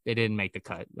saying, it didn't make the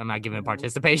cut. I'm not giving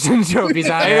participation trophies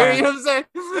out here. You know what I'm saying?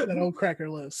 That old cracker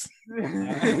list.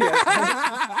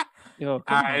 Yo,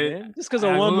 come on, man. Just because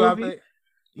of one movie.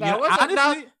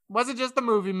 Wasn't just the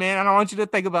movie, man. I don't want you to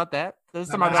think about that. There's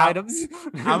some other items.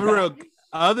 I'm real.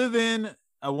 Other than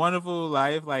A Wonderful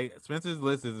Life, like Spencer's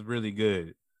list is really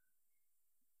good.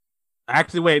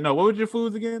 Actually, wait, no. What was your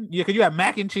foods again? Yeah, because you had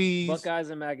mac and cheese, Buckeyes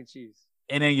and mac and cheese,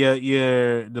 and then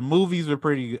the movies were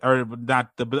pretty, or not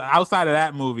the outside of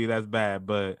that movie that's bad,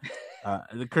 but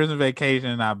the Christmas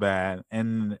Vacation not bad,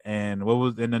 and then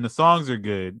the songs are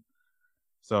good.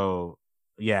 So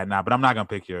yeah, but I'm not gonna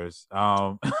pick yours.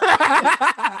 Why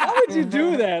would you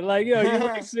do that? Like, yo, you're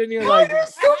like sitting here like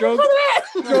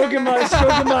stroking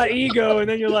my ego, and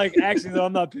then you're like, actually, no,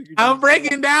 I'm not picking. I'm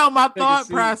breaking down my thought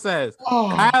process.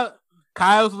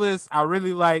 Kyle's list I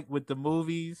really like with the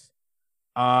movies,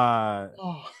 and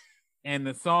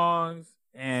the songs,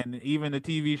 and even the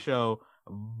TV show,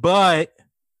 but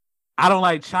I don't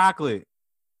like chocolate.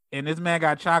 And this man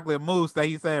got chocolate mousse that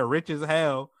he said rich as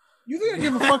hell. You think I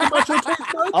give a fuck about your taste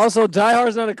buds? Also, Die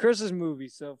Hard's not a Christmas movie,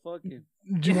 so fuck you.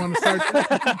 Do you want to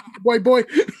start, boy?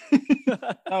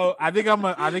 Oh, I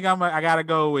gotta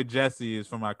go with Jesse's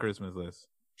for my Christmas list.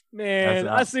 Man,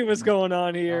 I see what's going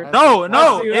on here. No,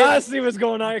 I see what's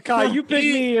going on here. Kyle, you pick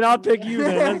me and I'll pick you,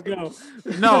 man. Let's go.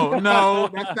 No,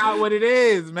 that's not what it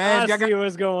is, man. I see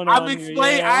what's going on.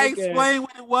 I explained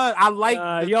what it was. I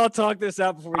like y'all talk this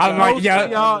out before. I'm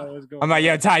like,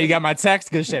 yo, Ty, you got my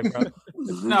text? Good shit, bro.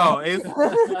 No,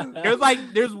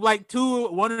 there's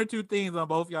one or two things on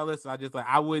both y'all lists.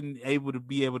 I wouldn't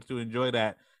be able to enjoy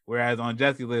that. Whereas on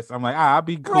Jesse's list, I'm like, I'll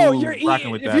be cool. Bro, you're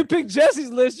rocking with if that. you pick Jesse's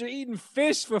list, you're eating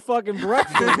fish for fucking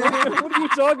breakfast. What are you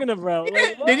talking about?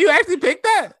 Like, did you actually pick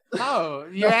that? No,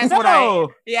 you asked what I.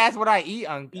 He asked what I eat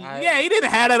on. Yeah, he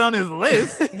didn't have that on his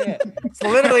list. Yeah. It's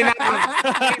literally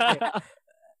not.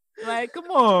 Like, come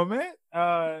on, man.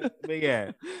 But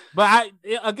yeah,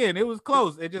 it was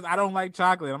close. It just I don't like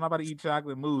chocolate. I'm not about to eat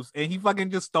chocolate mousse. And he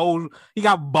fucking just he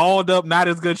got balled up, not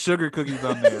as good sugar cookies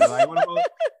on there. Like,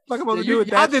 What am I supposed to do with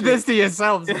Y'all that? did this to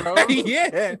yourselves, bro.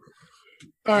 Yeah.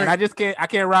 All And right. I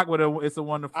can't rock with It's a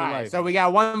Wonderful All right, Life. so we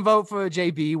got 1 vote for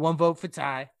JB, 1 vote for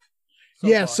Ty.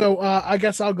 Yeah, far. so I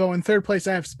guess I'll go in third place.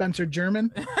 I have Spencer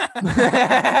German for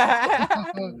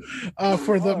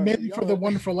the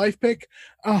Wonderful Life pick.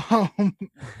 That's all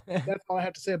I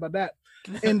have to say about that.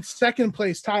 In second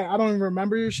place, Ty, I don't even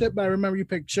remember your shit, but I remember you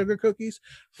picked sugar cookies.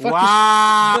 Fuck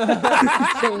Wow.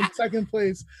 so in second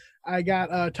place, I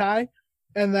got Ty,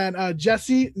 and then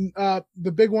Jesse.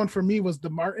 The big one for me was the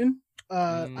Martin.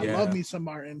 I love me some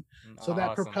Martin. So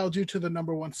that propelled you to the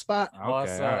number 1 spot. Okay, all right,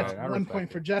 I 1 respect point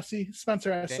it. for Jesse.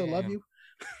 Spencer, I still love you.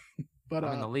 But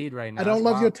I'm in the lead right now. I don't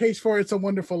love your taste for It's a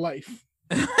Wonderful Life.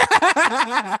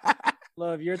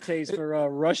 Love your taste for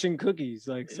Russian cookies.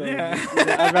 Like, so Yeah.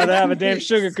 I'd rather have a damn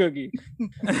sugar cookie.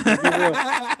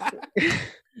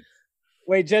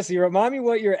 Wait, Jesse, remind me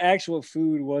what your actual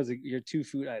food was. Your 2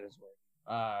 food items were.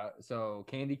 So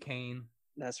candy cane,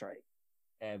 That's right.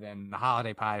 and then the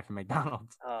holiday pie from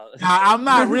McDonald's. Nah, I'm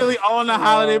not really on the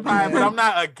holiday Oh, pie, but man. I'm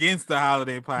not against the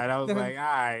holiday pie. I was like, all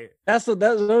right. Those are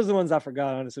the ones I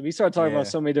forgot. Honestly, we started talking Yeah. about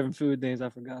so many different food things I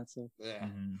forgot. So Yeah.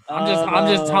 Mhm.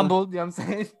 I'm just humbled, you know what I'm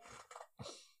saying?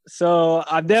 So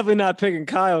I'm definitely not picking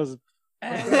Kyle's.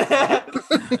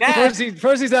 First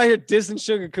he's out here dissing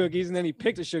sugar cookies, and then he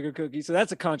picked a sugar cookie, so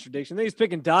that's a contradiction. Then he's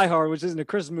picking Die Hard, which isn't a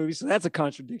Christmas movie, so that's a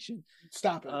contradiction.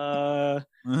 Stop it.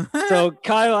 So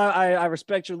Kyle, I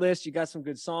respect your list. You got some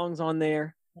good songs on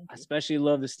there. I especially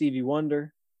love the Stevie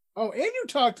Wonder. Oh, and you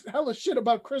talked hella shit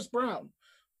about Chris Brown.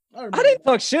 I didn't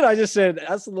talk shit. I just said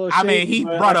that's a little. I mean, shady, he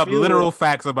but brought I up feel literal it.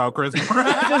 facts about Chris Brown.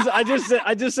 I just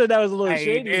said that was a little Hey,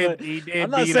 shady, but he did I'm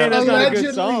not beat saying up- that's not a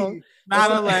good song. Allegedly.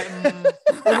 Not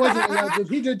It wasn't alleged.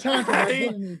 He did time for that,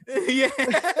 didn't he? Yeah.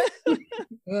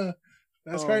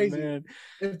 That's Oh, crazy. man.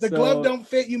 If the So- glove don't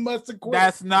fit, you must have quit.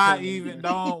 That's not even.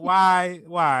 Don't. Why?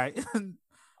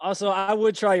 Also, I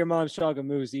would try your mom's chocolate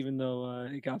mousse, even though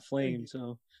it got flamed.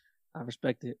 So I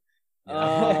respect it.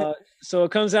 So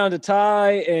it comes down to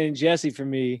Ty and Jesse for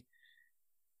me.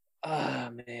 Ah,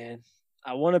 man.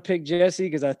 I want to pick Jesse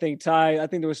because I think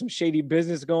there was some shady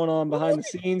business going on behind the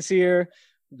scenes here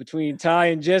between Ty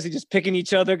and Jesse just picking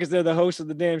each other because they're the hosts of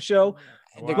the damn show.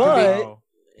 There But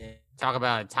talk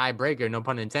about a tiebreaker, no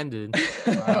pun intended.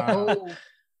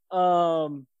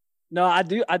 no, I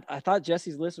do. I thought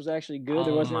Jesse's list was actually good.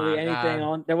 There Oh wasn't really my anything God.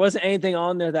 on. There wasn't anything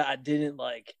on there that I didn't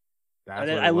like. That's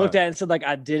I what it looked was. at it and said like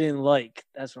I didn't like.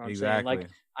 That's what I'm saying. Like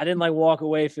Exactly. I didn't like walk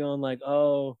away feeling like,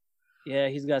 oh yeah,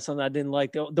 he's got something I didn't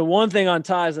like. The one thing on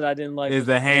ties that I didn't like Is was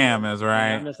the ham, is and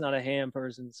right. I'm just not a ham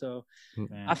person, so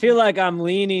Man. I feel like I'm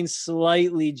leaning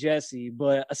slightly Jesse.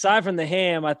 But aside from the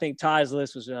ham, I think Ty's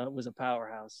list was a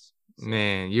powerhouse.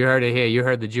 Man, you heard it here. You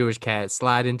heard the Jewish cat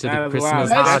slide into That the is Christmas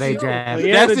wild. holiday That's- draft.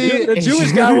 Yeah, Jesse- the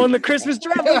Jewish guy won the Christmas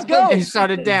draft. Let's go. And shut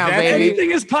it down, Jesse- baby.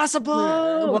 Anything is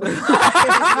possible.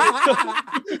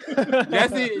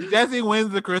 Jesse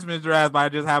wins the Christmas draft by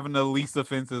just having the least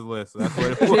offensive list. That's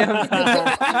what it was.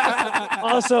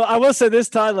 Also, I will say this,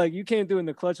 Ty, like you came through in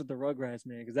the clutch with the Rugrats,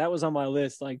 man, because that was on my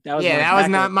list. Like that was Yeah, my that was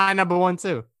backup. not my number 1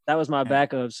 too. That was my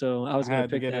backup, so I was I gonna had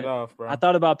to pick get that. it off, bro. I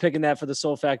thought about picking that for the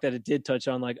sole fact that it did touch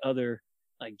on like other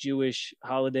like Jewish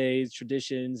holidays,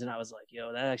 traditions, and I was like,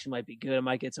 yo, that actually might be good. I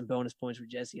might get some bonus points for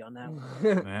Jesse on that one.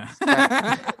 Yeah.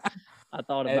 I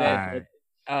thought And about it.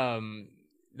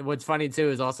 What's funny too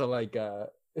is also like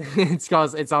it's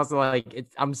also like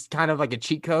I'm kind of like a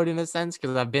cheat code in a sense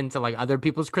because I've been to like other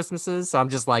people's Christmases, so I'm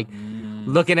just like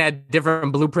looking at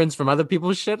different blueprints from other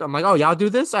people's shit. I'm like, oh, y'all do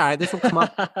this? All right, this will come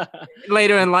up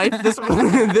later in life. This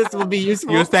will be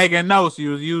useful. You was taking notes.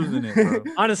 You was using it, bro.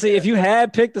 Honestly, if you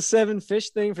had picked the 7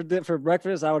 fish thing for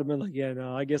breakfast, I would have been like, yeah,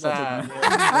 no, I guess I'll take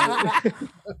that.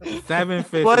 7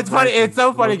 fish. Well, it's funny. It's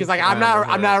so funny Most because like I'm not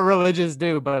surprised. a religious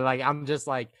dude, but like I'm just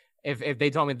like if they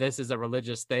told me this is a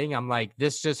religious thing, I'm like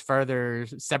this just further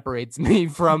separates me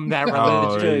from that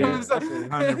Oh, religion. yeah.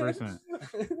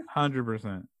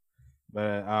 100%.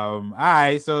 But all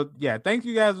right. So yeah, thank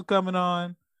you guys for coming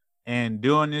on and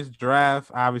doing this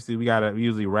draft. Obviously, we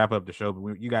usually wrap up the show,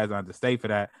 but you guys don't have to stay for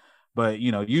that. But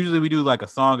usually we do like a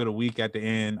song of the week at the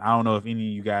end. I don't know if any of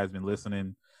you guys been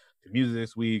listening to music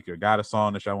this week or got a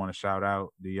song that y'all want to shout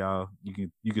out. Do y'all?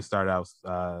 You can start out,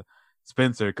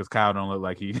 Spencer, because Kyle don't look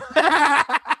like he.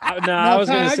 I was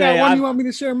Ty, gonna I say, got one. You want me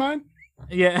to share mine?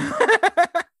 Yeah.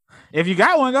 If you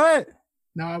got one, go ahead.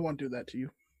 No, I won't do that to you.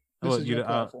 This Well, is your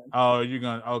platform. you're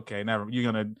gonna okay, never.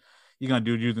 You're gonna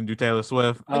do Taylor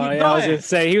Swift. oh Go yeah, I was ahead. gonna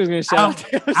say he was gonna shout.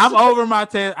 I'm over my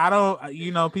Taylor. I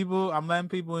don't. People. I'm letting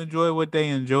people enjoy what they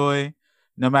enjoy,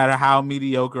 no matter how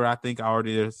mediocre I think our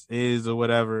artist is or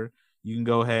whatever. You can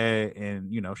go ahead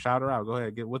and shout her out. Go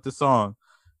ahead, get with the song.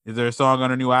 Is there a song on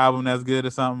her new album that's good or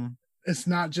something? It's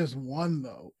not just one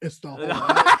though. It's the whole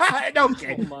album.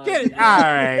 Okay. Get it. All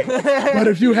right. But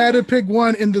if you had to pick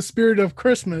one in the spirit of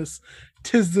Christmas,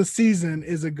 "'Tis the Season"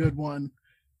 is a good one.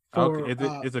 Okay.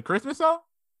 It's a Christmas song?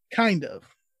 Kind of.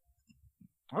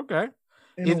 Okay.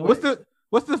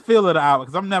 What's the feel of the album?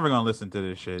 Because I'm never gonna listen to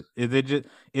this shit. Is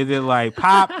it like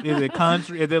pop? Is it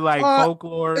country? Is it like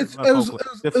folklore? It's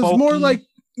more like,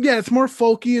 yeah, it's more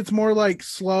folky. It's more like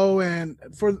slow, and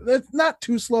it's not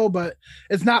too slow, but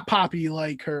it's not poppy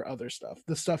like her other stuff.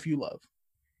 The stuff you love.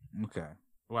 Okay.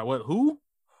 What? Who?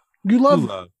 You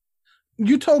love?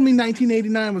 You told me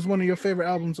 1989 was one of your favorite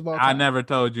albums of all time. I never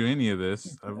told you any of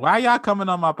this. Why y'all coming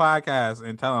on my podcast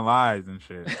and telling lies and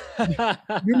shit?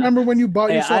 You remember when you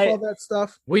bought yourself all that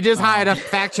stuff? We just hired a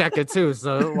fact checker too,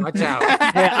 so watch out.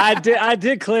 Yeah, I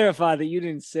did clarify that you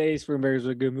didn't say Spring Breakers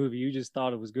was a good movie. You just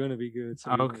thought it was going to be good. So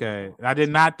okay. I did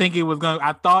not think it was going to.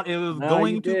 I thought it was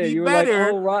going to be you better. Were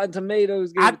like, oh, Rotten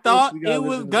Tomatoes. I thought it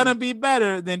was going to be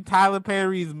better than Tyler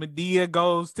Perry's Medea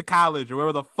Goes to College or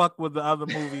whatever the fuck was the other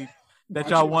movie that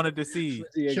y'all wanted to see.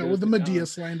 Show with the Medea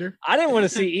slander. I didn't want to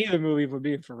see either movie, for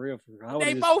being for real.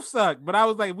 They both suck, but I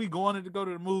was like, we going to go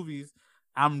to the movies.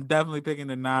 I'm definitely picking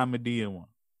the non-Medea one.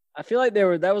 I feel like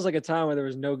that was like a time where there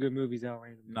was no good movies out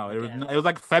randomly. No, it was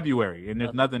like February, and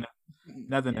there's nothing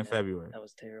in February. That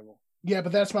was terrible. Yeah,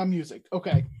 but that's my music.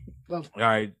 Okay. All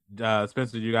right,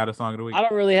 Spencer, you got a song of the week? I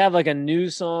don't really have like a new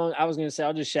song. I was gonna say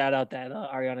I'll just shout out that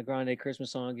Ariana Grande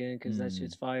Christmas song again because that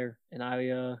shit's fire. And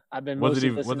I've been what's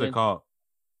it called?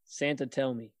 Santa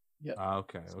Tell Me. Yeah.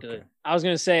 Okay. Good. I was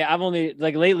gonna say I've only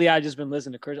lately I've just been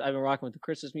listening to I've been rocking with the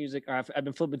Christmas music, or I've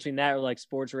been flipping between that or like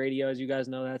sports radio, as you guys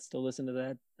know. That's still listen to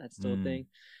that. That's still a thing.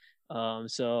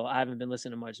 So I haven't been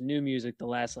listening to much new music the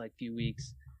last like few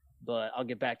weeks, but I'll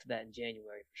get back to that in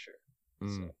January for sure.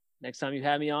 So next time you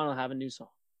have me on, I'll have a new song.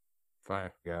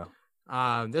 Fire. Yeah.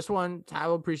 This one I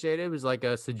will appreciate it. It was like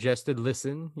a suggested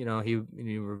listen. You know, he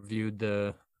reviewed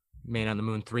the Man on the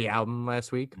Moon 3 album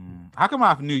last week. How come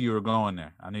I knew you were going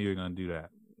there? I knew you were going to do that.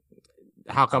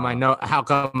 How come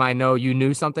I know you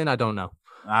knew something? I don't know.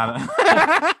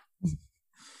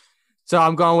 So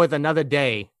I'm going with Another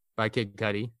Day by Kid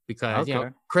Cudi because you know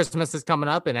Christmas is coming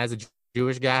up, and as a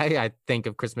Jewish guy, I think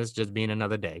of Christmas just being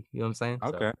another day. You know what I'm saying?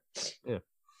 Okay. So, yeah.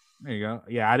 There you go.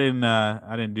 Yeah, I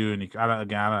didn't do any.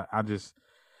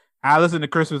 I listened to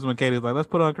Christmas when Katie's like, let's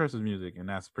put on Christmas music, and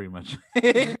that's pretty much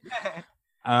it.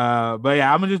 But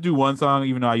yeah, I'm gonna just do one song,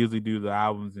 even though I usually do the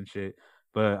albums and shit.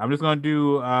 But I'm just gonna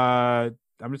do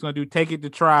 "Take It to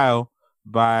Trial"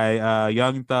 by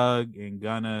Young Thug and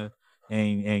Gunna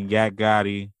and Yak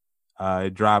Gotti.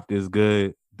 It dropped, is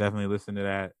good. Definitely listen to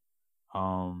that.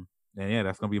 And yeah,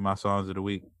 that's gonna be my songs of the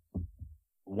week.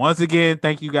 Once again,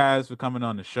 thank you guys for coming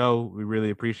on the show. We really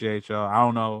appreciate y'all. I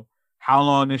don't know how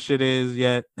long this shit is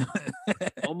yet.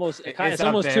 It's almost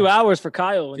 2 hours for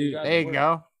Kyle. There you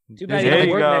go. Too bad you don't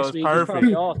work next week.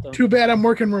 Perfect. Off, Too bad I'm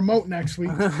working remote next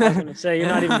week. I was gonna say you're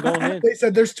not even going in. They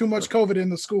said there's too much COVID in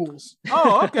the schools.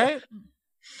 Oh, okay.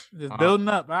 Just building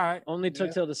up. All right. Only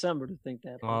took till December to think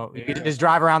that. Well, you can just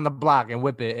drive around the block and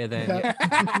whip it, and then.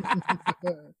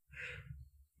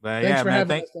 But Thanks for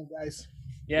having us, guys.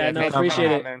 Yeah, no,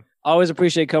 appreciate it. Man. Always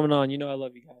appreciate coming on. You know I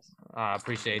love you guys. I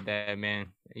appreciate that, man.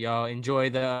 Y'all enjoy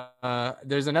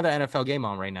there's another NFL game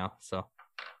on right now, so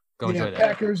go enjoy that.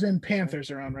 Packers and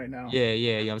Panthers are on right now. Yeah,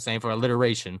 you know what I'm saying, for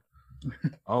alliteration.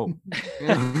 Oh. You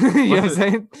know what I'm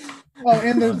saying? Oh,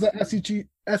 and there's the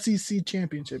SEC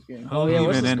championship game. Oh, yeah,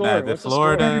 what's the score? What's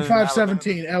Florida?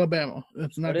 35-17, Alabama.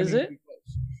 That's not. What is it?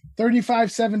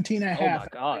 35-17 at half. Oh, my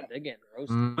God. They're getting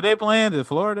roasted. Who they playing? Is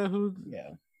Florida? Who? Yeah.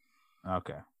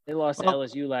 Okay. They lost to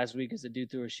LSU last week because the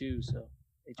dude threw a shoe, so.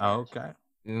 Okay.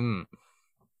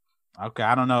 Okay,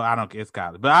 I don't know. I don't. It's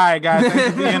college, but all right, guys.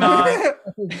 Thanks for being on.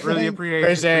 Really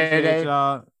appreciate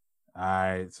y'all. All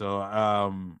right,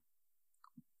 so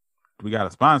we got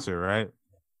a sponsor, right?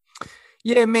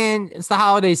 Yeah, man. It's the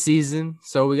holiday season,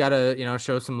 so we gotta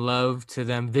show some love to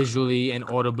them visually and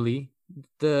audibly.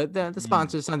 The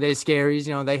sponsor, Sunday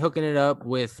Scaries, they hooking it up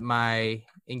with my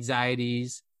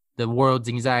anxieties, the world's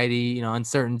anxiety,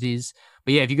 uncertainties.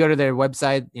 But yeah, if you go to their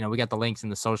website, we got the links in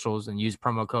the socials and use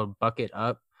promo code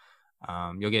BUCKETUP.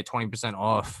 You'll get 20%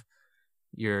 off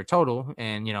your total.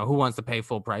 And, who wants to pay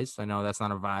full price? I know that's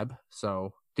not a vibe.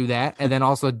 So do that. And then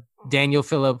also Daniel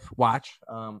Phillip watch.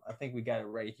 I think we got it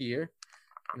right here.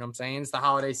 You know what I'm saying? It's the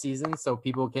holiday season, so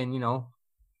people can,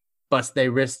 bust their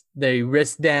wrist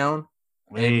down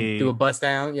and do a bust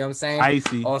down. You know what I'm saying?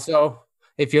 Icy. Also,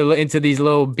 if you're into these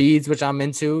little beads, which I'm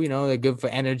into, they're good for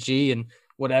energy and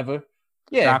whatever.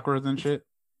 Yeah. Chakras and shit.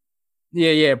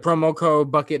 Yeah. Promo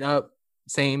code BUCKETUP.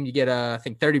 same. You get I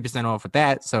think 30% off with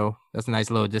that. So that's a nice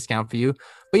little discount for you.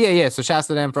 But yeah. So shouts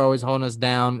to them for always holding us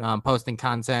down, posting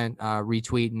content,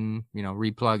 retweeting,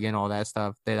 replugging, all that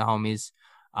stuff. They're the homies.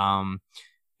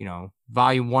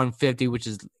 Volume 150, which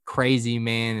is crazy,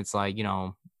 man. It's like,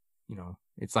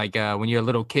 it's like when you're a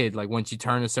little kid, like once you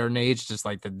turn a certain age, just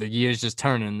like the years just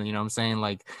turning, you know what I'm saying?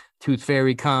 Like Tooth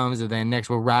Fairy comes, and then next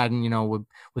we're riding,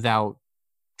 without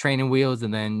training wheels,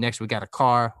 and then next we got a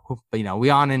car, but we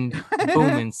on and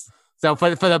booming. So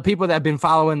for the people that have been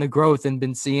following the growth and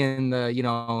been seeing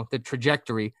the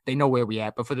trajectory, they know where we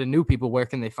at. But for the new people, where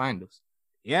can they find us?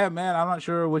 Yeah, man, I'm not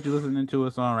sure what you're listening to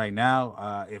us on right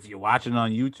now. If you're watching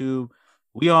on YouTube,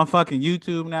 we on fucking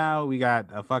YouTube now. We got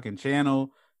a fucking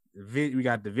channel. We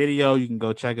got the video. You can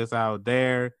go check us out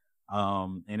there.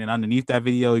 And then underneath that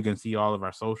video, you can see all of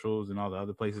our socials and all the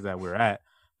other places that we're at.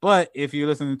 But if you're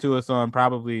listening to us on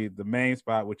probably the main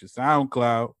spot, which is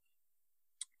SoundCloud,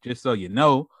 just so you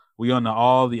know, we on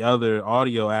all the other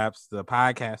audio apps, the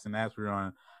podcasting apps. We're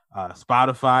on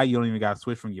Spotify. You don't even got to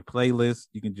switch from your playlist.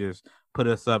 You can just put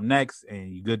us up next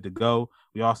and you're good to go.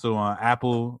 We also on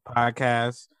Apple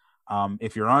Podcasts.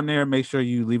 If you're on there, make sure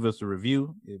you leave us a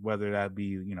review, whether that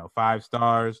be 5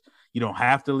 stars. You don't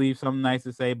have to leave something nice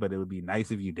to say, but it would be nice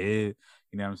if you did.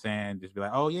 You know what I'm saying? Just be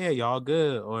like, oh yeah, y'all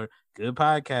good, or good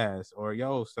podcast, or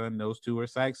yo, son, those two are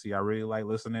sexy. I really like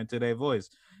listening to their voice.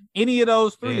 Any of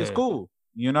those 3 is cool.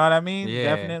 You know what I mean?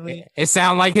 Yeah. Definitely. It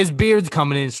sounds like his beard's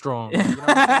coming in strong.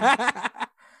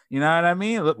 You know what I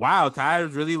mean? Look, wow,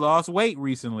 Tyler's really lost weight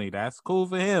recently. That's cool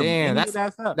for him. Damn,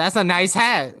 that's a nice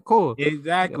hat. Cool.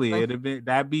 Exactly.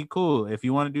 That'd be cool. If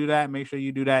you want to do that, make sure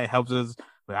you do that. It helps us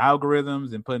with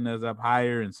algorithms and putting us up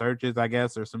higher in searches, I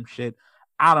guess, or some shit.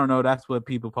 I don't know. That's what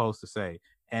people supposed to say.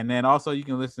 And then also you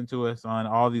can listen to us on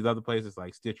all these other places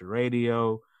like Stitcher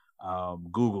Radio,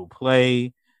 Google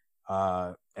Play,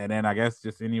 and then I guess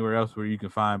just anywhere else where you can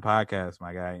find podcasts,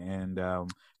 my guy. And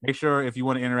make sure if you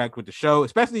want to interact with the show,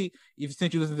 especially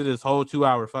since you listen to this whole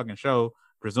 2-hour fucking show,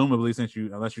 presumably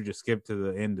unless you just skip to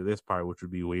the end of this part, which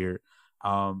would be weird.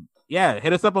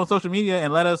 Hit us up on social media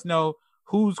and let us know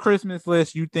whose Christmas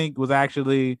list you think was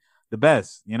actually the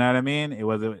best. You know what I mean?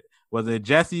 Was it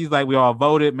Jesse's, like we all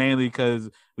voted mainly because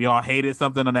we all hated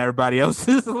something on everybody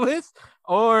else's list?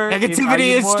 Or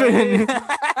negativity is true.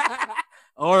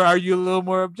 Or are you a little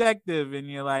more objective and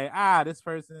you're like, this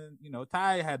person,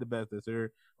 Ty had the best this,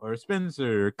 or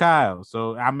Spencer or Kyle.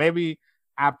 So maybe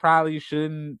I probably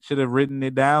should have written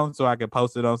it down so I could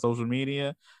post it on social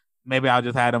media. Maybe I'll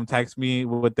just have them text me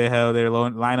what the hell their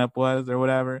lineup was or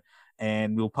whatever,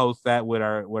 and we'll post that with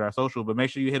our social. But make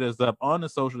sure you hit us up on the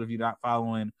social if you're not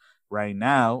following right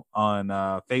now. On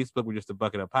Facebook, we're just the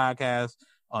Bucket Up Podcast.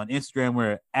 On Instagram,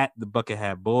 we're at the Bucket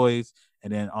Hat Boys.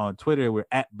 And then on Twitter, we're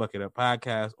at Bucket Up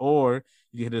Podcast. Or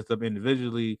you can hit us up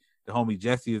individually. The homie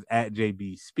Jesse is at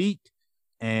JB Speak.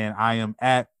 And I am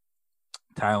at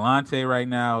Tylante right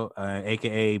now,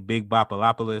 a.k.a. Big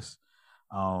Bopalopolis.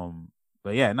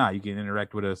 But yeah, you can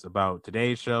interact with us about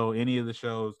today's show, any of the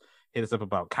shows. Hit us up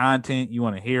about content you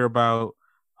want to hear about.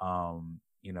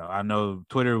 I know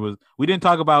Twitter we didn't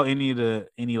talk about any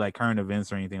like current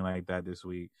events or anything like that this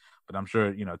week, but I'm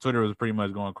sure, Twitter was pretty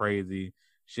much going crazy,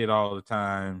 shit all the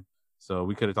time. So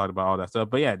we could have talked about all that stuff,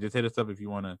 but yeah, just hit us up if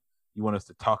you want us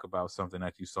to talk about something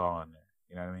that you saw on there.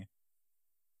 You know what I mean?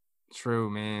 True,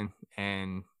 man.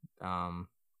 And,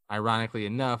 ironically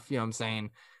enough, you know what I'm saying?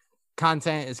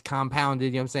 Content is compounded.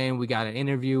 You know what I'm saying? We got an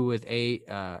interview with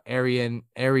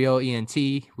Ariel ENT.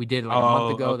 We did like a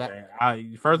month ago.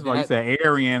 Okay. First of all, you said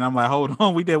Arian. I'm like, hold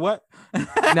on. We did what?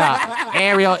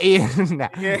 Ariel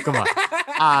ENT. Come on.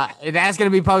 That's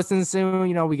going to be posting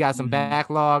soon. We got some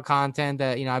backlog content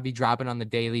that, I'll be dropping on the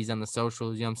dailies on the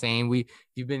socials. You know what I'm saying?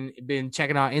 You've been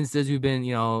checking out Instas. We've been,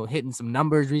 hitting some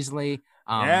numbers recently.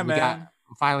 Man.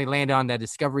 Finally landed on that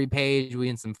discovery page. We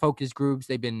in some focus groups.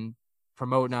 They've been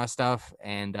promoting our stuff,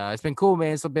 and it's been cool,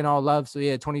 man. It's been all love. So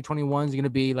yeah, 2021 is gonna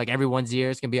be like everyone's year.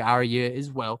 It's gonna be our year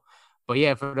as well. But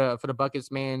yeah, for the Buckets,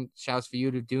 man, shouts for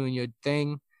you to doing your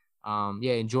thing.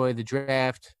 Enjoy the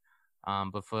draft.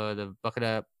 But for the Bucket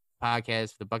Up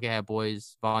Podcast, for the Bucket Hat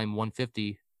Boys, volume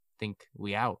 150, I think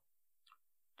we out.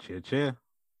 Cheer.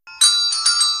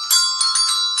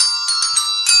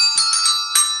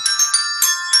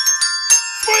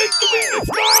 Break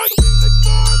the